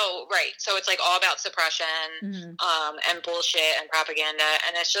 like so, right? So it's like all about suppression, and bullshit and propaganda,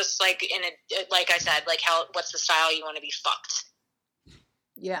 and it's just like like I said, like what's the style you want to be fucked?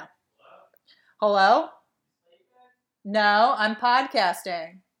 Yeah. Hello? No, I'm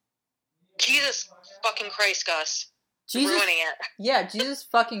podcasting. Jesus fucking Christ, Gus. Jesus, you're ruining it. Yeah, Jesus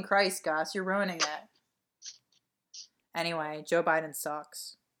fucking Christ, Gus. You're ruining it. Anyway, Joe Biden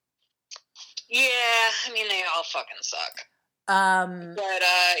sucks. Yeah, I mean, they all fucking suck. But,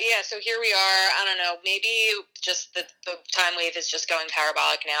 yeah, so here we are. I don't know. Maybe just the time wave is just going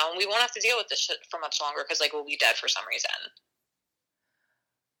parabolic now, and we won't have to deal with this shit for much longer because, like, we'll be dead for some reason.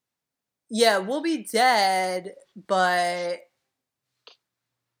 Yeah, we'll be dead, but...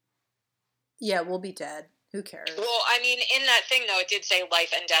 Yeah, we'll be dead. Who cares? Well, I mean, in that thing, though, it did say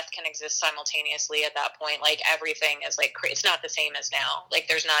life and death can exist simultaneously at that point. Like, everything is, like, it's not the same as now. Like,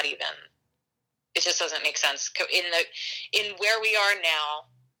 there's not even... It just doesn't make sense. In where we are now,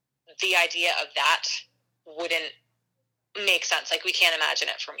 the idea of that wouldn't make sense. Like, we can't imagine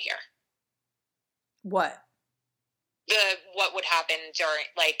it from here. What? What would happen during,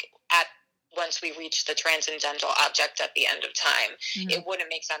 like, once we reach the transcendental object at the end of time, it wouldn't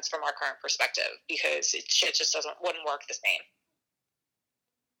make sense from our current perspective because shit just wouldn't work the same.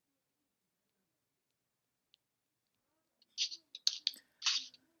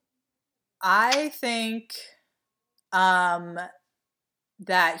 I think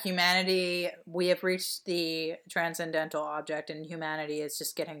that humanity, we have reached the transcendental object and humanity is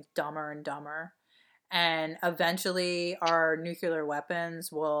just getting dumber and dumber. And eventually our nuclear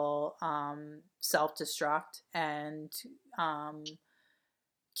weapons will self-destruct and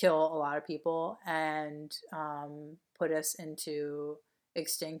kill a lot of people and put us into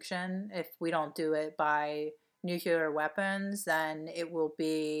extinction. If we don't do it by nuclear weapons, then it will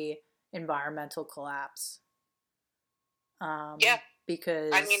be environmental collapse. Yeah.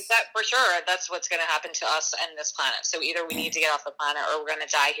 Because I mean, that for sure, that's what's going to happen to us and this planet. So either we need to get off the planet or we're going to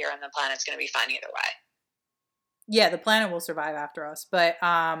die here and the planet's going to be fine either way. Yeah, the planet will survive after us. But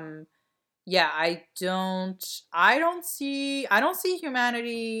yeah, I don't see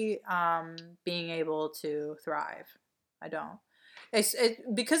humanity being able to thrive. I don't. It's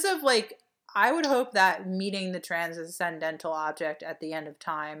because of like, I would hope that meeting the transcendental object at the end of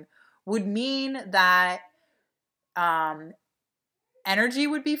time would mean that energy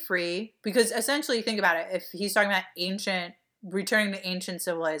would be free, because essentially, think about it, if he's talking about returning to ancient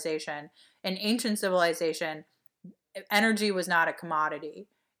civilization, in ancient civilization, energy was not a commodity.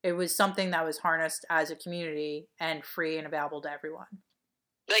 It was something that was harnessed as a community and free and available to everyone.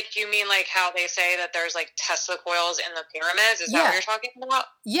 Like, you mean like how they say that there's like Tesla coils in the pyramids? Is that what you're talking about?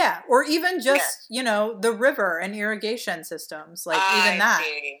 Yeah, or even just, the river and irrigation systems. Like, even that,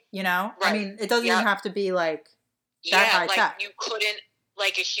 see. Right. I mean, it doesn't even have to be like that high like tech. You couldn't,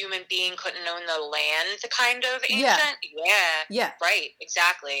 like a human being couldn't own the land kind of ancient? Yeah. Right,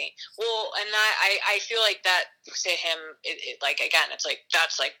 exactly. Well, and that, I feel like that to him, it like, again, it's like,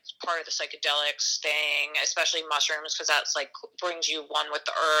 that's like part of the psychedelics thing, especially mushrooms, because that's like brings you one with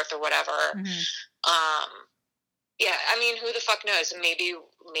the earth or whatever. Yeah, I mean, who the fuck knows? Maybe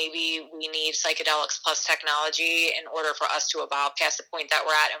we need psychedelics plus technology in order for us to evolve past the point that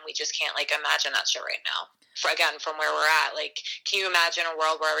we're at, and we just can't like imagine that shit right now. From where we're at, like, can you imagine a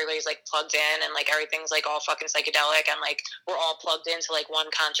world where everybody's like plugged in and like everything's like all fucking psychedelic and like we're all plugged into like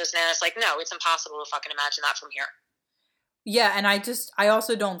one consciousness? Like, no, it's impossible to fucking imagine that from here. Yeah, and I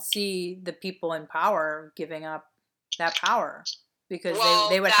also don't see the people in power giving up that power, because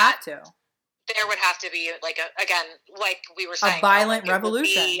they would have to. There would have to be like again, like we were saying, a violent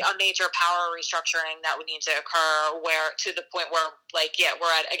revolution, a major power restructuring that would need to occur, where to the point where like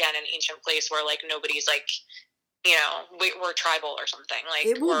we're at again an ancient place where like nobody's like we're tribal or something,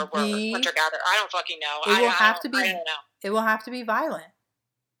 like we're hunter gatherer. I don't fucking know. It will have to be violent.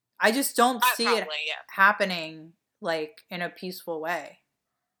 I just don't see it happening like in a peaceful way.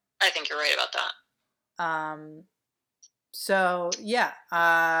 I think you're right about that. So yeah,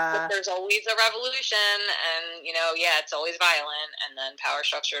 But there's always a revolution, and it's always violent, and then power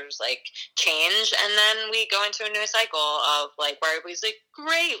structures like change, and then we go into a new cycle of like where everybody's like,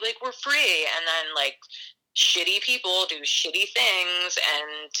 great, like we're free, and then like shitty people do shitty things,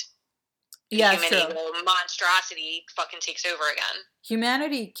 and yeah, human true. ego monstrosity fucking takes over again.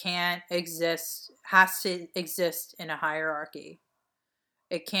 Humanity can't exist, has to exist in a hierarchy.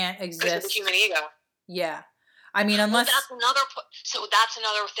 It can't Because of the exist. human ego. Yeah. I mean, unless... So that's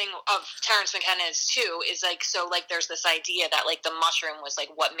another thing of Terence McKenna's too, is like, so like there's this idea that like the mushroom was like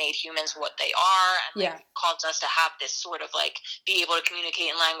what made humans what they are, and like caused us to have this sort of like be able to communicate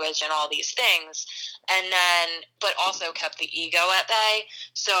in language and all these things, and then but also kept the ego at bay.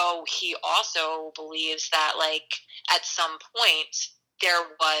 So he also believes that like at some point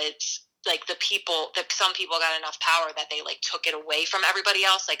there was like some people got enough power that they like took it away from everybody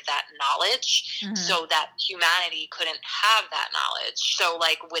else, like that knowledge, so that humanity couldn't have that knowledge. So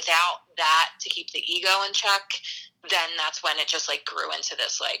like without that to keep the ego in check, then that's when it just like grew into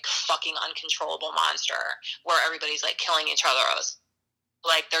this like fucking uncontrollable monster where everybody's like killing each other.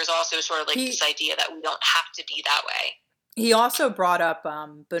 Like there's also sort of like this idea that we don't have to be that way. He also brought up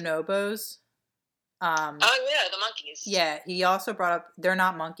bonobos. Oh yeah, the monkeys. Yeah, he also brought up, they're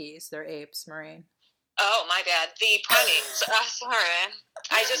not monkeys, they're apes, Maureen. Oh, my bad. The primates. Sorry.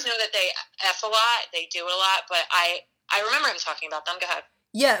 I just know that they F a lot, they do it a lot, but I remember him talking about them. Go ahead.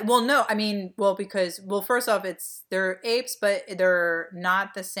 Yeah, well, no, I mean, because first off, they're apes, but they're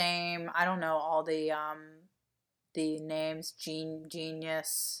not the same. I don't know all the names,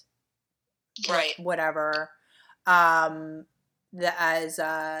 genius, right? Whatever. As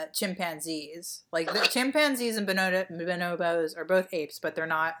chimpanzees, like the chimpanzees and bonobos are both apes, but they're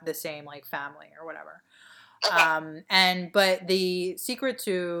not the same like family or whatever. Okay. But the secret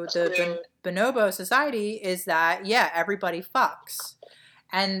to the bonobo society is that everybody fucks,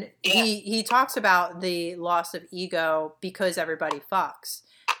 and he talks about the loss of ego because everybody fucks,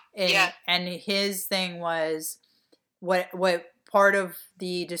 and his thing was what part of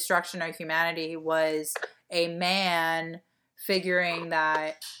the destruction of humanity was a man figuring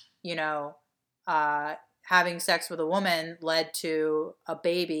that, having sex with a woman led to a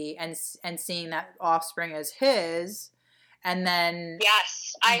baby and seeing that offspring as his, and then...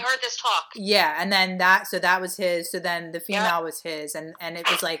 Yes, I heard this talk. Yeah, and then that was his, so then the female was his, and it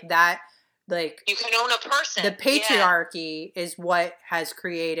was like that, like... You can own a person. The patriarchy is what has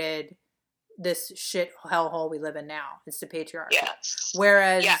created this shit hellhole we live in now. It's the patriarchy. Yes.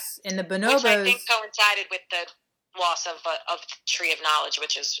 Whereas in the bonobos... Which I think coincided with the loss of tree of knowledge,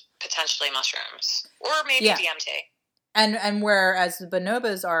 which is potentially mushrooms or maybe DMT. And whereas the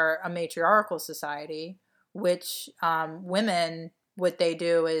bonobos are a matriarchal society, which women, what they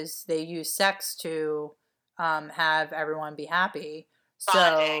do is they use sex to have everyone be happy.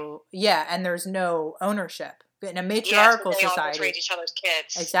 Bonding. So and there's no ownership in a matriarchal so they society. All trade each other's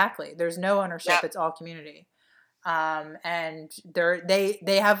kids. Exactly, there's no ownership. It's all community. And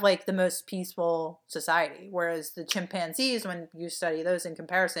they have like the most peaceful society, whereas the chimpanzees, when you study those in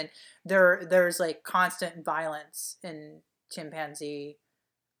comparison, there's like constant violence in chimpanzee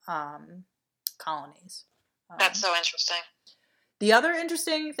colonies. That's so interesting. The other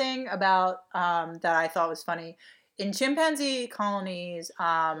interesting thing about that I thought was funny in chimpanzee colonies,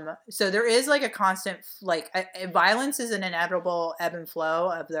 so there is like a constant violence is an inevitable ebb and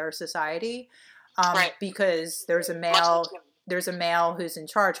flow of their society. Right. Because there's a male who's in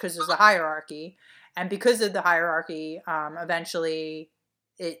charge because there's a hierarchy, and because of the hierarchy, eventually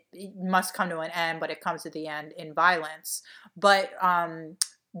it must come to an end, but it comes to the end in violence. But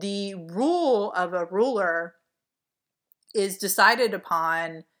the rule of a ruler is decided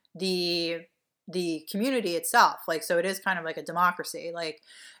upon the community itself. Like, so it is kind of like a democracy. Like,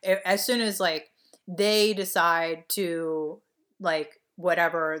 as soon as like they decide to like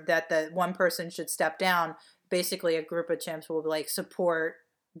whatever, that the one person should step down, basically a group of chimps will like support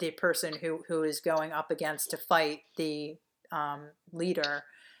the person who is going up against to fight the leader,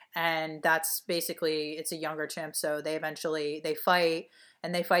 and that's basically, it's a younger chimp, so they fight,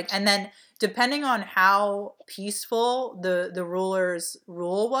 and then depending on how peaceful the ruler's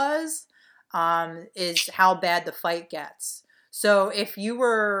rule was, is how bad the fight gets. So if you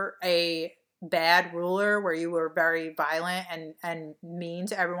were a bad ruler where you were very violent and mean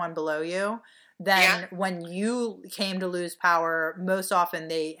to everyone below you, then when you came to lose power, most often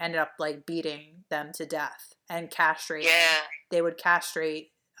they ended up like beating them to death and castrating. They would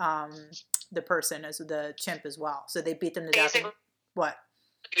castrate the person as the chimp as well. So they beat them to death. What?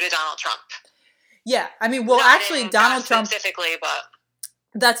 Due to Donald Trump. Yeah, I mean, well, actually, Donald Trump specifically, but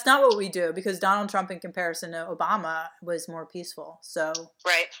That's not what we do, because Donald Trump, in comparison to Obama, was more peaceful. So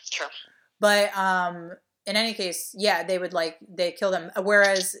Right. True. But in any case, yeah, they kill them.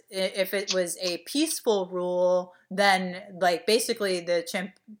 Whereas if it was a peaceful rule, then like basically the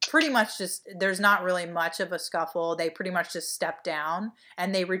chimp pretty much just, there's not really much of a scuffle. They pretty much just step down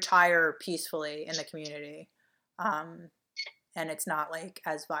and they retire peacefully in the community, and it's not like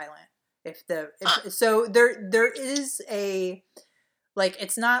as violent. So there is a, like,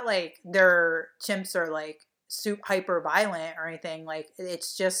 it's not like their chimps are like hyper violent or anything. Like,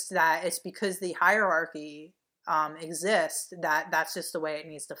 it's just that it's because the hierarchy exists, that's just the way it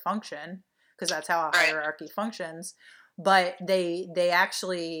needs to function, because that's how a hierarchy functions. But they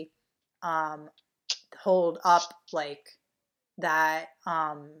actually hold up like that.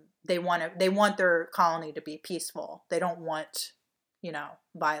 They want their colony to be peaceful. They don't want,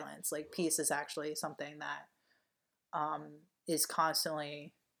 violence. Like, peace is actually something that is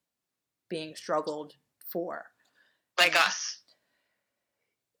constantly being struggled for. Like us.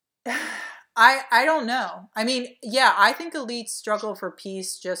 I don't know. I mean, yeah, I think elites struggle for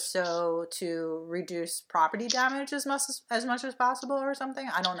peace just so to reduce property damage as much as possible or something.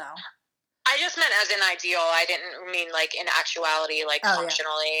 I don't know. I just meant as an ideal. I didn't mean like in actuality, like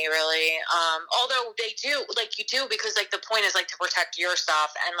functionally, really. Although they do, like, you do, because like the point is like to protect your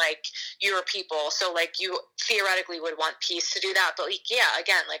stuff and like your people. So like you theoretically would want peace to do that. But like, yeah,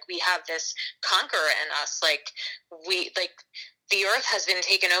 again, like we have this conqueror in us. Like the earth has been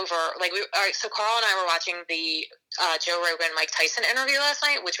taken over. Like so Carl and I were watching the Joe Rogan, Mike Tyson interview last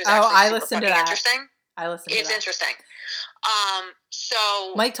night, which was actually super fucking interesting. I listened to that. It's interesting.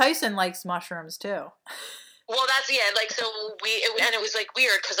 So Mike Tyson likes mushrooms too. Well, that's, yeah, like, so and it was, like,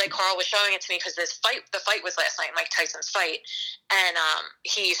 weird, because, like, Carl was showing it to me, because the fight was last night, Mike Tyson's fight, and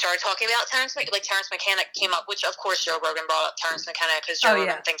he started talking about Terrence McKenna came up, which, of course, Joe Rogan brought up Terrence McKenna, because Joe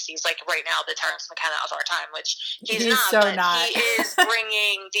Rogan thinks he's, like, right now, the Terrence McKenna of our time, which he's not, so but not. He is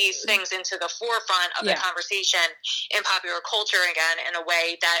bringing these things into the forefront of the conversation in popular culture again, in a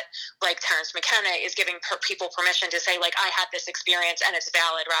way that, like, Terrence McKenna is giving people permission to say, like, I had this experience, and it's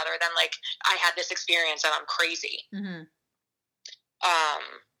valid, rather than, like, I had this experience, and I'm crazy. Mm-hmm.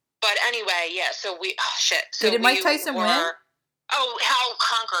 But anyway, yeah. So So did Mike Tyson win? Oh, how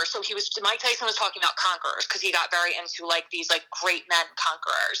conquerors. So Mike Tyson was talking about conquerors, because he got very into like these like great men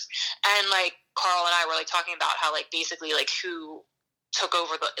conquerors, and like Carl and I were like talking about how like basically like who took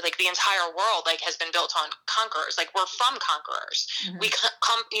over the entire world like has been built on conquerors. Like, we're from conquerors. Mm-hmm. We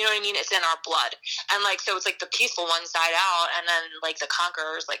come, you know what I mean? It's in our blood. And like, so it's like the peaceful ones died out, and then like the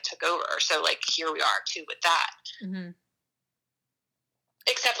conquerors like took over. So like here we are too with that. Mm-hmm.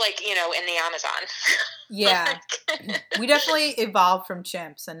 Except like, in the Amazon. Yeah. We definitely evolved from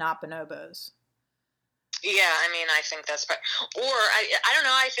chimps and not bonobos. Yeah, I mean, I think that's, or I don't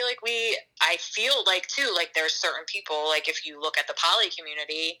know. I feel like too, like there's certain people, like if you look at the poly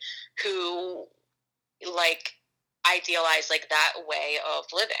community, who like idealize like that way of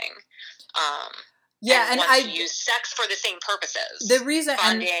living. And I use sex for the same purposes. The reason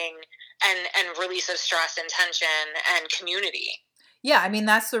bonding and release of stress and tension and community. Yeah, I mean,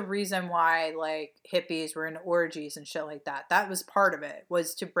 that's the reason why like hippies were in orgies and shit like that. That was part of it,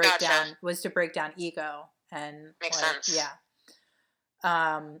 was to break down ego and makes sense. Yeah.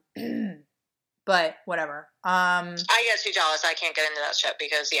 But whatever. I get too jealous. I can't get into that shit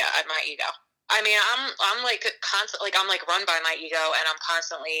because my ego. I mean, I'm like constantly, like I'm like run by my ego, and I'm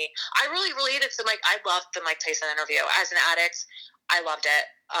constantly. I really related to I loved the Mike Tyson interview. As an addict, I loved it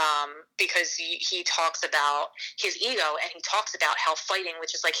because he talks about his ego, and he talks about how fighting,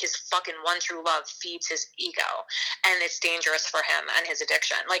 which is like his fucking one true love, feeds his ego, and it's dangerous for him and his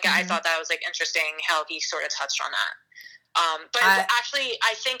addiction. Like, I thought that was like interesting how he sort of touched on that. But actually,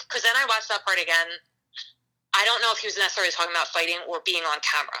 I think, because then I watched that part again. I don't know if he was necessarily talking about fighting or being on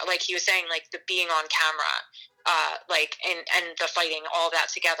camera. Like, he was saying, like, the being on camera, like, and the fighting, all that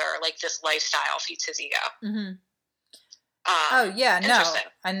together, like, this lifestyle feeds his ego. Mm-hmm. Oh, yeah, no.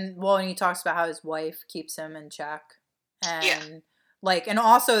 And, and he talks about how his wife keeps him in check. And, like, and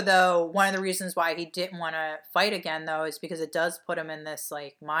also, though, one of the reasons why he didn't want to fight again, though, is because it does put him in this,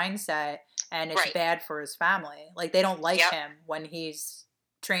 like, mindset, and it's bad for his family. Like, they don't like him when he's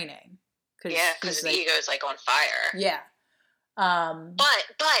training. Because his ego is like on fire. Yeah. But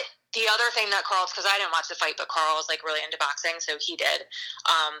the other thing that because I didn't watch the fight, but Carl is like really into boxing, so he did.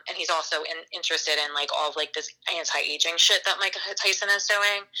 And he's also interested in like all of like this anti-aging shit that Mike Tyson is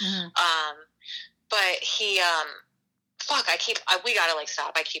doing. Mm-hmm. But he, we gotta like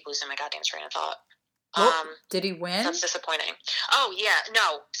stop. I keep losing my goddamn train of thought. Did he win? That's disappointing. Oh yeah,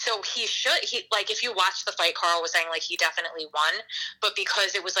 no. So he like if you watch the fight, Carl was saying like he definitely won, but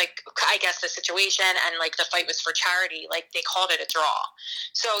because it was like I guess the situation and like the fight was for charity, like they called it a draw.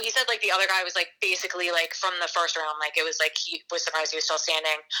 So he said like the other guy was like basically like from the first round, like it was like he was surprised he was still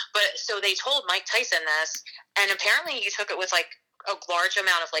standing. But so they told Mike Tyson this, and apparently he took it with like a large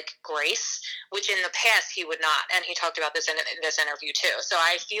amount of like grace, which in the past he would not, and he talked about this in this interview too. So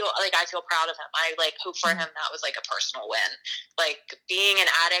I feel proud of him. I like hope for him that was like a personal win, like being an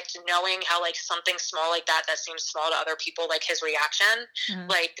addict, knowing how like something small like that seems small to other people, like his reaction,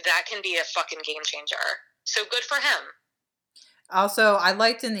 like that can be a fucking game changer. So good for him. Also, I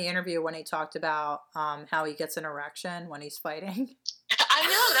liked in the interview when he talked about how he gets an erection when he's fighting. I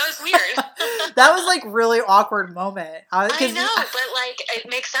know, that was weird. That was like really awkward moment. I know, but like it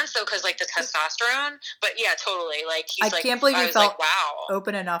makes sense though because like the testosterone. But yeah, totally. Like he's I can't believe he felt like, wow,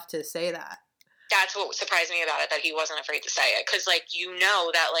 open enough to say that. That's what surprised me about it, that he wasn't afraid to say it, because like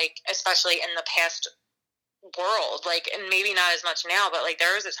that like especially in the past world, like, and maybe not as much now, but like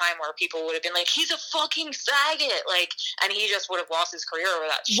there was a time where people would have been like, he's a fucking faggot, like, and he just would have lost his career over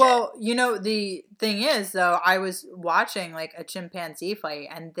that shit. Well, the thing is though, I was watching like a chimpanzee fight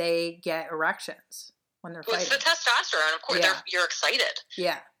and they get erections when they're fighting. It's the testosterone, of course. Yeah. You're excited.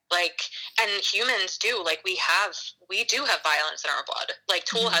 Yeah. Like, and humans do, like, we do have violence in our blood. Like,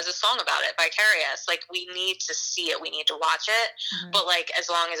 Tool has a song about it, Vicarious. Like, we need to see it, we need to watch it, but, like, as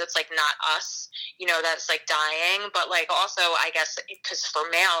long as it's, like, not us, that's, like, dying. But, like, also, I guess, because for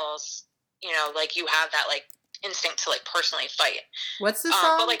males, like, you have that, like, instinct to, like, personally fight. What's the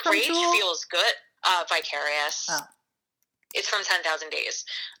song But, like, from rage Tool? feels good. Vicarious. Oh. It's from 10,000 Days.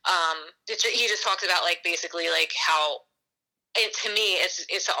 He just talks about, like, basically, like, how... to me,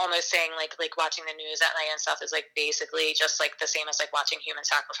 it's almost saying like watching the news at night and stuff is like basically just like the same as like watching human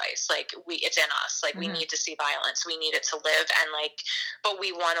sacrifice. Like it's in us. Like we need to see violence. We need it to live, and like, but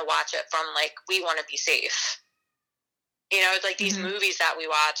we want to watch it from like we want to be safe. It's like these movies that we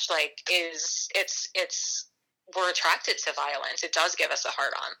watch. Like it's we're attracted to violence. It does give us a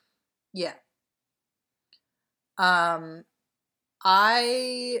hard on. Yeah.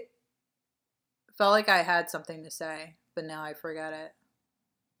 I felt like I had something to say, but now I forget it.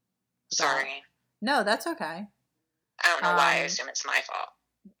 Sorry. No, that's okay. I don't know why I assume it's my fault.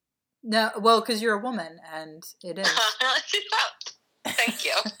 No, well, because you're a woman, and it is. Thank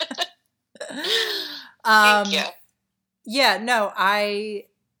you. Thank you. Yeah, no, I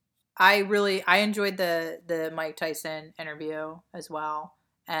enjoyed the Mike Tyson interview as well,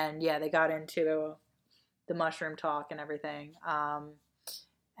 and yeah, they got into the mushroom talk and everything,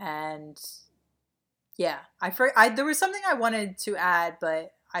 and. Yeah, there was something I wanted to add,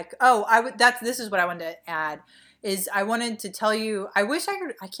 but this is what I wanted to add, is I wanted to tell you, I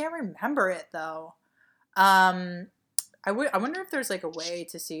can't remember it though. I wonder if there's like a way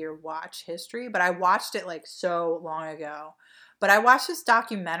to see your watch history, but I watched it like so long ago. But I watched this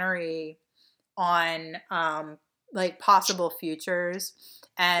documentary on like possible futures,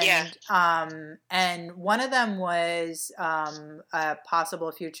 and and one of them was a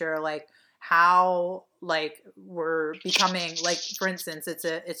possible future, like how like we're becoming, like, for instance, it's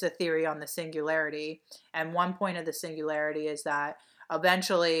a theory on the singularity, and one point of the singularity is that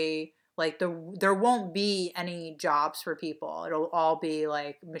eventually like there won't be any jobs for people. It'll all be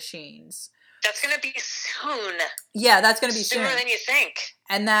like machines. That's going to be soon. Yeah, that's going to be sooner soon. Than you think.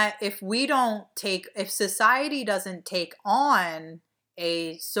 And that if society doesn't take on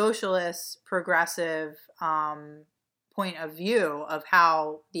a socialist, progressive point of view of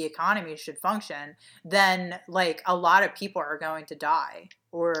how the economy should function, then like a lot of people are going to die.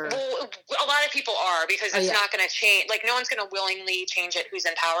 Well, a lot of people are, because it's not going to change. Like, no one's going to willingly change it who's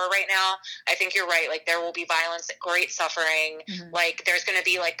in power right now. I think you're right. Like, there will be violence, great suffering. Mm-hmm. Like, there's going to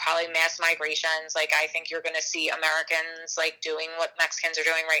be, like, probably mass migrations. Like, I think you're going to see Americans, like, doing what Mexicans are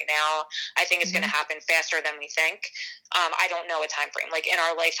doing right now. I think it's going to happen faster than we think. I don't know a time frame. Like, in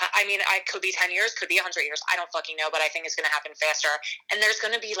our lifetime, I mean, it could be 10 years, could be 100 years. I don't fucking know, but I think it's going to happen faster. And there's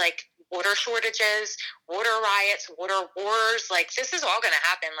going to be, like, water shortages, water riots, water wars. Like, this is all going to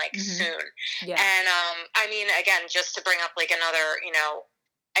happen like soon. Yeah. And I mean, again, just to bring up like another,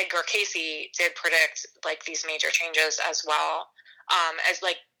 Edgar Casey did predict like these major changes as well, as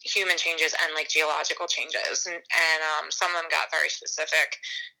like human changes and like geological changes, and some of them got very specific.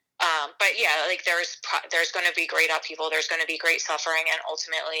 But yeah, like there's going to be great upheaval, there's going to be great suffering, and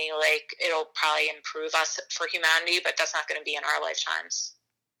ultimately like it'll probably improve us for humanity, but that's not going to be in our lifetimes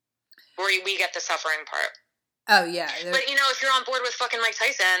where we get the suffering part. Oh, yeah. But, if you're on board with fucking Mike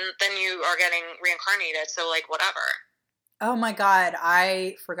Tyson, then you are getting reincarnated, so, like, whatever. Oh my god,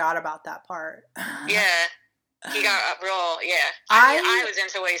 I forgot about that part. Yeah. He got real, yeah. I was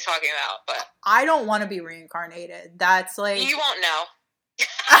into what he's talking about, but I don't want to be reincarnated. That's like you won't know.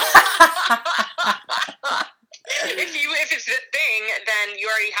 If it's the thing, then you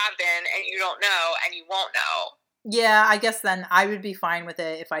already have been, and you don't know, and you won't know. Yeah, I guess then I would be fine with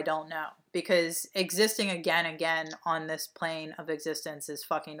it if I don't know, because existing again on this plane of existence is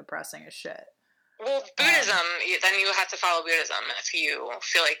fucking depressing as shit. Well, Buddhism, then you have to follow Buddhism if you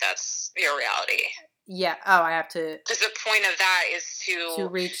feel like that's your reality. Yeah. Oh, I have to. Because the point of that is to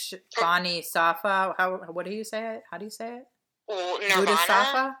reach Bani Safa. What do you say it? How do you say it? Well, Nirvana.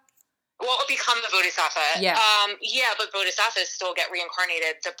 Bodhisattva? Well, become the Bodhisattva. Yeah. Yeah, but Bodhisattvas still get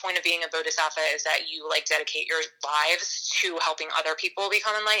reincarnated. The point of being a Bodhisattva is that you like dedicate your lives to helping other people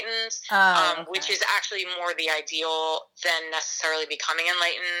become enlightened, Okay. which is actually more the ideal than necessarily becoming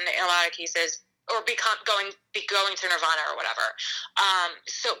enlightened in a lot of cases, or going to Nirvana or whatever.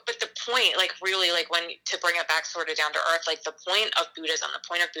 But the point, like really, like to bring it back sort of down to earth, like the point of Buddhism, the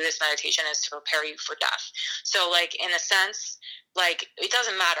point of Buddhist meditation is to prepare you for death. So, like in a sense, like it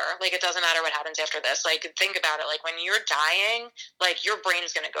doesn't matter. Like it doesn't matter what happens after this. Like think about it. Like when you're dying, like your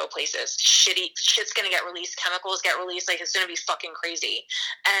brain's gonna go places. Shit's gonna get released. Chemicals get released. Like it's gonna be fucking crazy.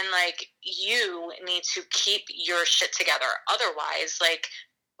 And like you need to keep your shit together. Otherwise, like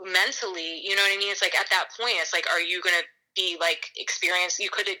mentally, you know what I mean? It's like at that point, it's like, are you gonna be like you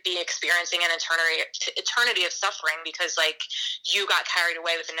could be experiencing an eternity of suffering because like you got carried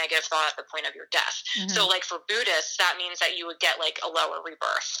away with a negative thought at the point of your death. Mm-hmm. So like for Buddhists, that means that you would get like a lower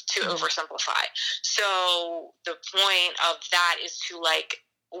rebirth, to oversimplify. So the point of that is to like,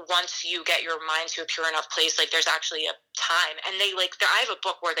 once you get your mind to a pure enough place, like there's actually a time, and they like, I have a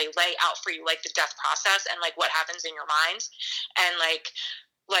book where they lay out for you like the death process and like what happens in your mind, and like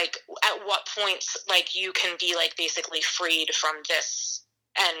at what points like you can be like basically freed from this,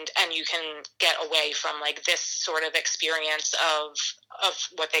 and you can get away from like this sort of experience of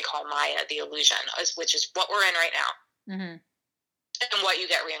what they call Maya, the illusion, which is what we're in right now. Mm-hmm. And what you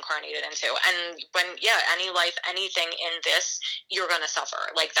get reincarnated into. And when, any life, anything in this, you're going to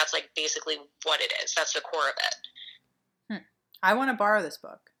suffer. Like, that's like basically what it is. That's the core of it. I want to borrow this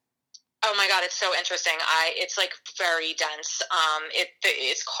book. Oh my God, it's so interesting. It's like very dense.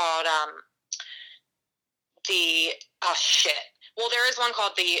 It's called, Well, there is one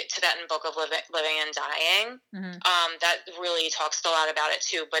called the Tibetan Book of Living and Dying. Mm-hmm. That really talks a lot about it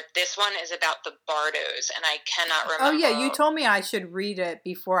too. But this one is about the Bardos, and I cannot remember. Oh yeah, you told me I should read it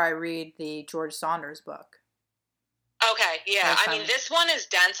before I read the George Saunders book. Okay, yeah. I mean, this one is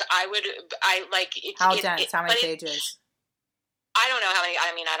dense. How dense? How many pages? I don't know how many.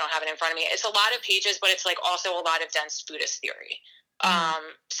 I mean, I don't have it in front of me. It's a lot of pages, but it's like also a lot of dense Buddhist theory.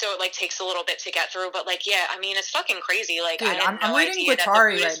 So it like takes a little bit to get through, but like, yeah, I mean, it's fucking crazy. Like, dude, I had no idea that the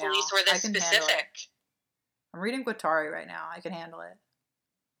Buddhist beliefs were this specific. I'm reading Guattari right now. I can handle it.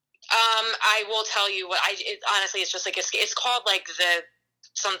 I will tell you what honestly, it's just like, it's called like the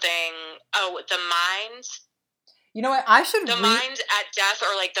mind. You know what? I should The mind at death,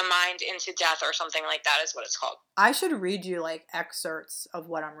 or like the mind into death, or something like that is what it's called. I should read you like excerpts of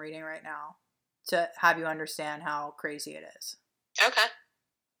what I'm reading right now to have you understand how crazy it is. Okay.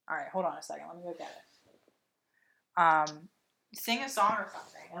 All right, hold on a second. Let me look at it. Sing a song or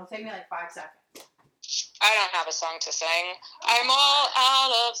something. It'll take me like 5 seconds. I don't have a song to sing. I'm all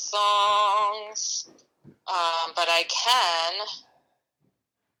out of songs. But I can.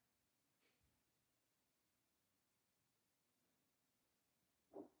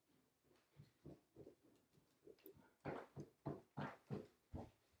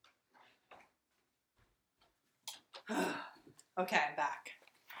 Okay, I'm back.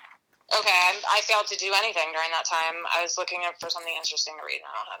 Okay, I failed to do anything during that time. I was looking up for something interesting to read, and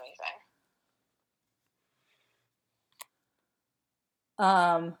I don't have anything.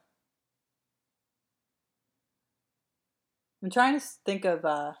 I'm trying to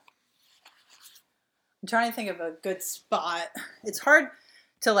think of a good spot. It's hard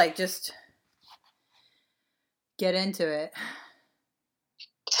to like just get into it.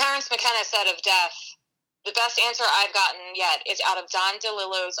 Terence McKenna said of death, "The best answer I've gotten yet is out of Don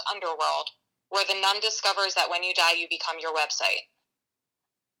DeLillo's Underworld, where the nun discovers that when you die, you become your website."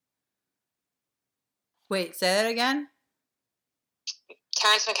 Wait, say that again?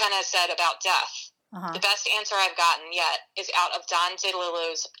 Terence McKenna said about death, "The best answer I've gotten yet is out of Don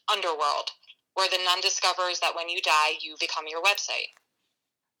DeLillo's Underworld, where the nun discovers that when you die, you become your website."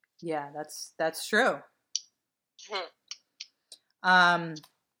 Yeah, that's true.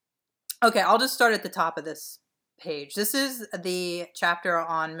 Okay, I'll just start at the top of this page. This is the chapter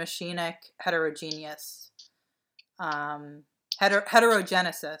on machinic heterogeneous.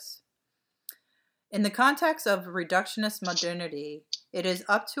 Heterogenesis. In the context of reductionist modernity, it is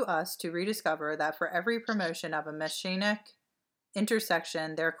up to us to rediscover that for every promotion of a machinic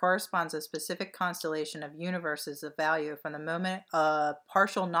intersection, there corresponds a specific constellation of universes of value from the moment a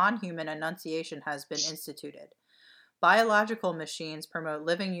partial non-human enunciation has been instituted. Biological machines promote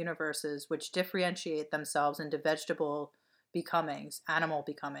living universes which differentiate themselves into vegetable becomings, animal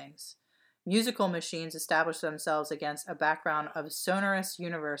becomings. Musical machines establish themselves against a background of sonorous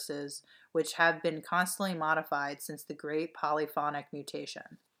universes which have been constantly modified since the great polyphonic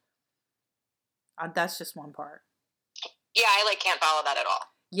mutation. That's just one part. Yeah, I can't follow that at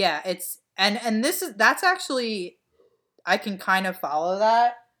all. Yeah, it's and that's actually, I can kind of follow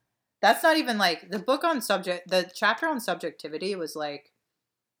that. That's not even the chapter on subjectivity was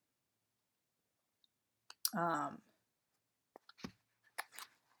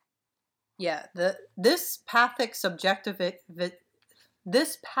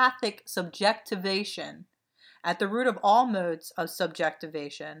this pathic subjectivation at the root of all modes of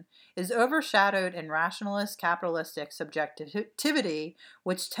subjectivation is overshadowed in rationalist capitalistic subjectivity,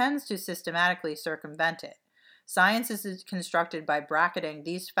 which tends to systematically circumvent it. Science is constructed by bracketing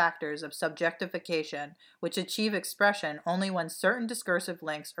these factors of subjectification, which achieve expression only when certain discursive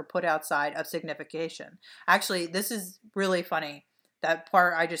links are put outside of signification. Actually, this is really funny. That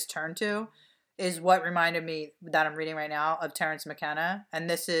part I just turned to is what reminded me that I'm reading right now of Terence McKenna. And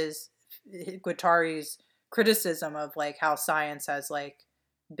this is Guattari's criticism of how science has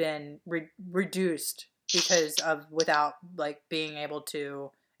been reduced because of without being able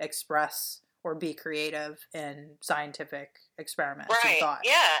to express or be creative in scientific experiments and thought.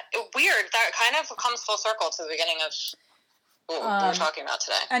 Yeah. Weird. That kind of comes full circle to the beginning of what we're talking about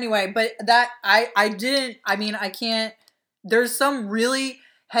today. Anyway, but that I can't, there's some really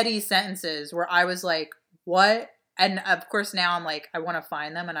heady sentences where I was like, what? And of course now I'm I want to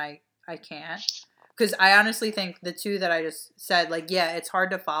find them and I can't. Because I honestly think the two that I just said, it's hard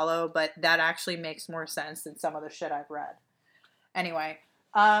to follow, but that actually makes more sense than some of the shit I've read. Anyway,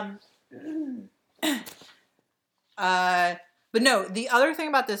 but no, the other thing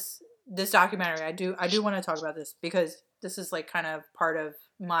about this documentary, I do want to talk about this because this is kind of part of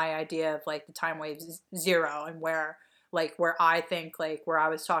my idea of the time wave zero and where I think where I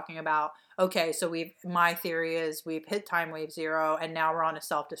was talking about, okay, so my theory is we've hit time wave zero and now we're on a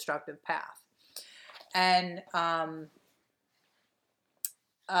self-destructive path. And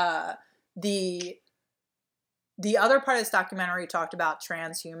the other part of this documentary talked about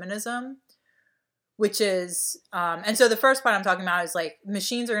transhumanism, which is, and so the first part I'm talking about is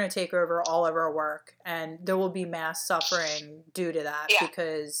machines are going to take over all of our work and there will be mass suffering due to that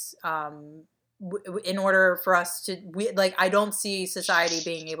because in order for us to, I don't see society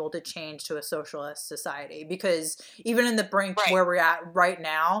being able to change to a socialist society because even in the brink where we're at right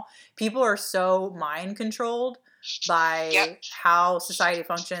now, people are so mind controlled by how society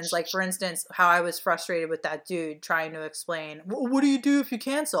functions. For instance, how I was frustrated with that dude trying to explain, what do you do if you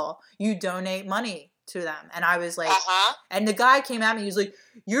cancel? You donate money to them. And I was and the guy came at me, he was like,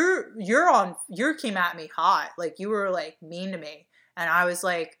 you came at me hot. You were mean to me. And I was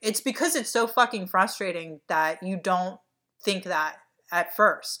like, it's because it's so fucking frustrating that you don't think that at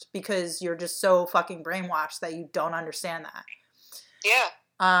first because you're just so fucking brainwashed that you don't understand that. Yeah.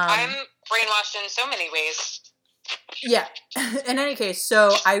 I'm brainwashed in so many ways. Yeah. In any case,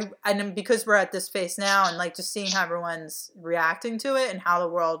 and because we're at this phase now and just seeing how everyone's reacting to it and how the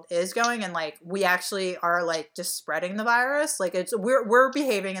world is going and we actually are just spreading the virus, we're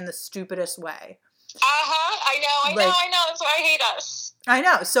behaving in the stupidest way. I know. That's why I hate us. I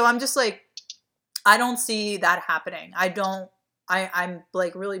know. So I'm just I don't see that happening. I'm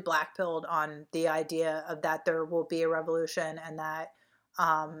really black-pilled on the idea of that there will be a revolution and that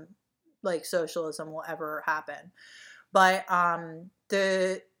socialism will ever happen. But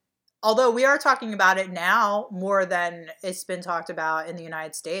although we are talking about it now more than it's been talked about in the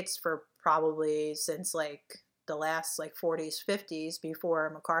United States for probably since the last 40s, 50s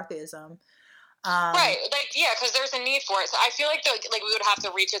before McCarthyism. Right, because there's a need for it. So I feel we would have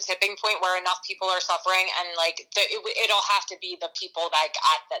to reach a tipping point where enough people are suffering, and it'll have to be the people at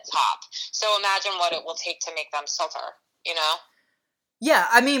the top. So imagine what it will take to make them suffer. You know? Yeah,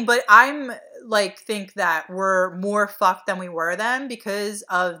 I mean, but I'm think that we're more fucked than we were then because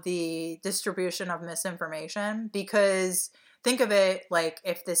of the distribution of misinformation. Because think of it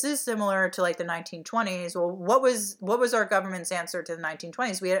if this is similar to the 1920s, well, what was our government's answer to the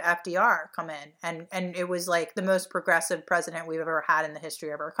 1920s? We had FDR come in and it was the most progressive president we've ever had in the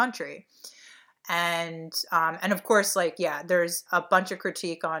history of our country. And of course, there's a bunch of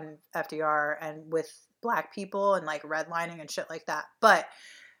critique on FDR and with black people and like redlining and shit like that. But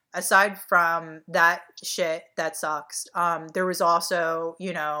aside from that shit that sucks, there was also,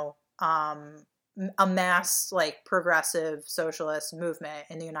 you know, a mass like progressive socialist movement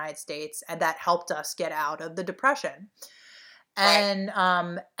in the United States, and that helped us get out of the Depression.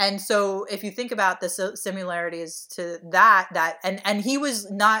 And so if you think about the similarities to that and he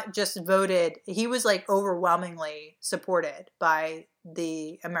was not just voted, he was like overwhelmingly supported by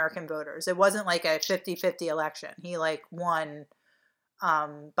the American voters. It wasn't like a 50-50 election. He like won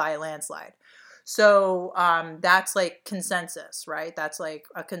by a landslide. So that's like consensus, right? That's like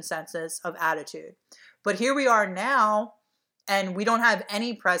a consensus of attitude. But here we are now, and we don't have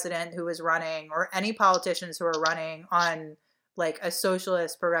any president who is running or any politicians who are running on like a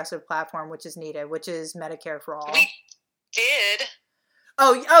socialist progressive platform, which is needed, which is Medicare for all. We did.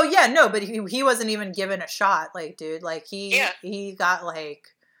 Oh yeah, no, but he wasn't even given a shot, like, dude, like he got like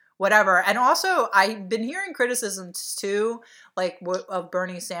whatever. And also I've been hearing criticisms too, like of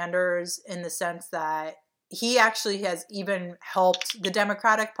Bernie Sanders, in the sense that he actually has even helped the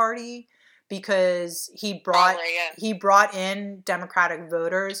Democratic Party, because he brought in Democratic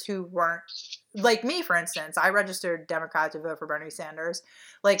voters who weren't like me, for instance. I registered Democrat to vote for Bernie Sanders.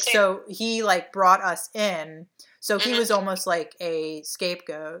 Like, so he like brought us in. So he was almost like a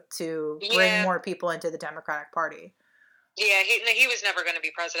scapegoat to bring more people into the Democratic Party. Yeah, he was never going to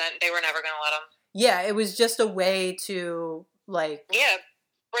be president. They were never going to let him. Yeah, it was just a way to like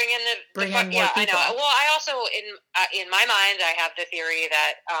bring in more people. I know. Well, I also in my mind I have the theory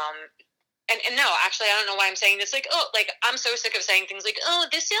that and no, actually I don't know why I'm saying this. Like, I'm so sick of saying things like, oh,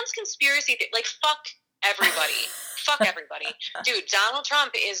 this sounds conspiracy. Like, fuck everybody. Fuck everybody. Dude, Donald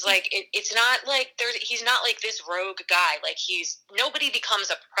Trump is like, it's not like he's not like this rogue guy. Like, nobody becomes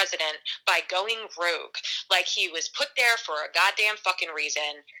a president by going rogue. Like, he was put there for a goddamn fucking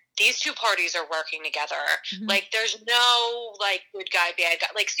reason. These two parties are working together. Mm-hmm. Like, there's no, like, good guy, bad guy.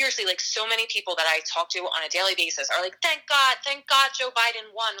 Like, seriously, like, so many people that I talk to on a daily basis are like, thank God Joe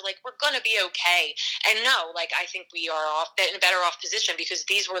Biden won. Like, we're going to be okay. And no, like, I think we are in a better off position because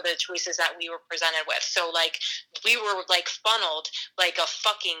these were the choices that we were presented with. So, like, we were, like, funneled like a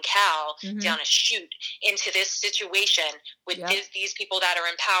fucking cow down a chute into this situation with these people that are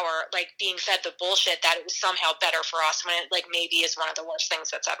in power, like, being fed the bullshit that it was somehow better for us when it, like, maybe is one of the worst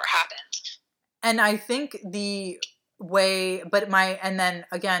things that's ever happened. And I think the way, and then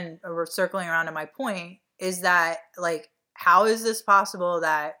again, we're circling around to my point, is that, like, how is this possible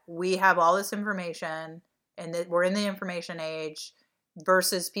that we have all this information and that we're in the information age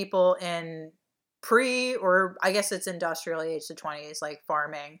versus people in or I guess it's industrial age, the 20s, like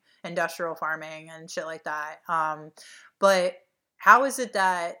industrial farming and shit like that. But how is it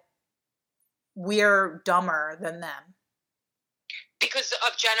that we're dumber than them? Because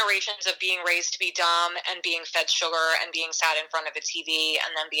of generations of being raised to be dumb and being fed sugar and being sat in front of a TV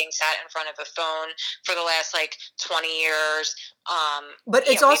and then being sat in front of a phone for the last, like, 20 years. But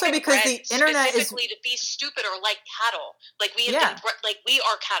it's also because the internet is... specifically to be stupid or like cattle. Like, we have been, like, we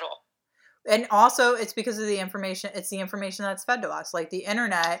are cattle. And also, it's because of the information. It's the information that's fed to us. Like, the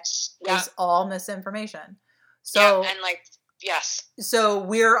internet is all misinformation. So, and, like... Yes. So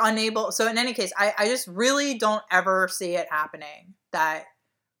we're unable. So in any case, I just really don't ever see it happening that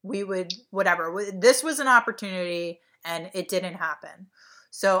we would, whatever. This was an opportunity and it didn't happen.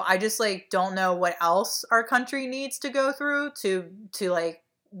 So I just like don't know what else our country needs to go through to like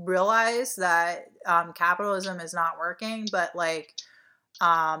realize that capitalism is not working. But like,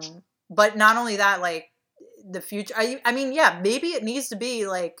 but not only that, like, the future, I mean, yeah, maybe it needs to be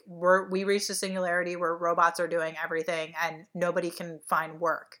like we reached a singularity where robots are doing everything and nobody can find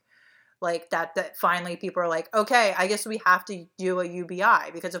work. Like that finally people are like, okay, I guess we have to do a UBI,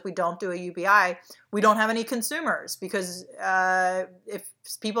 because if we don't do a UBI, we don't have any consumers, because if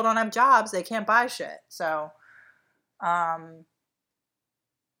people don't have jobs, they can't buy shit. So,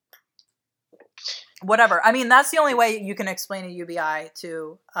 whatever. I mean, that's the only way you can explain a UBI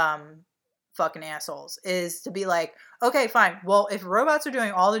to fucking assholes, is to be like, okay, fine. Well, if robots are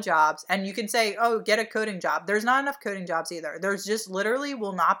doing all the jobs, and you can say, oh, get a coding job. There's not enough coding jobs either. There's just literally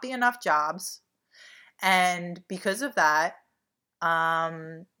will not be enough jobs. And because of that,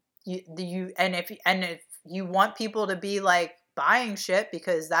 if you want people to be like buying shit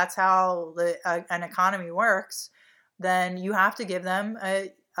because that's how an economy works, then you have to give them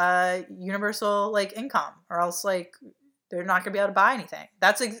a universal like income, or else like they're not going to be able to buy anything.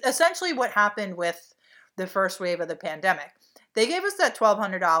 That's essentially what happened with the first wave of the pandemic. They gave us that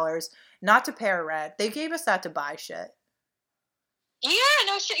 $1,200 not to pay our rent. They gave us that to buy shit. Yeah,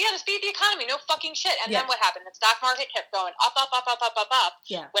 no shit. Yeah, to speed the economy. No fucking shit. And then what happened? The stock market kept going up. top.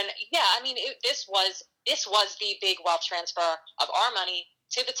 Yeah. This was the big wealth transfer of our money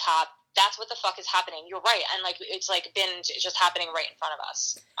to the top. That's what the fuck is happening. You're right. And like, it's like been just happening right in front of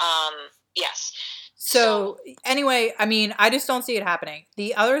us. Yes. So anyway, I mean, I just don't see it happening.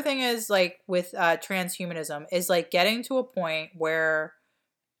 The other thing is like with transhumanism is like getting to a point where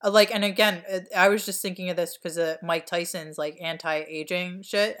like, and again, I was just thinking of this because of Mike Tyson's like anti-aging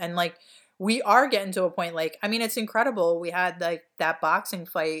shit. And like, we are getting to a point, like, I mean, it's incredible. We had like that boxing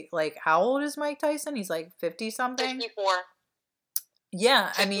fight. Like, how old is Mike Tyson? He's like 50 something. 54.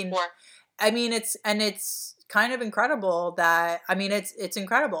 Yeah. 54. I mean, it's kind of incredible that, I mean, it's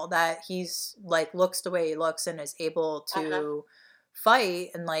incredible that he's like, looks the way he looks and is able to fight.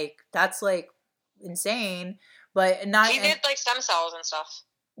 And like, that's like insane, but not. He did like stem cells and stuff.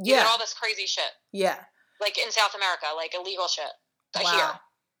 He Yeah. did all this crazy shit. Yeah. Like in South America, like illegal shit. Wow. Here.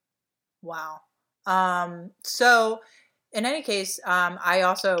 Wow. So in any case, I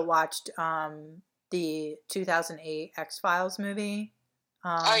also watched the 2008 X-Files movie.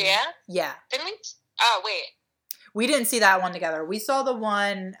 Oh yeah? Yeah. Didn't we? Oh wait. We didn't see that one together. We saw the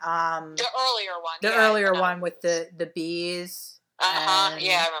one the earlier one. The earlier one with the bees. Yeah,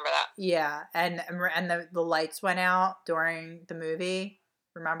 I remember that. Yeah, and the lights went out during the movie.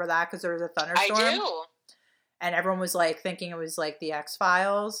 Remember that? Because there was a thunderstorm. I do. And everyone was like thinking it was like the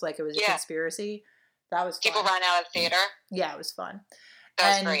X-Files, like it was a conspiracy. That was fun. People ran out of the theater. Yeah, it was fun.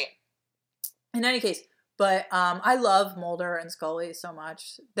 That was great. In any case, but I love Mulder and Scully so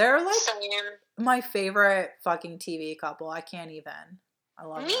much. They're like my favorite fucking TV couple. I can't even. I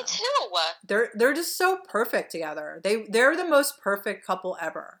love them. Me too. They're just so perfect together. They're the most perfect couple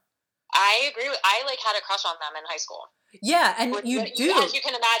ever. I agree. I like had a crush on them in high school. Yeah, and you do. As you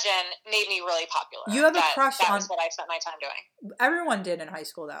can imagine, made me really popular. You have a crush on... That was what I spent my time doing. Everyone did in high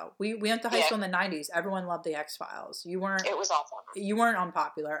school, though. We went to high school in the 90s. Everyone loved the X-Files. You weren't... It was awesome. You weren't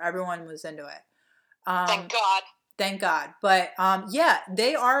unpopular. Everyone was into it. Thank God. Thank God. But, yeah,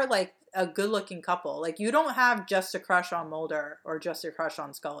 they are, like, a good-looking couple. Like, you don't have just a crush on Mulder or just a crush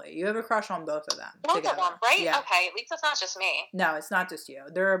on Scully. You have a crush on both of them. Both of them, right? Yeah. Okay, at least it's not just me. No, it's not just you.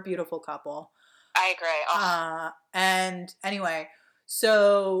 They're a beautiful couple. I agree. And anyway,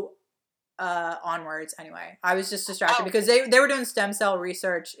 so onwards. Anyway, I was just distracted because they were doing stem cell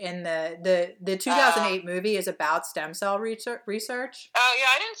research in the 2008 movie is about stem cell research. Oh yeah,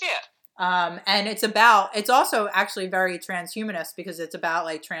 I didn't see it. And it's also actually very transhumanist because it's about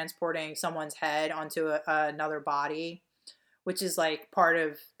like transporting someone's head onto another body, which is like part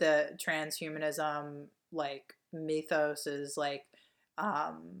of the transhumanism like mythos is like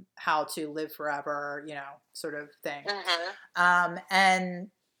how to live forever, you know, sort of thing. And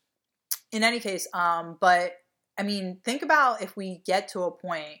in any case, but I mean, think about if we get to a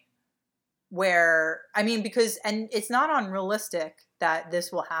point where, I mean, because, and it's not unrealistic that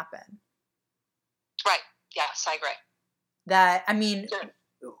this will happen. Right. Yes, I agree. That, I mean,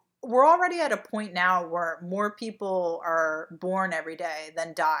 we're already at a point now where more people are born every day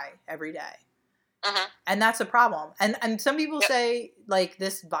than die every day. And that's a problem. And some people say like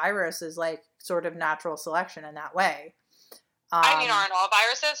this virus is like sort of natural selection in that way. I mean, aren't all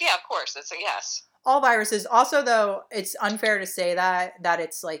viruses? Yeah, of course. It's a yes. All viruses. Also, though, it's unfair to say that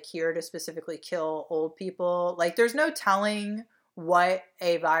it's like here to specifically kill old people. Like there's no telling what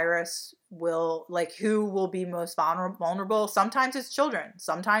a virus will, like who will be most vulnerable. Sometimes it's children.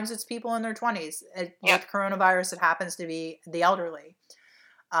 Sometimes it's people in their 20s. With coronavirus, it happens to be the elderly.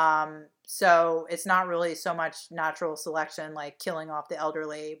 So it's not really so much natural selection, like killing off the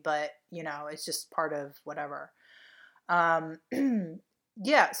elderly, but you know, it's just part of whatever.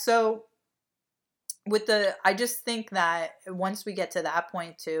 Yeah. So I just think that once we get to that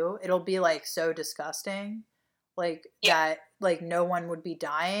point too, it'll be like so disgusting, like that, like no one would be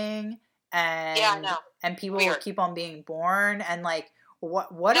dying and, and people will keep on being born and like,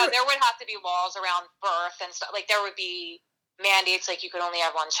 what no, there would have to be laws around birth and stuff. Like there would be mandates, like you could only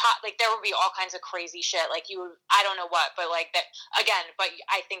have one child, like there would be all kinds of crazy shit, like I don't know what, but like that again, but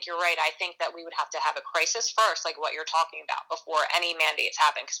I think you're right. I think that we would have to have a crisis first, like what you're talking about, before any mandates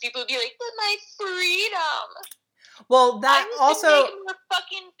happen, because people would be like, but my freedom. Well, that also more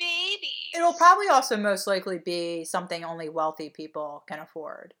fucking babies. It'll probably also most likely be something only wealthy people can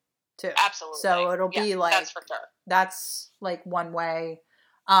afford too. Absolutely. So it'll be like that's for sure. That's like one way.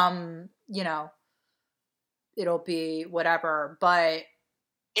 You know, it'll be whatever, but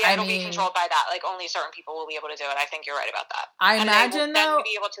it'll be controlled by that. Like only certain people will be able to do it. I think you're right about that. I imagine though,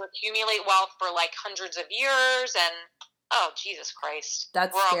 be able to accumulate wealth for like hundreds of years, and oh Jesus Christ,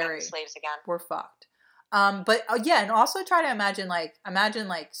 that's we're scary. all slaves again. We're fucked. But yeah, and also try to imagine like,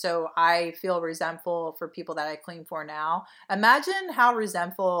 so I feel resentful for people that I clean for now. Imagine how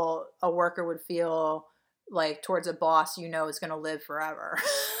resentful a worker would feel like towards a boss is going to live forever.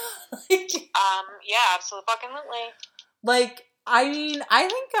 like, Yeah, absolutely. like,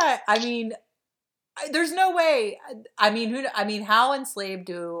 there's no way. How enslaved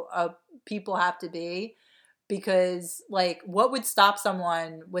do people have to be? Because like, what would stop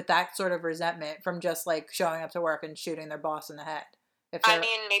someone with that sort of resentment from just like showing up to work and shooting their boss in the head?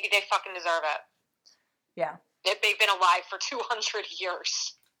 Maybe they fucking deserve it. Yeah. If they've been alive for 200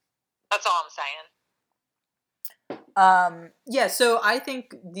 years. That's all I'm saying. Yeah, so I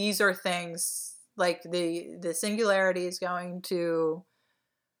think these are things like the singularity is going to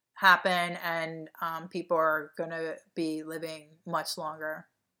happen, and people are going to be living much longer.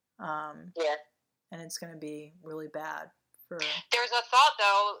 Yeah. And it's going to be really bad. There's a thought,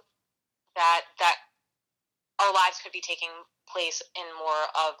 though, that our lives could be taking place in more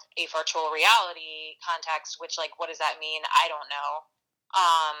of a virtual reality context, which, like, what does that mean? I don't know.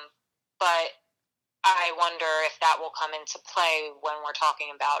 But I wonder if that will come into play when we're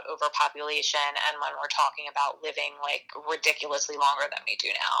talking about overpopulation and when we're talking about living, like, ridiculously longer than we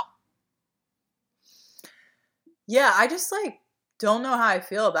do now. Yeah, I just, like, don't know how I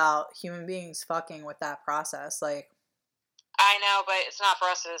feel about human beings fucking with that process. Like, I know, but it's not for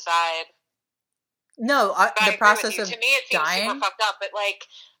us to decide. No, the process of to me it seems dying? super fucked up, but like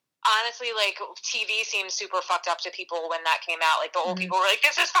honestly, like TV seems super fucked up to people when that came out. Like the old people were like,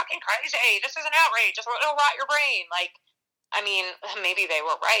 "This is fucking crazy. This is an outrage. It'll rot your brain." Like, I mean, maybe they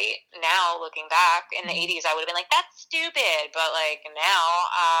were right. Now looking back in the '80s, I would have been like, "That's stupid," but like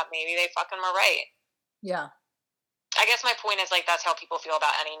now, maybe they fucking were right. Yeah. I guess my point is, like, that's how people feel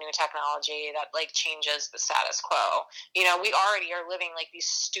about any new technology that, like, changes the status quo. You know, we already are living, like, these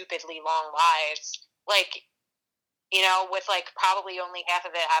stupidly long lives, like, you know, with, like, probably only half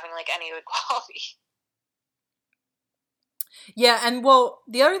of it having, like, any good quality. Yeah, and, well,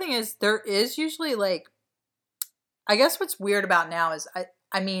 the other thing is there is usually, like, I guess what's weird about now is,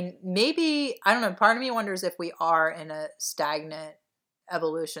 maybe, I don't know, part of me wonders if we are in a stagnant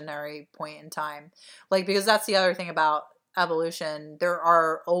evolutionary point in time, like, because that's the other thing about evolution. There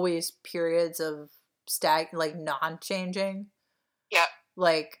are always periods of non-changing. Yeah.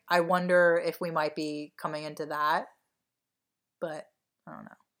 Like, I wonder if we might be coming into that, but I don't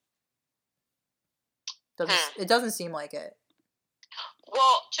know. It doesn't seem like it.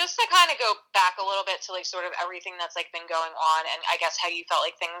 Well, just to kind of go back a little bit to, like, sort of everything that's, like, been going on, and I guess how you felt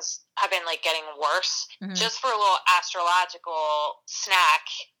like things have been, like, getting worse, just for a little astrological snack,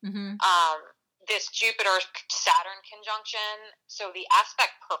 this Jupiter-Saturn conjunction, so the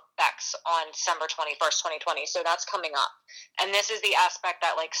aspect perfects on December 21st, 2020, so that's coming up. And this is the aspect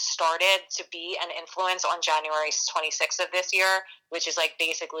that, like, started to be an influence on January 26th of this year, which is, like,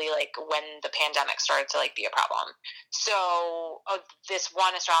 basically, like, when the pandemic started to, like, be a problem. So this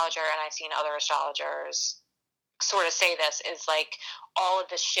one astrologer, and I've seen other astrologers sort of say this, is, like, all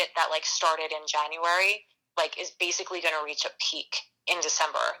of the shit that, like, started in January, like, is basically going to reach a peak in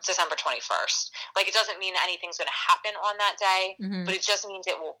December 21st. Like, it doesn't mean anything's going to happen on that day, but it just means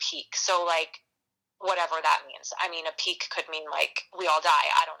it will peak. So, like, whatever that means. I mean, a peak could mean, like, we all die.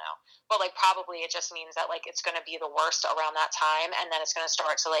 I don't know. But, like, probably it just means that, like, it's going to be the worst around that time, and then it's going to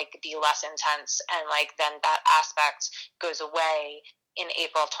start to, like, be less intense, and, like, then that aspect goes away in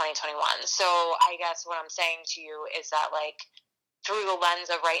April of 2021. So I guess what I'm saying to you is that, like, through the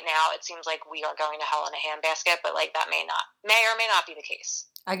lens of right now, it seems like we are going to hell in a handbasket, but, like, that may or may not be the case.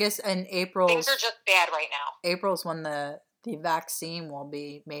 I guess in April, things are just bad right now. April's when the vaccine will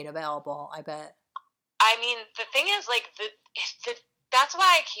be made available, I bet. I mean, the thing is, like, that's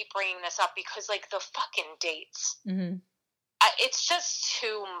why I keep bringing this up, because, like, the fucking dates. It's just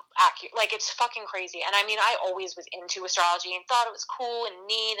too accurate. Like, it's fucking crazy. And I mean, I always was into astrology and thought it was cool and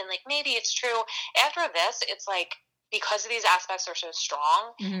neat, and, like, maybe it's true. After this, it's like, because these aspects are so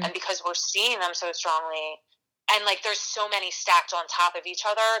strong, and because we're seeing them so strongly, and, like, there's so many stacked on top of each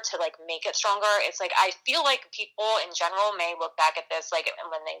other to, like, make it stronger, it's like, I feel like people in general may look back at this, like,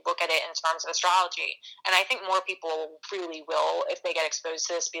 when they look at it in terms of astrology, and I think more people really will, if they get exposed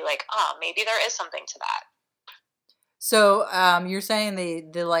to this, be like, maybe there is something to that. So, you're saying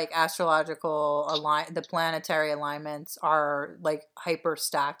the like astrological the planetary alignments are, like, hyper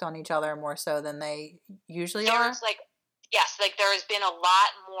stacked on each other more so than they usually are? There's, like, Yes, like there has been a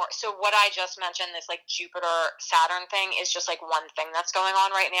lot more. So what I just mentioned, this like Jupiter Saturn thing, is just like one thing that's going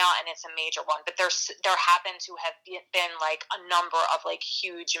on right now, and it's a major one. But there happen to have been like a number of like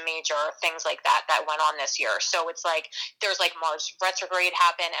huge major things like that went on this year. So it's like there's like Mars retrograde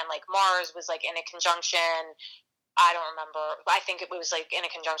happened, and like Mars was like in a conjunction. I don't remember. I think it was like in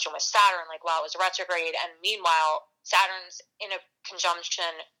a conjunction with Saturn, like while it was retrograde, and meanwhile Saturn's in a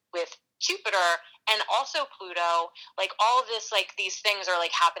conjunction with Jupiter and also Pluto. Like all of this, like these things are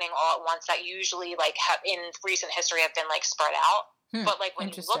like happening all at once that usually like in recent history have been like spread out. But like when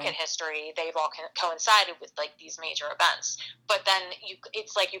you look at history, they've all coincided with like these major events. But then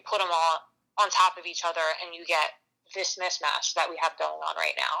it's like you put them all on top of each other and you get this mismatch that we have going on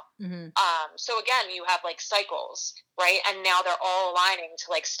right now. Mm-hmm. So again, you have like cycles, right? And now they're all aligning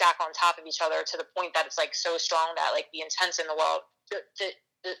to like stack on top of each other to the point that it's like so strong that like the intense in the world,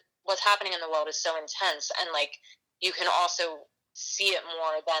 what's happening in the world is so intense, and like you can also see it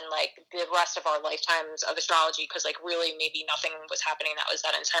more than like the rest of our lifetimes of astrology, because like really maybe nothing was happening that was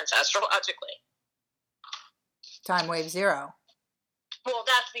that intense astrologically. Time wave zero. Well,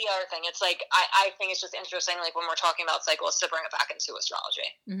 that's the other thing. It's like I think it's just interesting, like when we're talking about cycles, to bring it back into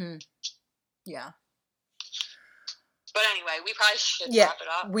astrology. Mm-hmm. Yeah. But anyway, we probably should wrap it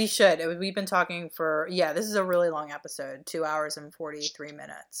up. We should. We've been talking for, this is a really long episode, 2 hours and 43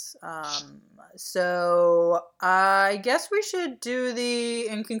 minutes. So I guess we should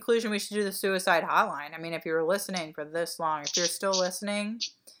in conclusion, we should do the suicide hotline. I mean, if you were listening for this long, if you're still listening,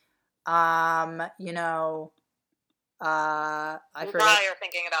 you know, I forgot. You're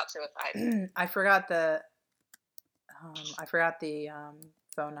thinking about suicide. I forgot the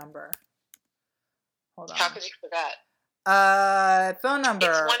phone number. Hold on. How could you forget? Phone number.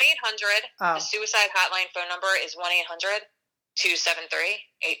 It's 1-800. The suicide hotline phone number is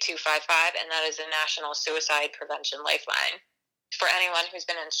 1-800-273-8255, and that is the National Suicide Prevention Lifeline. For anyone who's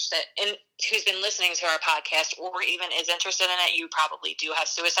been who's been listening to our podcast, or even is interested in it, you probably do have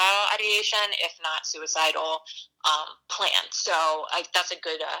suicidal ideation, if not suicidal plan. So that's a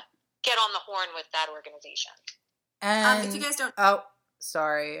good get on the horn with that organization. And if you guys don't.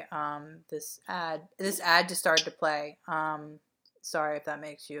 Sorry, this ad just started to play. Sorry if that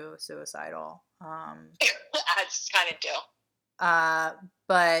makes you suicidal. Ads kind of do.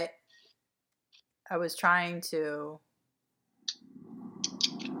 But I was trying to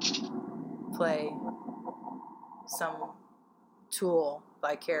play some Tool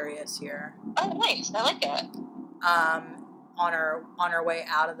Vicarious here. Oh, nice. I like it. On our way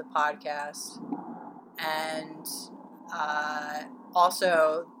out of the podcast, and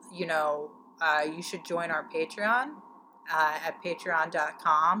also, you know, you should join our Patreon at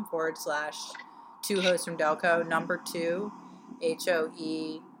patreon.com/2 hosts from Delco, number 2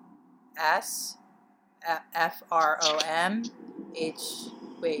 HOES FROM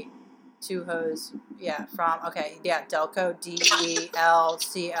 2 hosts Delco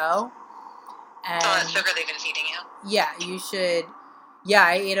DELCO. And that sugar they've been feeding you. Yeah, you should. Yeah,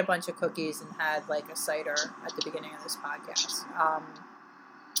 I ate a bunch of cookies and had like a cider at the beginning of this podcast.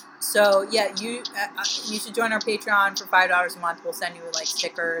 So yeah, you should join our Patreon for $5 a month. We'll send you like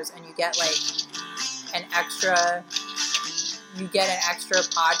stickers, and you get like an extra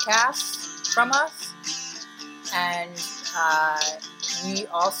podcast from us, and we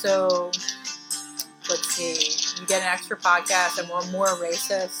also, you get an extra podcast, and we're more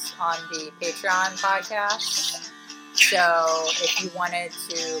racist on the Patreon podcast. So if you wanted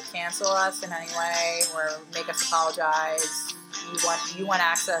to cancel us in any way or make us apologize, you want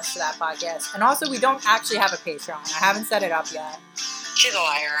access to that podcast. And also, we don't actually have a Patreon. I haven't set it up yet. She's a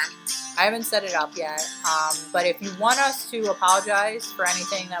liar. I haven't set it up yet. But if you want us to apologize for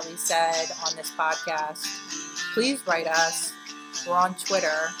anything that we said on this podcast, please write us. We're on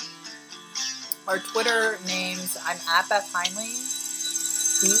Twitter. Our Twitter names, I'm at Beth Heinley,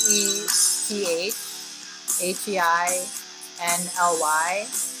 BETHHEINLY,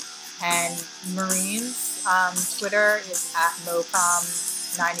 and Marine's Twitter is at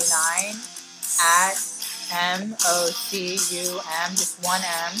MoCom99, at MOCUM, just one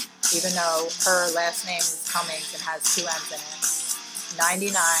M, even though her last name is Cummings and has 2 M's in it,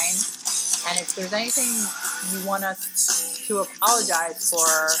 99. And if there's anything you want us to apologize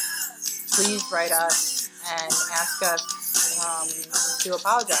for, please write us and ask us to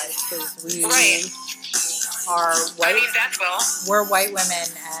apologize, because we are white. I mean, Beth will. We're white women,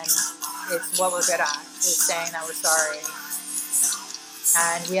 and it's what we're good at, is saying that we're sorry.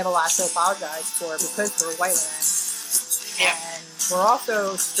 And we have a lot to apologize for because we're white women. Yep. And we're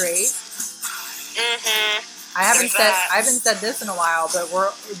also straight. Mm-hmm. I haven't said this in a while, but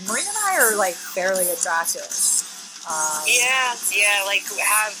Marina and I are like fairly attractive. Like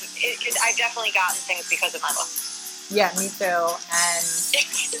I've definitely gotten things because of my look. Yeah, me too. And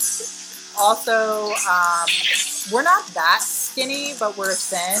also, we're not that skinny, but we're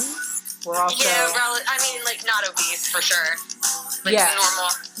thin. We're also not obese for sure. Normal.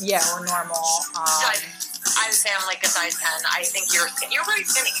 Yeah, we're normal. I would say I'm like a size 10. I think you're pretty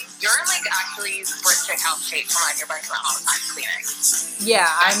skinny. You're in actually Brit chick house shape. Come on, you're breaking around all the time cleaning. Yeah,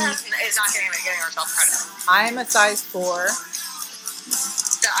 is not getting herself credit. I'm a size 4.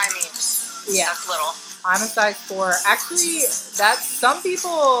 That's little. I'm a size 4. Actually, that's some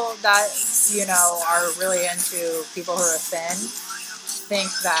people that, are really into people who are thin think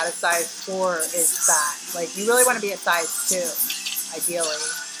that a size 4 is fat. Like, you really want to be a size 2, ideally.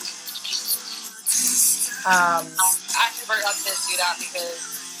 I never got to do that because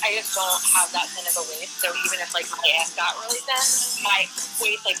I just don't have that thin of a waist. So even if my ass got really thin, my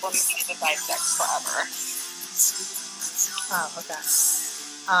waist will make me a size 6 forever. Oh, okay.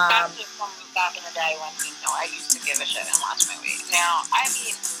 That's just from back in the day when I used to give a shit and watch my weight. Now, I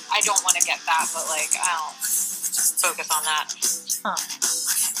don't want to get fat, but I don't focus on that.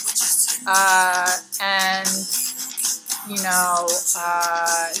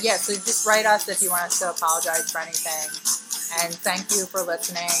 So just write us if you want us to apologize for anything. And thank you for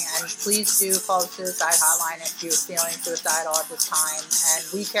listening. And please do call the suicide hotline if you're feeling suicidal at this time. And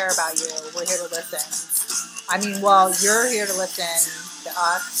we care about you. We're here to listen. You're here to listen to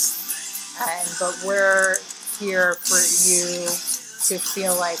us, but we're here for you to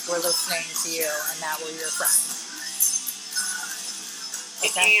feel like we're listening to you and that we're your friends.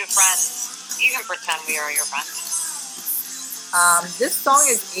 If you need a friend, you can pretend we are your friend. This song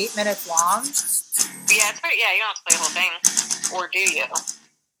is 8 minutes long. Yeah, it's pretty. Yeah, you don't have to play the whole thing, or do you?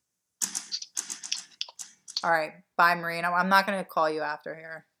 All right, bye, Marina. I'm not going to call you after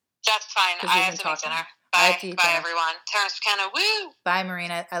here. That's fine. I have to make dinner. Bye, everyone. Terrence McKenna, woo! Bye,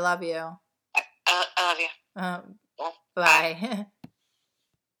 Marina. I love you. I love you. Bye.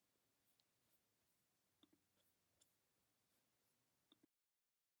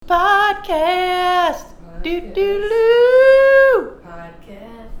 Podcast. Do-do-do.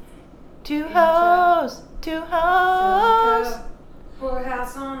 Podcast. Two hoes.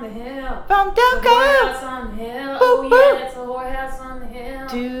 Whorehouse on the hill. From Delco. Whorehouse on the hill. Boop, Yeah, it's a whorehouse on the hill.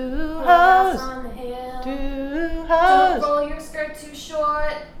 Two Whorehouse hoes. on the hill. Two Don't hoes. roll your skirt too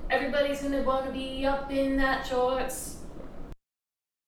short. Everybody's gonna want to be up in that shorts.